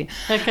we can give you.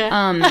 Okay.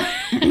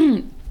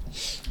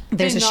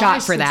 There's Be a shot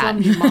nice for since that.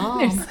 I'm your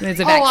mom. There's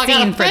a Oh, I gotta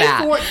vaccine for pay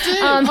that. For it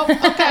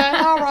too. Okay,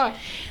 all right.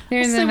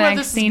 There's Let's see a where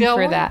this is vaccine for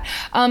going.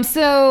 that.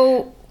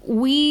 So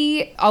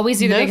we always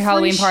do the No big free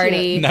Halloween shit.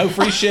 party. No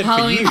free shit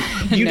for you.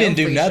 You No didn't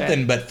do free nothing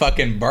shit. but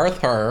fucking birth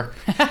her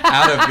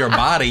out of your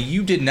body.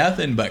 You did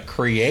nothing but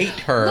create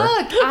her,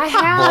 Look, I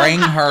have. bring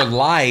her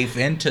life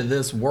into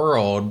this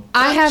world.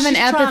 I have an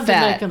She's trying to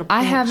epithet. make a I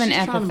point. have an She's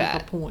trying to make a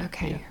epithet. point.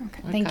 Okay. Yeah.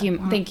 Okay. Thank Okay. you.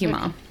 All Thank you, right.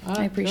 Mom. All right,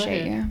 I go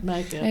appreciate ahead. you.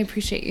 Make it. I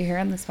appreciate you here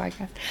on this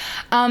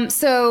podcast.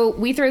 So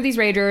we throw these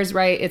Ragers,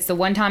 right? It's the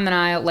one time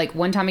that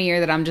one time a year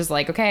that I'm just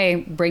like, okay,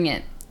 bring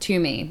it to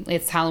me.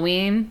 It's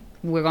Halloween.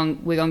 We're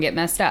gonna get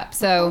messed up.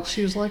 So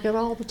She was like it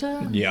all the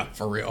time. Yeah,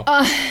 for real.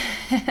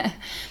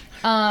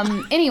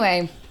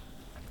 anyway,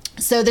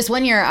 so this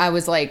one year I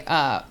was like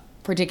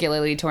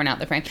particularly torn out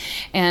the frame,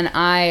 and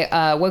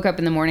I woke up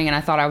in the morning and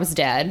I thought I was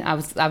dead. I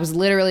was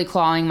literally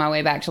clawing my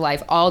way back to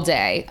life all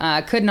day.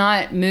 Could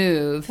not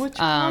move. Which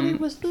party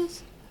was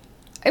this?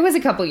 It was a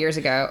couple years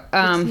ago.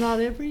 It's not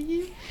every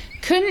year.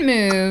 Couldn't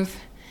move.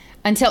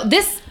 until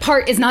this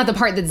part is not the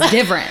part that's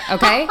different,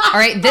 okay? All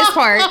right, this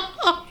part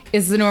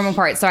is the normal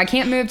part. So I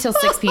can't move till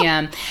 6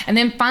 p.m. And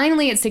then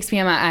finally at 6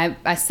 p.m.,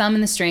 I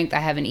summon the strength. I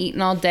haven't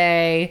eaten all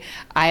day.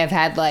 I have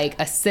had like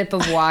a sip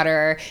of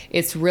water.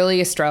 It's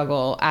really a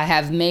struggle. I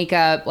have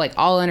makeup like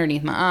all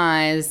underneath my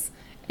eyes.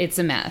 It's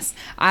a mess.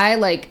 I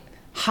like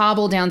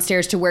hobble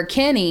downstairs to where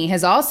Kenny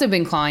has also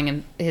been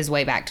clawing his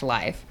way back to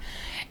life.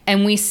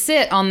 And we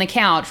sit on the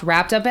couch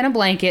wrapped up in a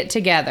blanket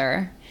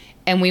together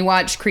and we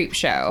watch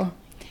Creepshow.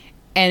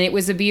 And it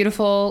was a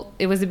beautiful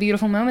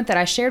moment that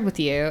I shared with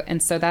you, and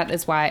so that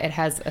is why it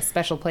has a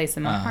special place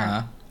in my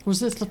heart. Was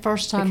this the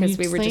first time Because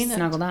we were just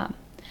snuggled up.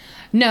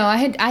 No,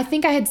 I don't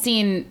think I had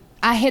seen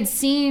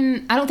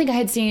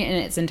it in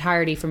its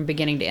entirety from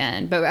beginning to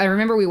end. But I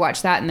remember we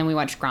watched that, and then we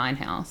watched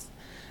Grindhouse.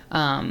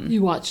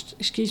 You watched,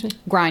 excuse me?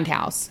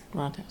 Grindhouse.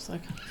 Grindhouse,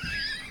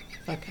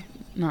 okay.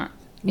 Not,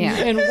 yeah.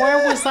 And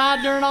where was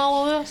I during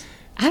all of this?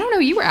 I don't know.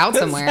 You were out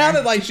somewhere. It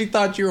sounded like she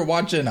thought you were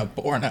watching a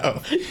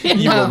porno.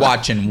 You were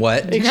watching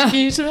what?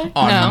 Excuse me?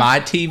 On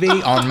my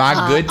TV? On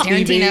my good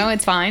TV? Tarantino,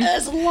 it's fine.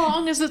 As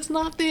long as it's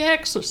not The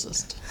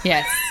Exorcist.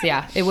 Yes,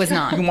 yeah, it was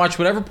not. You can watch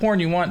whatever porn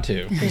you want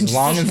to. As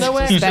long as No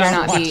you better don't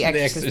not watch be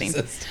The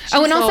Exorcist.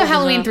 Oh, and also old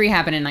Halloween enough. 3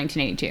 happened in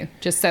 1982.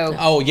 Just so.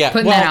 Oh, yeah.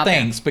 putting that Well, out there.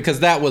 thanks, because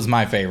that was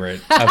my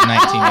favorite of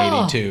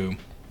 1982.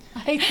 I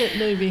hate that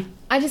movie.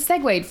 I just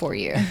segued for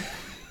you.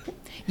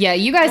 Yeah,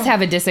 you guys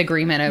have a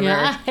disagreement over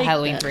Yeah, I hate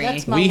Halloween that. 3.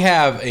 That's my- We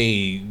have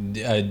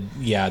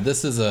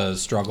this is a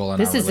struggle in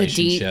This our is a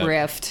relationship. deep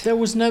rift. There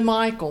was no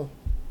Michael.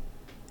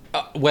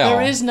 Well,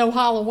 There is no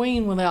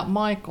Halloween without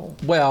Michael.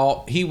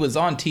 Well, he was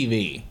on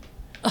TV.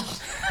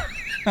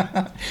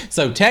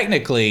 So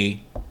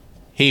technically,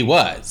 he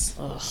was.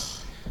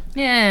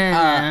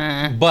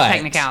 Yeah. But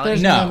Technicality.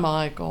 There's no, no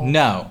Michael.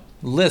 No,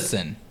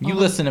 listen. You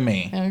listen to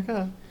me.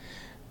 Okay.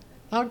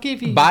 I'll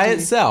give you By the-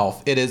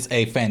 itself, it is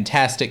a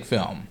fantastic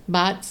film.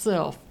 By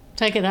itself.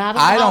 Take it out of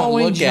the I don't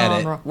Halloween look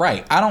genre. at it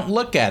right. I don't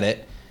look at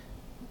it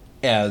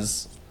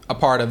as a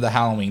part of the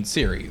Halloween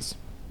series.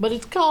 But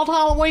it's called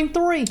Halloween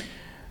 3.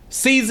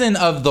 Season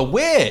of the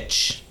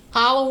Witch.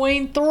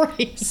 Halloween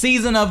 3.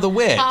 Season of the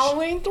Witch.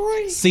 Halloween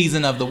 3.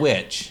 Season of the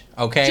Witch.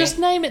 Okay. Just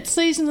name it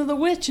Season of the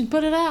Witch and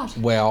put it out.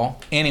 Well,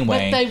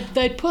 anyway. But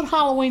they put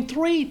Halloween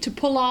 3 to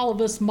pull all of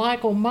us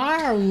Michael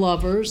Myers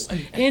lovers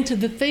into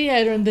the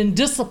theater and then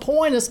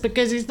disappoint us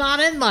because he's not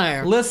in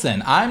there.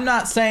 Listen, I'm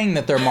not saying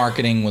that their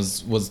marketing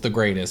was the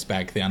greatest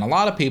back then. A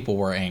lot of people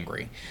were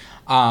angry.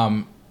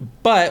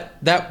 But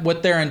that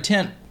what their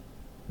intent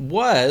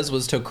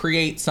was to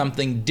create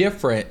something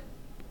different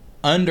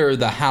under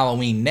the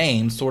Halloween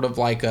name, sort of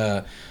like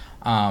a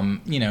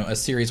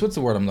series. What's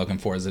the word I'm looking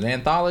for? Is it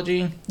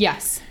anthology?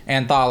 Yes.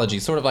 Anthology,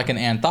 sort of like an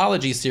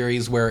anthology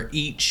series where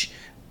each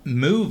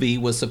movie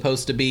was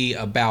supposed to be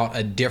about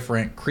a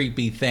different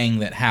creepy thing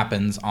that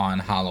happens on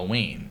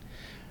Halloween.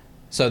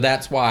 So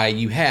that's why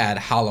you had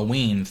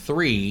Halloween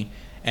 3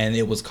 and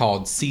it was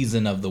called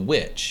Season of the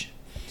Witch.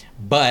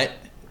 But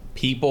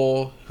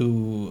people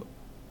who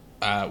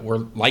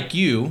were like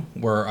you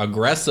were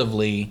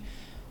aggressively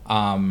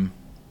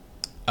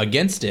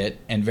against it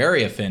and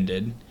very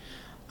offended,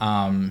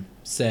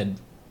 said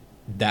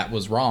that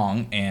was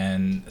wrong,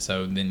 and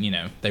so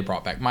then they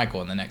brought back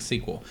Michael in the next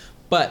sequel.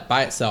 But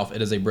by itself,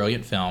 it is a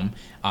brilliant film.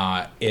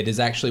 It is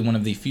actually one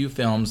of the few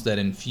films that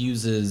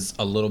infuses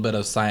a little bit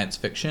of science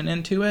fiction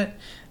into it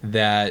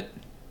that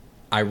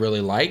I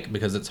really like,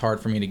 because it's hard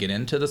for me to get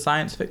into the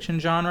science fiction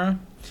genre.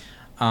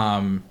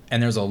 And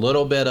there's a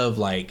little bit of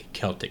like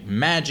Celtic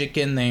magic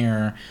in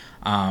there.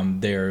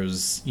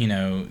 There's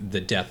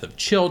the death of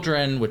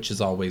children, which is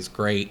always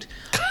great.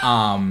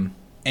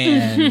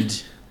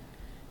 And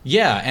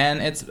yeah,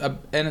 and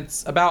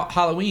it's about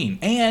Halloween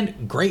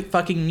and great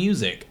fucking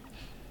music.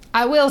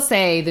 I will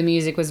say the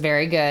music was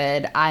very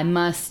good. I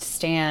must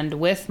stand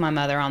with my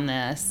mother on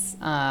this.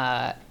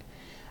 I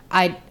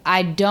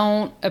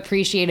don't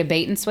appreciate a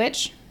bait and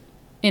switch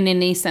in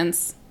any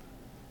sense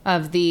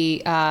of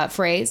the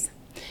phrase.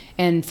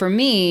 And for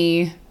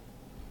me,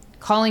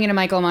 calling it a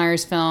Michael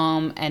Myers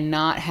film and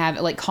not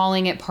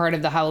calling it part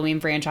of the Halloween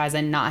franchise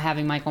and not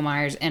having Michael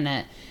Myers in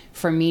it,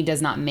 for me,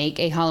 does not make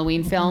a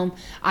Halloween film.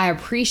 I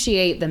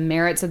appreciate the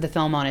merits of the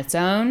film on its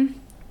own,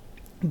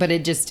 but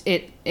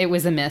it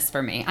was a miss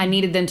for me. I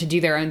needed them to do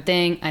their own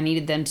thing. I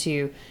needed them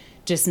to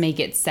just make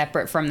it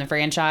separate from the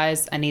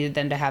franchise. I needed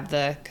them to have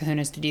the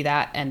kahunas to do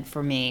that, and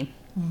for me,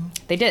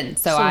 they didn't.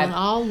 So in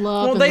all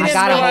love Well, and they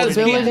didn't realize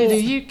responsibility people-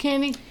 to you,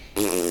 Kenny.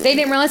 they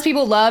didn't realize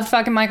people loved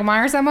fucking Michael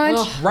Myers so much.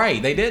 Ugh.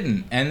 Right, they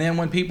didn't. And then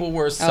when people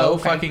were so Oh,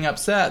 okay. fucking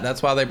upset,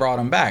 that's why they brought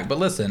him back. But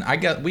listen,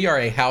 we are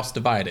a house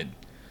divided.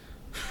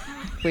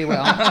 We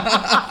will.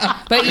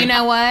 But you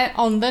know what?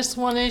 On this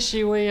one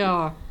issue, we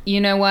are.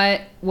 You know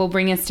what will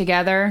bring us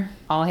together?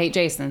 I'll hate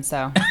Jason,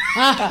 so.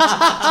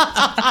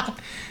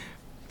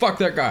 Fuck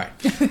that guy.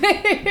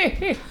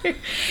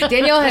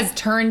 Danielle has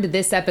turned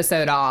this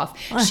episode off.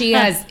 She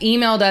has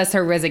emailed us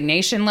her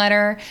resignation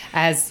letter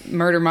as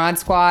Murder Mod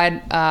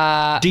Squad.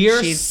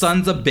 Dear she's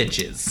sons of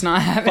bitches.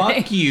 not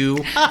happening. Fuck you.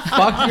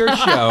 Fuck your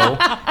show.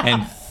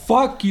 And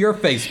Fuck your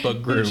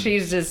Facebook group.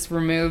 She's just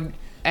removed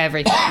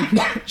everything.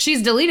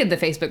 She's deleted the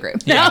Facebook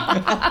group.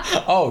 Yeah.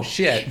 Oh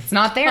shit. It's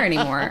not there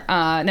anymore.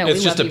 No, It's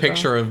we just a love you,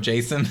 picture of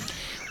Jason.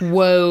 girl.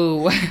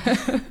 Whoa.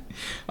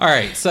 All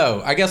right,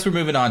 so I guess we're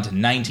moving on to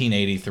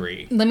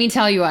 1983. Let me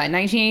tell you what,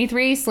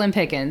 1983, Slim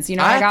Pickens. You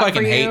know what I got fucking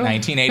for you? hate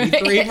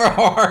 1983 for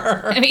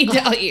horror. Let me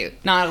tell you,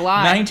 not a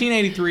lot.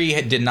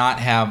 1983 did not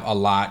have a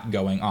lot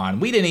going on.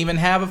 We didn't even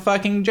have a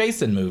fucking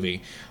Jason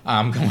movie going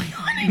on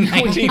in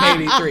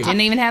 1983.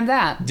 Didn't even have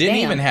that. Didn't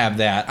Damn. even have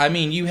that. I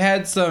mean, you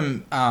had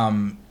some.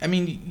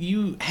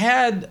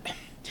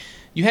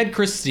 You had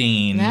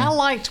Christine. Now, I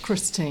liked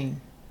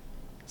Christine.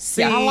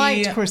 See, I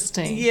liked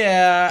Christine.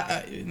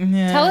 Yeah.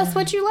 Tell us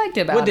what you liked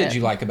about it. What did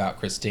you like about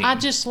Christine? I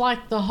just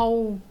liked the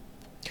whole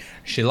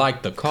She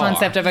liked the car.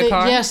 Concept of a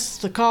car? Yes,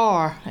 the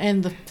car,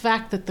 and the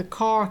fact that the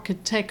car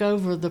could take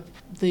over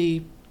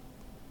the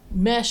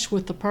mesh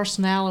with the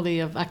personality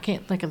of, I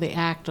can't think of the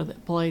actor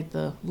that played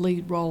the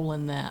lead role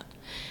in that.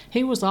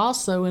 He was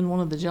also in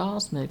one of the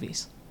Jaws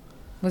movies.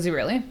 Was he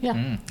really?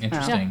 Yeah.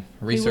 Interesting.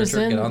 He was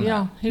Researcher, in, get on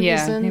that. He Yeah,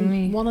 was him and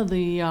me. in one of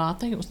the, I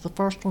think it was the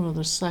first one or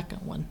the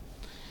second one.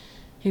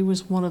 He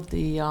was one of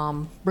the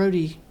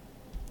Brody,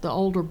 the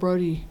older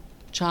Brody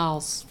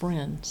Child's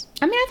friends.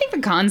 I mean, I think the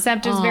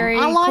concept is very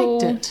I liked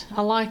cool. it.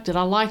 I liked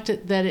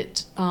it that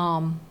it,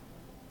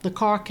 the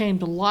car came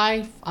to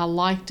life. I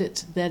liked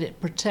it that it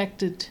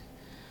protected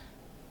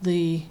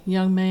the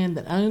young man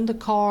that owned the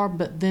car,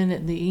 but then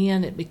at the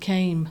end it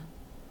became,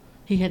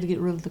 he had to get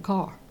rid of the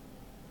car.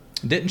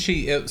 Didn't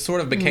she? It sort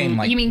of became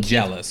like You mean Keith-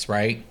 jealous,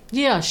 right?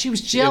 Yeah, she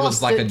was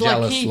jealous. like a that,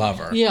 jealous he,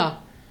 lover. Yeah,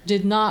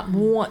 did not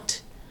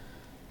want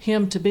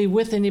him to be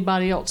with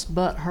anybody else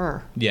but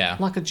her. Yeah.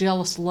 Like a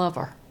jealous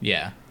lover.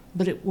 Yeah.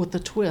 But it, with the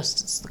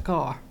twist, it's the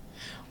car.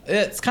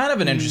 It's kind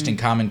of an interesting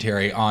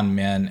commentary on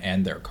men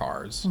and their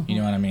cars. You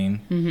know what I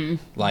mean? Mm-hmm.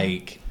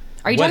 Like,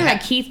 Are you what talking ha-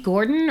 about Keith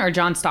Gordon or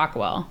John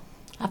Stockwell?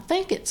 I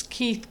think it's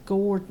Keith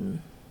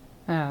Gordon.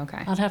 Oh,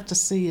 okay. I'd have to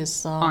see his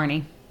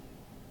Arnie.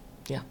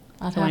 Yeah,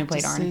 I'd The one who have to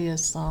played Arnie. see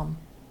his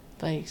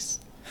face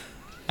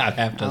I'd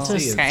have to Oh, see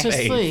his okay. to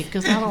face. see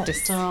because I don't.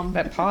 Just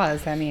that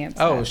pause had me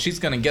upset. Oh, she's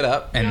gonna get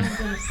up and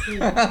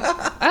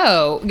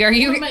Oh, are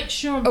you? Make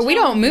sure I'm Oh, we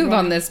don't telling you move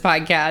on right. this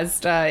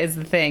podcast. Is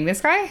the thing.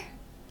 This guy,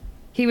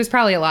 he was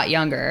probably a lot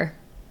younger.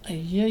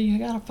 Yeah, you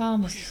gotta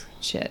find us.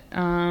 Shit.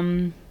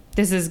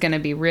 This is gonna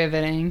be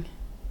riveting.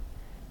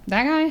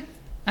 That guy,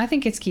 I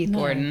think it's Keith No,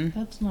 Gordon.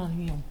 that's not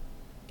him.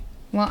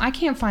 Well, I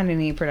can't find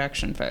any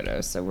production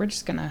photos, so we're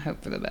just gonna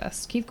hope for the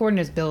best. Keith Gordon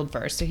is billed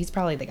first, so he's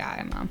probably the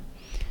guy, Mom.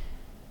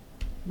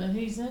 But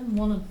he's in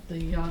one of the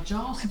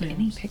Jaws Have any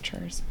films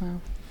pictures? Wow.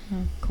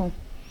 Oh, cool.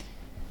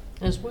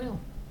 as well.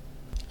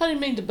 I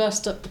didn't mean to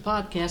bust up the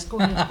podcast. Go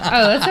ahead.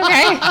 Oh, that's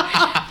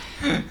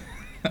okay.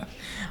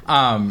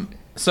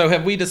 So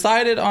have we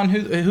decided on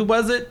who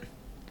was it?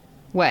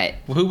 What?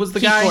 Who was the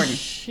Keith guy? Gordon.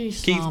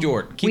 She's, Keith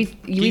Jordan. Keith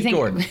we think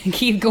Gordon.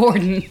 Keith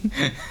Gordon.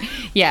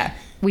 Yeah,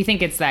 we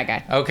think it's that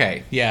guy.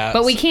 Okay, yeah.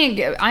 But we can't.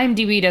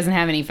 IMDb doesn't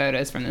have any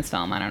photos from this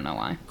film. I don't know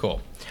why.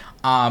 Cool.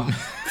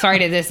 Sorry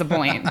to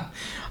disappoint.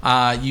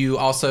 You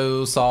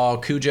also saw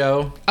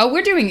Cujo. Oh,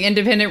 we're doing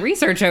independent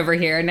research over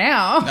here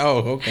now. Oh,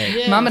 okay.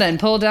 Yeah. Mama done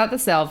pulled out the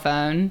cell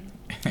phone.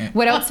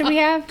 What else do we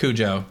have?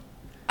 Cujo.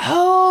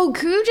 Oh,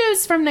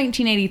 Cujo's from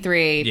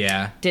 1983.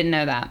 Yeah. Didn't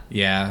know that.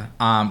 Yeah.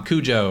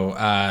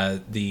 Cujo,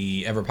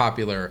 the ever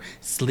popular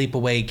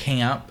sleepaway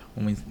camp.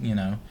 When we,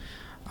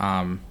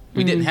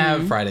 we didn't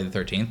have Friday the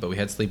 13th, but we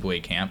had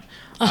sleepaway camp.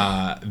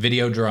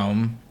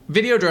 Videodrome.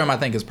 Videodrome, I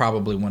think, is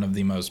probably one of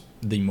the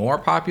more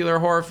popular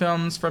horror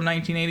films from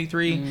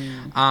 1983.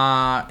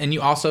 And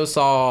you also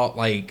saw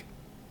like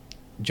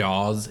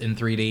Jaws in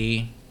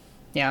 3D,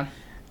 Yeah.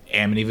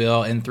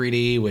 Amityville in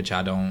 3D, which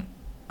I don't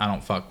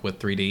fuck with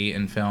 3D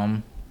in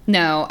film.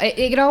 No,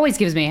 it always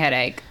gives me a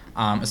headache.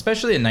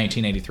 Especially in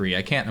 1983.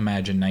 I can't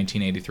imagine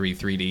 1983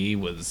 3D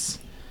was...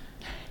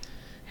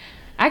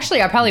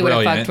 Actually, I probably would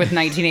have Brilliant. fucked with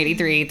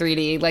 1983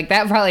 3D. Like,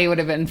 that probably would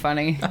have been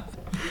funny.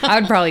 I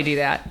would probably do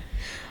that.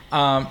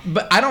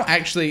 But I don't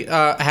actually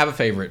have a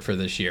favorite for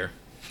this year.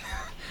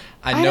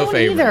 I I no don't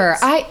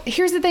favorites. either.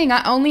 Here's the thing.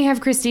 I only have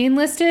Christine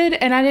listed,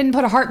 and I didn't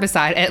put a heart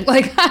beside it.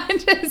 Like,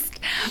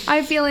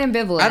 I feel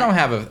ambivalent. I don't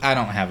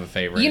have a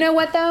favorite. You know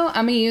what, though?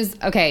 I'm going to use...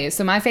 Okay,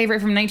 so my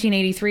favorite from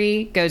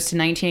 1983 goes to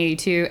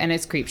 1982, and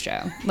it's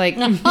Creepshow. Like...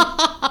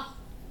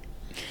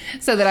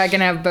 so that I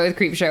can have both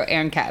Creepshow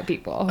and Cat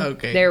People.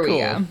 Okay, There cool.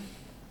 we go.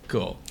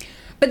 Cool.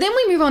 But then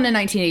we move on to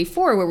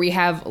 1984, where we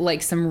have,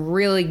 like, some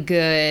really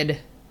good...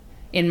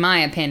 In my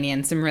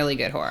opinion, some really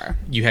good horror.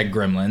 You had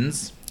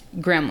Gremlins.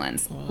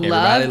 Gremlins. Everybody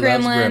Love loves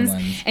Gremlins.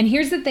 Gremlins. And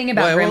here's the thing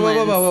about Whoa,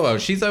 Gremlins. whoa.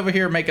 She's over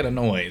here making a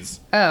noise.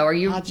 Oh, are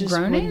you I just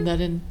groaning? wasn't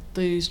that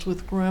enthused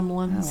with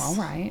Gremlins. Oh, all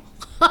right.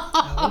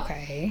 Oh,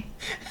 okay.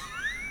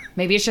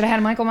 Maybe it should have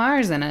had Michael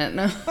Myers in it.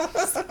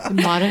 It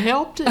might have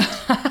helped it.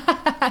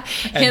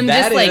 And Him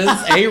that just, like-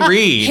 is a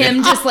read.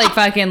 Him just like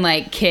fucking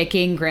like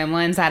kicking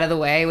Gremlins out of the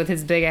way with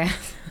his big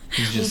ass.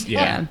 He's just,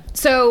 yeah.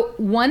 So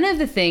one of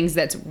the things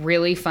that's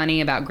really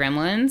funny about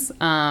Gremlins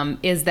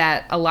is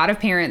that a lot of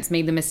parents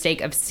made the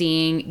mistake of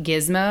seeing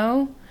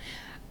Gizmo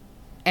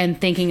and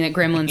thinking that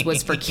Gremlins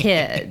was for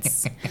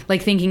kids,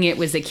 like thinking it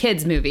was a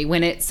kids movie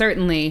when it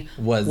certainly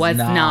Was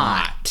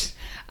not.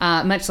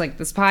 Much like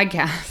this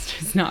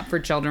podcast is not for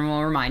children.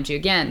 We'll remind you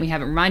again. We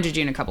haven't reminded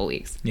you in a couple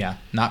weeks, Yeah,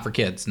 not for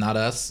kids, not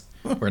us.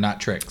 We're not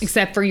tricks.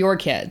 except for your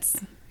kids.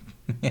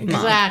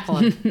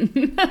 Exactly.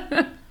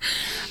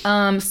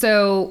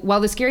 So while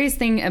the scariest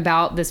thing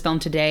about this film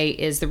today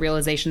is the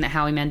realization that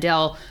Howie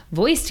Mandel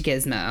voiced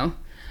Gizmo,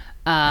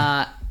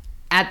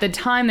 at the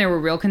time there were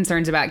real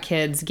concerns about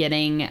kids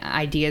getting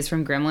ideas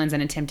from Gremlins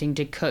and attempting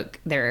to cook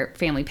their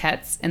family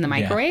pets in the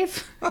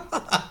microwave.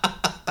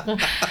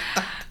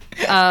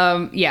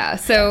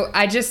 So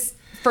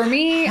for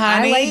me,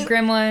 Honey? I like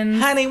Gremlins.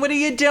 Honey, what are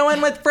you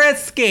doing with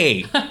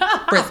Frisky?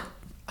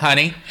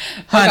 Honey?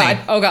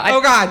 Oh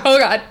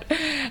God.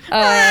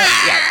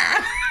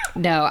 Yeah.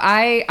 No,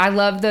 I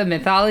love the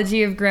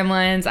mythology of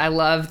Gremlins. I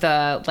love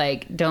the,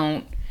 like,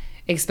 don't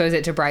expose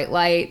it to bright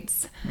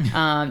lights.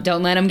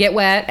 Don't let them get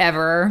wet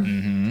ever.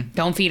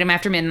 Don't feed them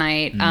after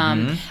midnight.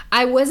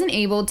 I wasn't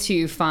able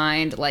to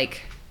find,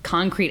 like,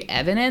 concrete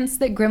evidence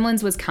that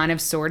Gremlins was kind of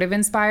sort of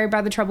inspired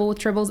by the Trouble with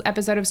Tribbles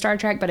episode of Star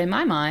Trek, but in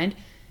my mind,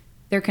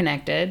 they're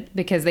connected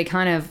because they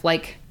kind of,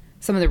 like,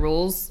 some of the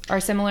rules are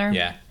similar.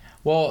 Yeah.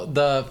 Well,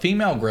 the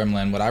female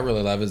gremlin, what I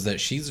really love is that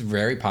she's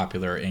very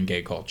popular in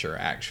gay culture,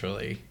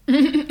 actually.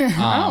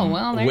 Oh,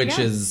 well, there you Which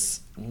go.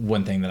 is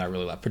one thing that I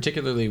really love,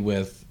 particularly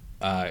with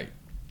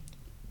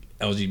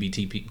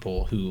LGBT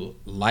people who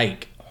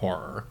like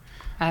horror.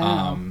 I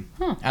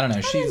don't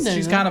know. She's know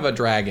she's that. kind of a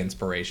drag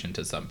inspiration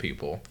to some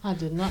people. I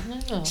did not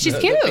know that. She's The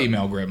cute.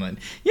 female gremlin.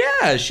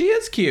 Yeah, she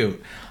is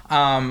cute.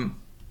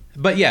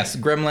 But yes,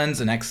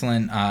 Gremlins, an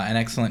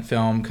excellent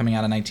film coming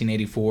out in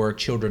 1984.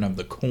 Children of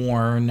the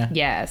Corn.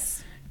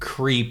 Yes.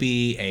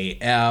 Creepy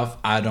AF.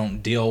 I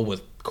don't deal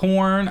with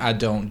corn. I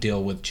don't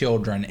deal with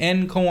children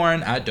in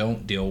corn. I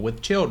don't deal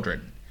with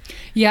children.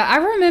 Yeah, I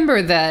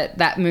remember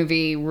that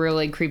movie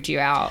really creeped you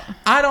out.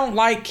 I don't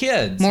like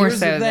kids. More Here's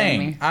so the than thing.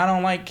 me. I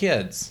don't like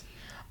kids.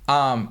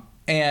 No,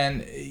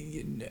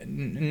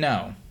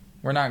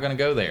 we're not going to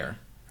go there.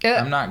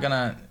 I'm not going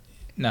to.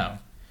 No.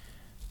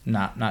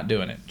 Not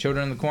doing it.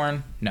 Children in the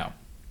Corn? No.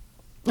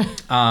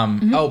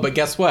 Oh, but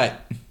guess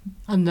what?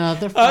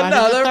 Another Friday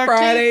the 13th.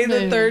 Friday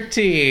the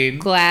 13th.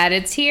 Glad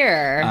it's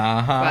here.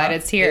 Uh-huh. Glad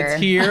it's here.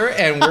 It's here,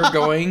 and we're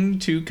going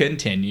to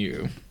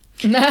continue.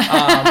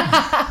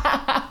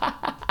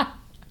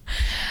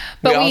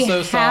 But we also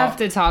have saw-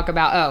 to talk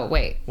about. Oh,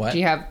 wait. What? Do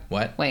you have?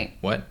 What? Wait.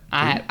 What?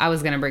 I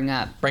was gonna bring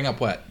up. Bring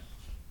up what?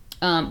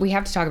 We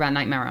have to talk about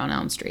Nightmare on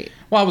Elm Street.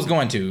 Well, I was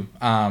going to.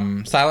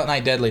 Silent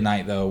Night, Deadly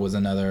Night, though, was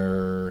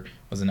another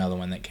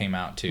one that came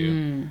out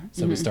too.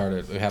 So we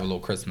have a little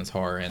Christmas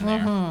horror in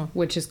there.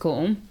 Which is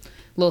cool.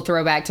 Little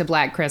throwback to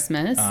Black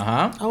Christmas.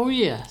 Oh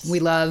yes. We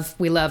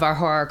love our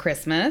horror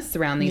Christmas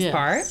around these Yes.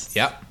 parts.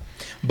 Yep.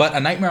 But A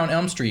Nightmare on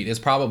Elm Street is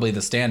probably the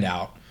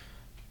standout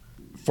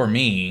for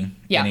me.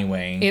 Yeah.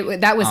 Anyway,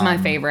 That was my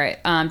favorite.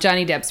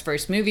 Johnny Depp's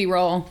first movie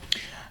role.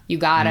 You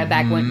gotta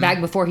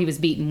back before he was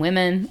beating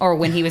women, or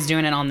when he was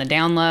doing it on the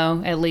down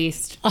low, at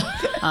least.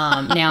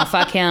 Now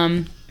fuck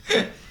him.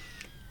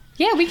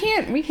 Yeah, we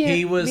can't.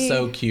 he was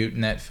so cute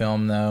in that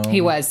film, though.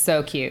 He was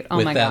so cute. Oh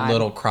with my that god,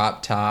 little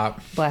crop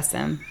top. bless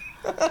him.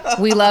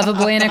 We love a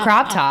boy in a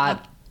crop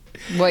top.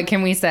 What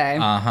can we say?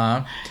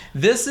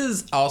 This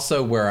is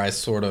also where I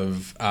sort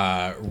of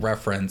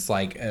reference,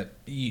 like,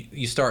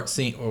 you start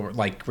seeing, or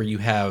like where you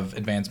have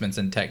advancements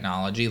in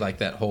technology, like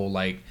that whole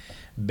like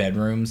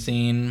bedroom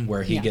scene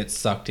where he gets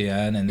sucked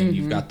in, and then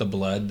you've got the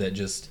blood that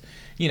just,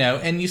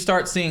 and you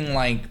start seeing,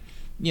 like,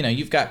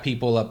 you've got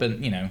people up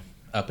in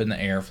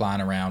the air,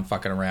 flying around,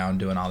 fucking around,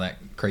 doing all that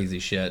crazy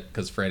shit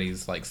because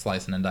Freddy's like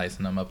slicing and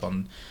dicing them up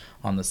on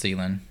the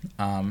ceiling.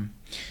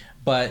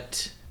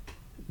 But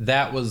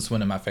that was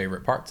one of my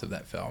favorite parts of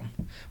that film,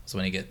 was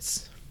when he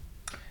gets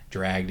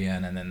dragged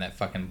in and then that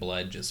fucking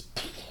blood just,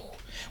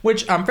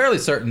 which I'm fairly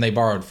certain they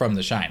borrowed from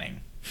The Shining.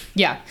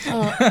 Yeah.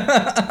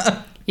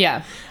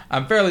 Yeah.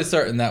 I'm fairly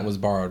certain that was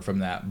borrowed from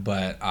that.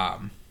 But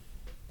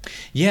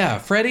yeah,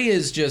 Freddy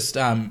is just,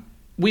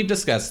 we've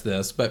discussed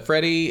this, but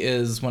Freddy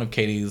is one of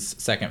Katie's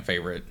second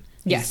favorite.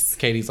 Yes.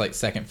 Katie's like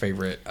second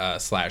favorite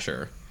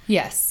slasher.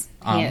 Yes.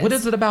 he What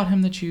is it about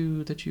him that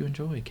you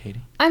enjoy,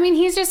 Katie? I mean,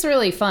 he's just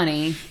really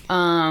funny.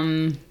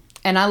 And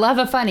I love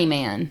a funny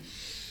man.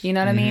 You know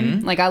what I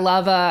mean? Like I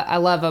love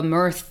a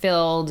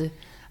mirth-filled,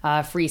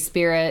 free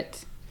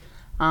spirit.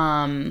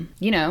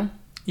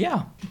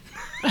 Yeah.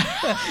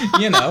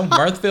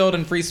 Mirth-filled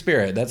and free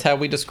spirit. That's how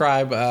we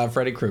describe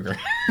Freddy Krueger.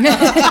 Cool.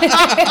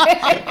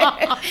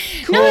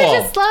 No, I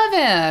just love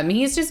him.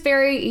 He's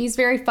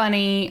very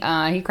funny.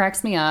 He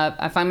cracks me up.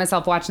 I find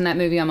myself watching that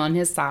movie. I'm on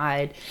his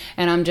side,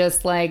 and I'm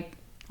just like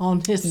On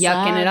his yucking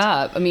side. it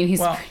up. I mean,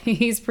 Well-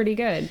 he's pretty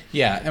good.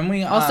 Yeah, and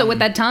we Also, what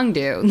that tongue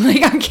do?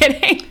 Like, I'm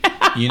kidding.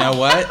 You know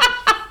what?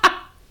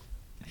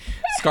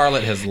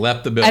 Scarlett has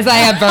left the building. As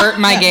I avert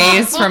my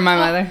gaze from my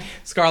mother.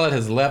 Scarlett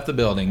has left the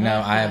building.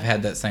 No, I have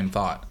had that same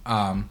thought.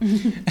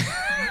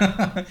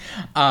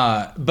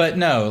 But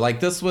no, like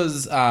this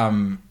was.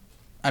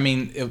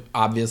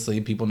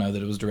 Obviously, people know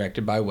that it was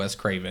directed by Wes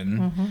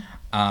Craven.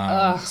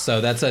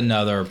 So that's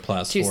another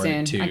plus Too for soon.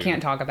 it too. I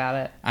can't talk about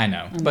it. I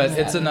know, but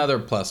it's another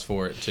plus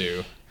for it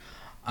too.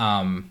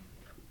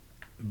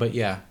 But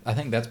yeah, I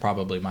think that's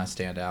probably my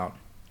standout.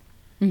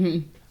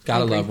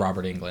 Gotta love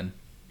Robert Englund.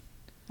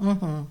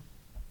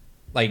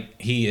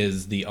 Like, he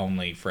is the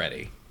only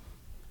Freddy.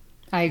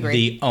 I agree.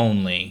 The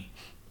only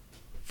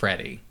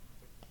Freddy.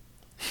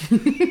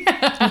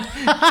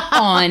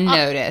 On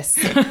notice.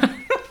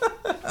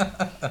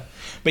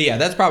 But yeah,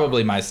 that's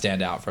probably my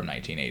standout from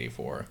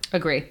 1984.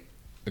 Agree.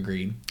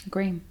 Agreed.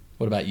 Agree.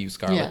 What about you,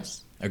 Scarlett?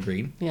 Yes.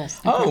 Agreed?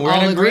 Yes. Oh, we're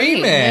All in agree.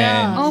 agreement.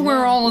 Yeah. Oh,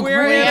 we're all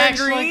We're agreeing. in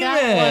actually agreement.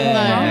 got one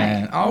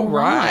there. All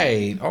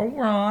right. All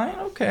right.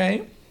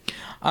 Okay.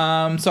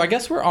 So I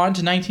guess we're on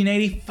to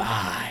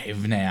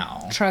 1985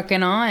 now.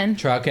 Trucking on.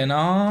 Trucking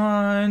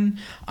on.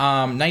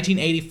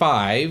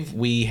 1985,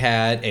 we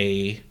had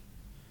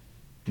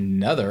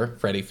another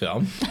Freddy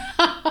film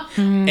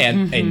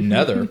and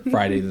another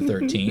Friday the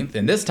 13th.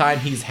 And this time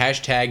he's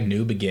hashtag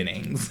new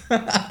beginnings.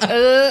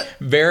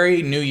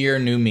 Very new year,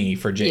 new me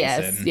for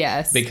Jason.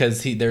 Yes.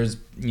 Because he's,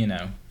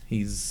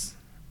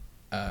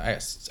 I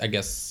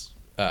guess,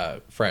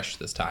 fresh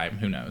this time.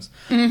 Who knows?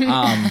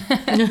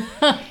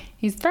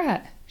 He's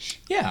fresh.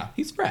 Yeah,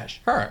 he's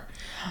fresh. Her.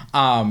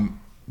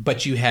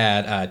 But you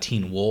had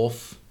Teen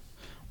Wolf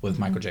with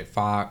Michael J.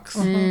 Fox.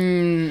 Fright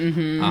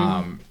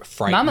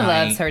Mama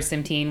Night. loves her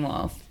some Teen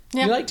Wolf.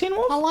 Yeah. You like Teen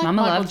Wolf? I like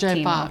Mama Michael loves J.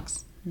 Teen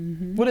Fox.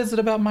 What is it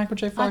about Michael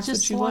J. Fox I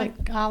that you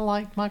like?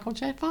 like Michael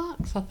J.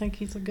 Fox. I think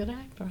he's a good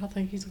actor. I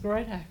think he's a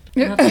great actor.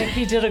 And I think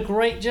he did a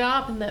great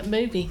job in that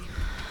movie.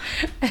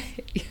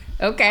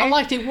 Okay. I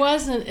liked it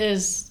wasn't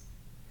as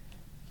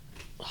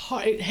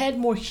hard. It had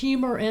more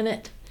humor in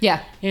it.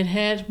 Yeah. It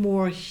had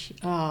more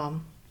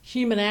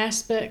human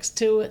aspects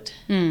to it.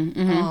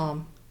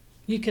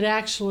 You could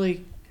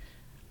actually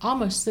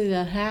almost see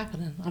that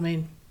happening. I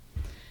mean,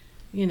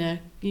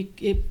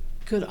 it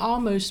could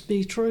almost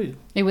be true.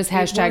 It was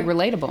hashtag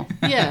relatable.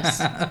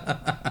 Yes.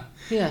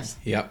 Yes.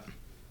 Yep.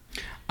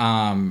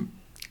 Mom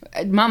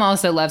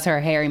also loves her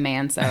hairy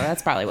man, so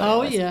that's probably what it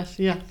was. Yes.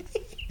 Yeah.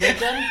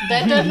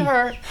 That doesn't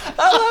hurt.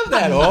 I love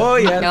that. Oh,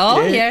 yes.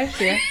 Oh, yes.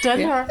 yeah.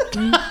 Doesn't hurt.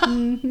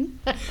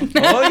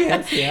 Oh,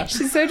 yes. Yeah.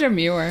 She's so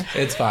demure.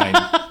 It's fine.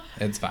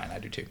 It's fine. I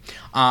do too.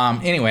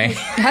 Anyway.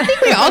 I think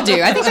we all do.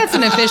 I think that's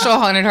an official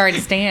Haunted Heart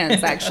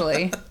stance,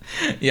 actually.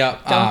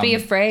 Yep. Don't be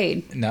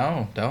afraid.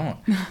 No, don't.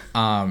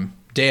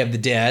 Day of the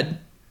Dead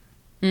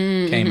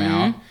came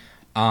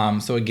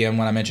out. So again,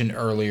 when I mentioned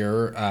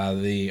earlier,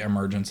 the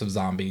emergence of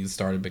zombies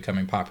started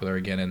becoming popular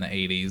again in the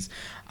 80s.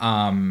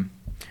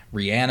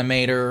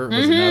 Reanimator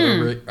was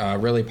another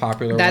really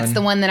popular one. That's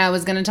the one that I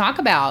was going to talk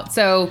about.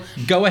 So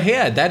Go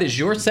ahead. That is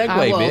your segue,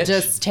 I will bitch.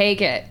 just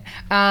take it.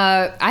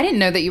 I didn't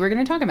know that you were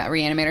going to talk about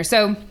Reanimator.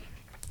 So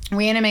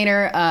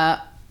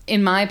Reanimator,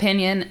 in my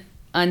opinion,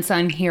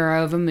 unsung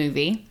hero of a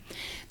movie.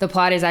 The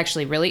plot is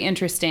actually really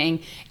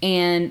interesting.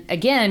 And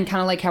again,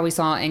 kind of like how we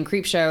saw in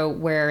Creepshow,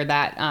 where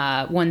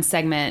that one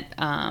segment,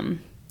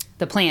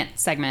 the plant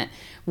segment,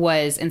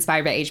 was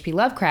inspired by H.P.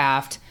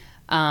 Lovecraft.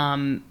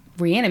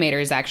 Reanimator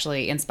is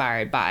actually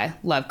inspired by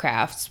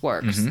Lovecraft's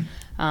works.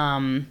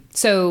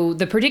 So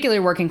the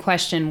particular work in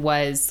question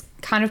was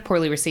kind of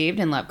poorly received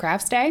in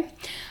Lovecraft's day.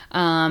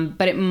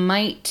 But it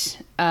might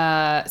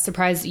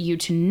surprise you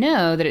to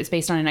know that it's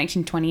based on a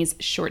 1920s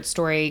short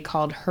story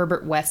called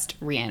Herbert West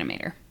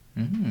Reanimator.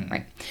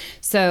 Right.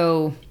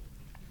 So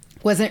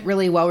wasn't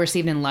really well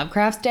received in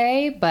Lovecraft's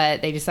day,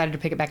 but they decided to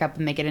pick it back up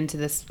and make it into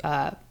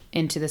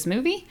this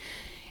movie.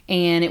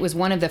 And it was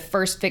one of the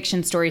first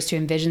fiction stories to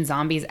envision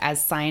zombies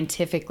as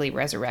scientifically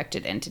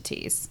resurrected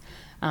entities.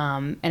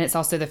 And it's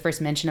also the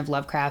first mention of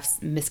Lovecraft's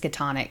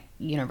Miskatonic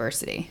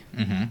University.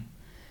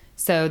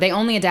 So they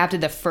only adapted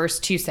the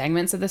first two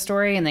segments of the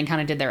story and then kind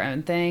of did their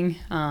own thing.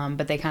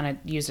 But they kind of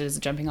used it as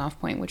a jumping off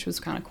point, which was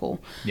kind of cool.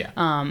 Yeah.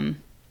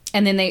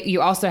 And then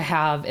you also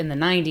have in the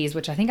 90s,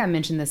 which I think I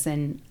mentioned this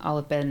in all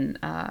up in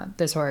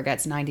Those Horror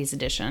Guts 90s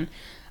edition,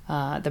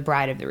 The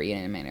Bride of the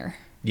Reanimator.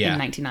 Yeah. In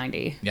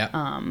 1990. Yeah.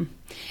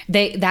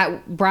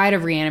 That Bride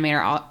of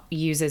Reanimator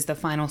uses the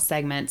final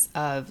segments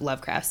of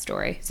Lovecraft's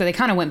story. So they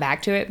kind of went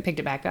back to it and picked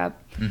it back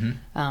up.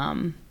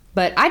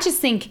 But I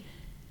just think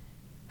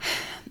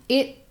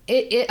it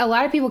a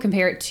lot of people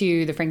compare it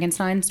to the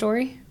Frankenstein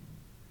story.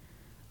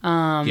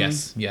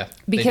 Yes. Yeah.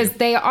 Because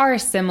they are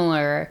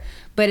similar.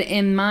 But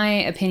in my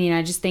opinion,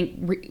 I just think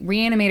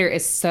Reanimator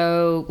is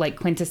so like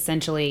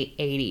quintessentially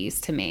 80s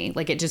to me.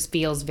 Like it just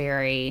feels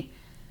very...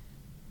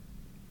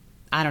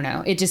 I don't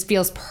know. It just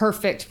feels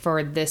perfect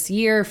for this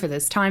year, for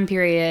this time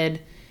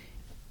period.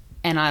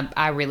 And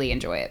I really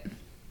enjoy it.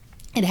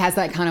 It has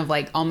that kind of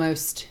like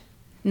almost,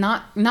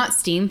 not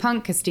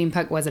steampunk, because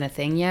steampunk wasn't a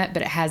thing yet,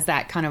 but it has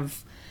that kind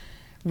of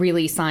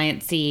really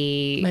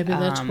sciencey. Maybe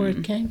that's where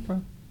it came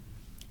from.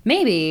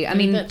 Maybe. I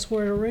mean, that's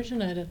where it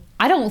originated.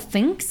 I don't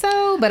think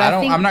so, but I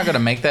think I'm not going to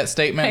make that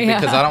statement Yeah.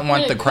 because I don't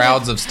want the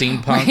crowds of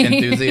steampunk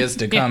enthusiasts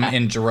to come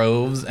in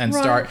droves and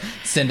start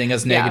sending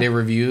us negative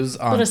reviews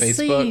on But a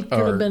Facebook. seed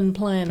could have been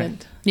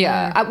planted.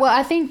 Yeah.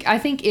 I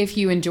think if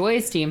you enjoy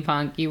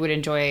steampunk, you would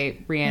enjoy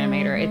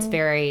Reanimator. It's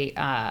very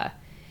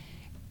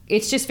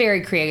it's just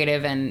very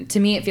creative, and to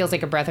me it feels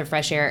like a breath of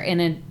fresh air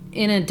in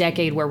a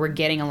decade where we're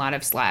getting a lot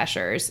of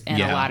slashers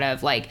and a lot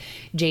of like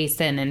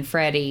Jason and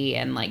Freddy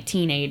and like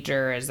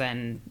teenagers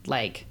and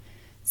like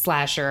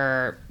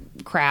slasher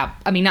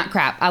crap. I mean, not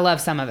crap. I love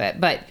some of it,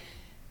 but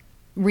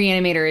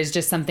Reanimator is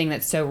just something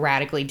that's so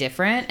radically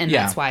different, and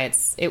that's why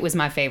it was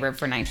my favorite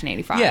for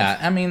 1985. Yeah,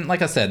 I mean,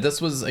 like I said,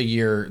 this was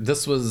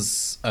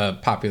a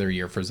popular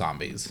year for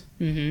zombies,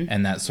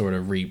 and that sort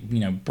of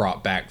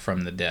brought back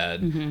from the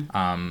dead.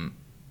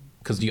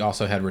 Because you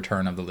also had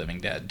Return of the Living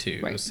Dead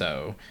too,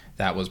 so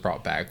that was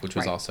brought back, which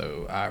was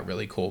also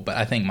really cool. But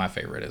I think my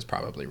favorite is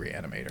probably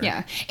Reanimator.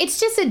 Yeah, it's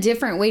just a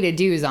different way to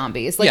do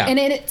zombies, and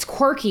it's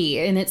quirky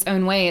in its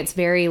own way. It's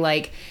very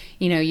like,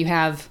 you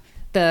have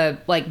the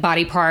like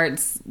body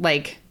parts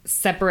like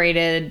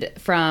separated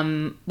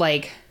from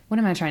like, what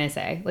am I trying to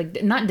say?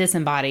 Like, not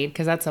disembodied,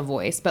 because that's a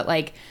voice, but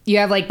like you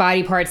have like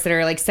body parts that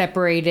are like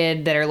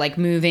separated, that are like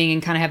moving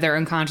and kind of have their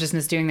own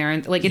consciousness, doing their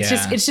own, like it's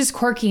just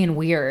quirky and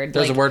weird.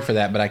 There's like, a word for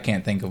that, but I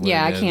can't think of what it is.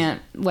 I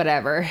can't,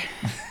 whatever.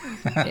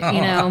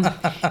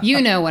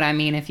 You know what I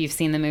mean if you've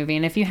seen the movie,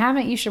 and if you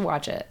haven't, you should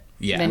watch it.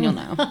 Yeah. Then you'll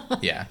know.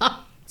 Yeah.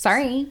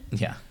 Sorry.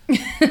 Yeah.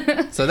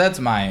 So that's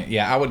my,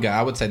 I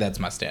would say that's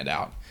my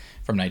standout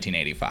from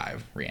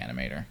 1985,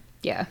 Reanimator.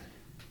 Yeah.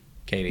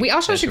 Katie, we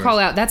also should call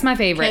out, that's my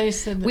favorite. Katie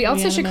said that we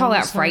also should call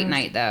out Reanimator Fright was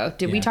Night, though.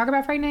 Did we talk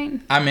about Fright Night?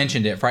 I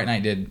mentioned it. Fright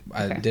Night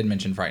I did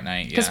mention Fright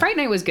Night. Because Fright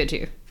Night was good,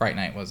 too. Fright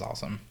Night was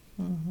awesome.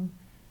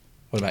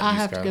 What about I you,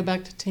 have to go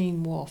back to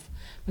Teen Wolf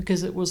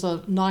because it was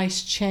a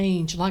nice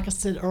change. Like I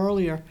said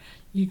earlier,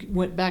 you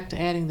went back to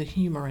adding the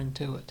humor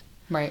into it.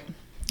 Right.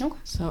 Okay.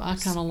 So I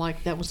kind of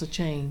like that was a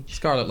change.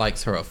 Scarlett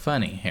likes her a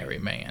funny hairy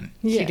man.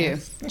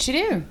 Yes. She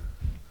do.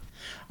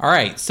 All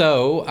right,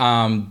 so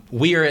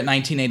we are at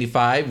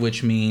 1985,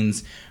 which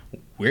means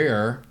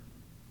we're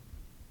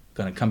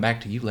going to come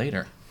back to you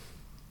later.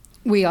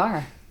 We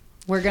are.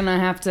 We're going to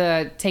have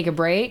to take a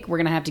break. We're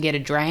going to have to get a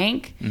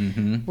drink.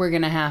 Mm-hmm. We're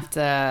going to have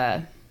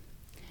to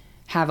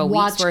have a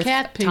week's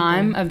worth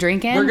time of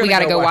drinking. We got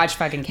to go watch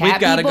fucking Cat People.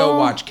 We've got to go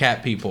watch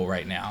Cat People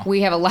right now.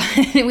 We have a lot.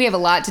 We have a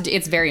lot to do.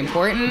 It's very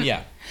important.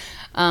 Yeah.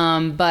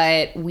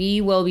 But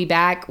we will be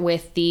back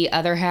with the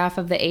other half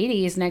of the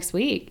 80s next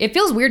week. It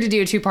feels weird to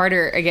do a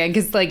two-parter again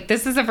because like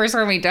this is the first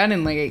one we've done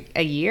in like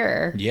a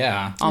year.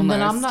 Yeah. Almost.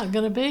 And then I'm not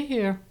going to be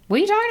here. What are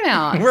you talking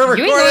about? We're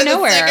you recording ain't going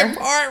nowhere. the second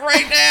part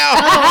right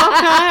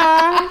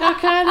now.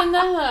 Okay, I didn't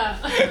know that.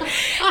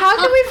 How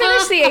can we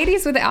finish the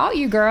 80s without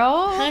you,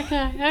 girl? Okay,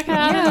 I didn't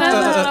know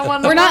that. I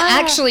wonder We're not why.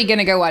 actually going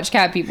to go watch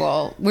Cat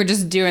People. We're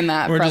just doing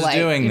that We're for just like,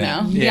 doing you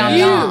that. know, Yeah.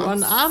 You, ambiance.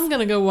 and I'm going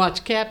to go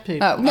watch Cat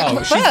People.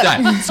 Oh, she's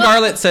done.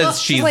 Scarlett says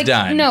she's like,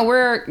 done. No,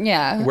 we're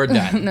done. We're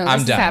done. No, I'm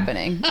this done. is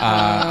happening.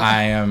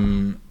 I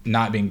am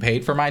not being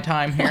paid for my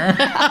time here.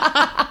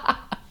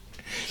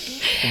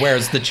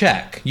 Where's the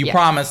check? You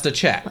promised a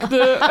check.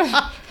 Anyway.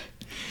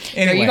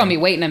 You're going to be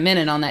waiting a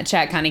minute on that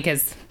check, honey,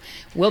 because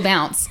we'll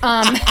bounce.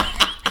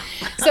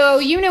 So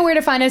you know where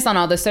to find us on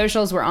all the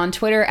socials. We're on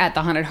Twitter at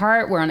The Haunted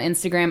Heart. We're on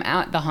Instagram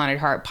at The Haunted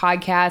Heart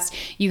Podcast.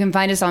 You can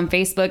find us on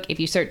Facebook. If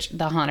you search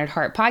The Haunted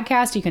Heart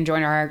Podcast, you can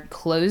join our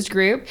closed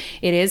group.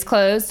 It is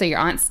closed, so your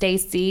Aunt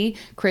Stacy,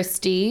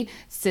 Christy,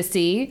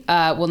 Sissy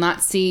will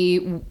not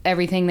see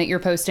everything that you're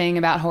posting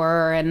about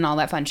horror and all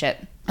that fun shit.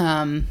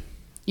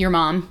 Your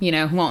mom,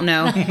 won't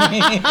know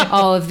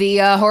all of the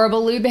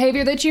horrible lewd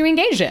behavior that you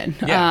engage in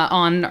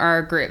on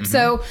our group. Mm-hmm.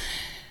 So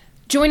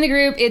join the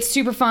group. It's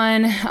super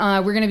fun.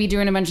 We're going to be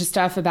doing a bunch of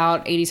stuff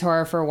about 80s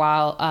horror for a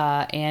while,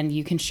 and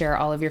you can share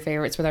all of your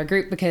favorites with our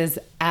group because,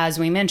 as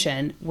we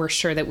mentioned, we're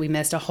sure that we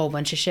missed a whole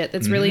bunch of shit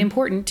that's really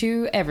important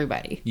to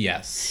everybody.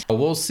 Yes.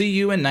 We'll see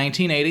you in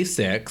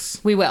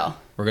 1986. We will.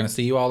 We're going to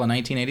see you all in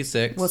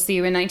 1986. We'll see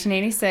you in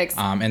 1986.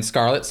 And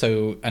Scarlett,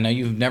 so I know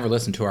you've never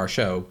listened to our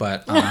show,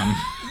 but...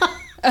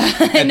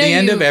 at the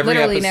end of every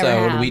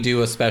episode, we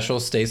do a special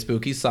Stay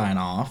Spooky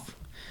sign-off.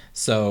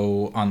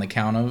 So on the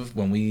count of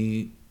when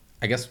we...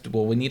 I guess,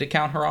 we need to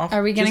count her off?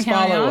 Are we going to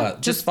count her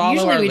off? Just follow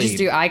usually our we lead. just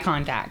do eye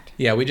contact.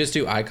 Yeah, we just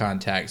do eye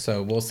contact.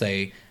 So we'll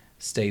say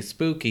Stay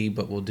Spooky,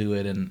 but we'll do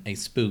it in a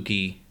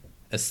spooky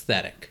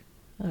aesthetic.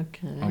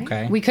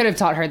 Okay? We could have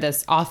taught her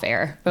this off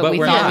air, but we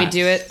we're thought not. we'd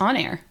do it on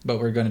air. But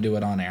we're going to do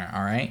it on air,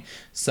 all right?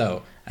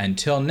 So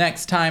until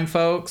next time,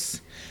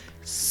 folks...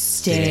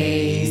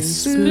 Stay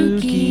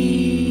spooky.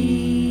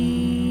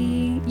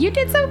 You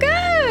did so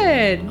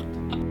good.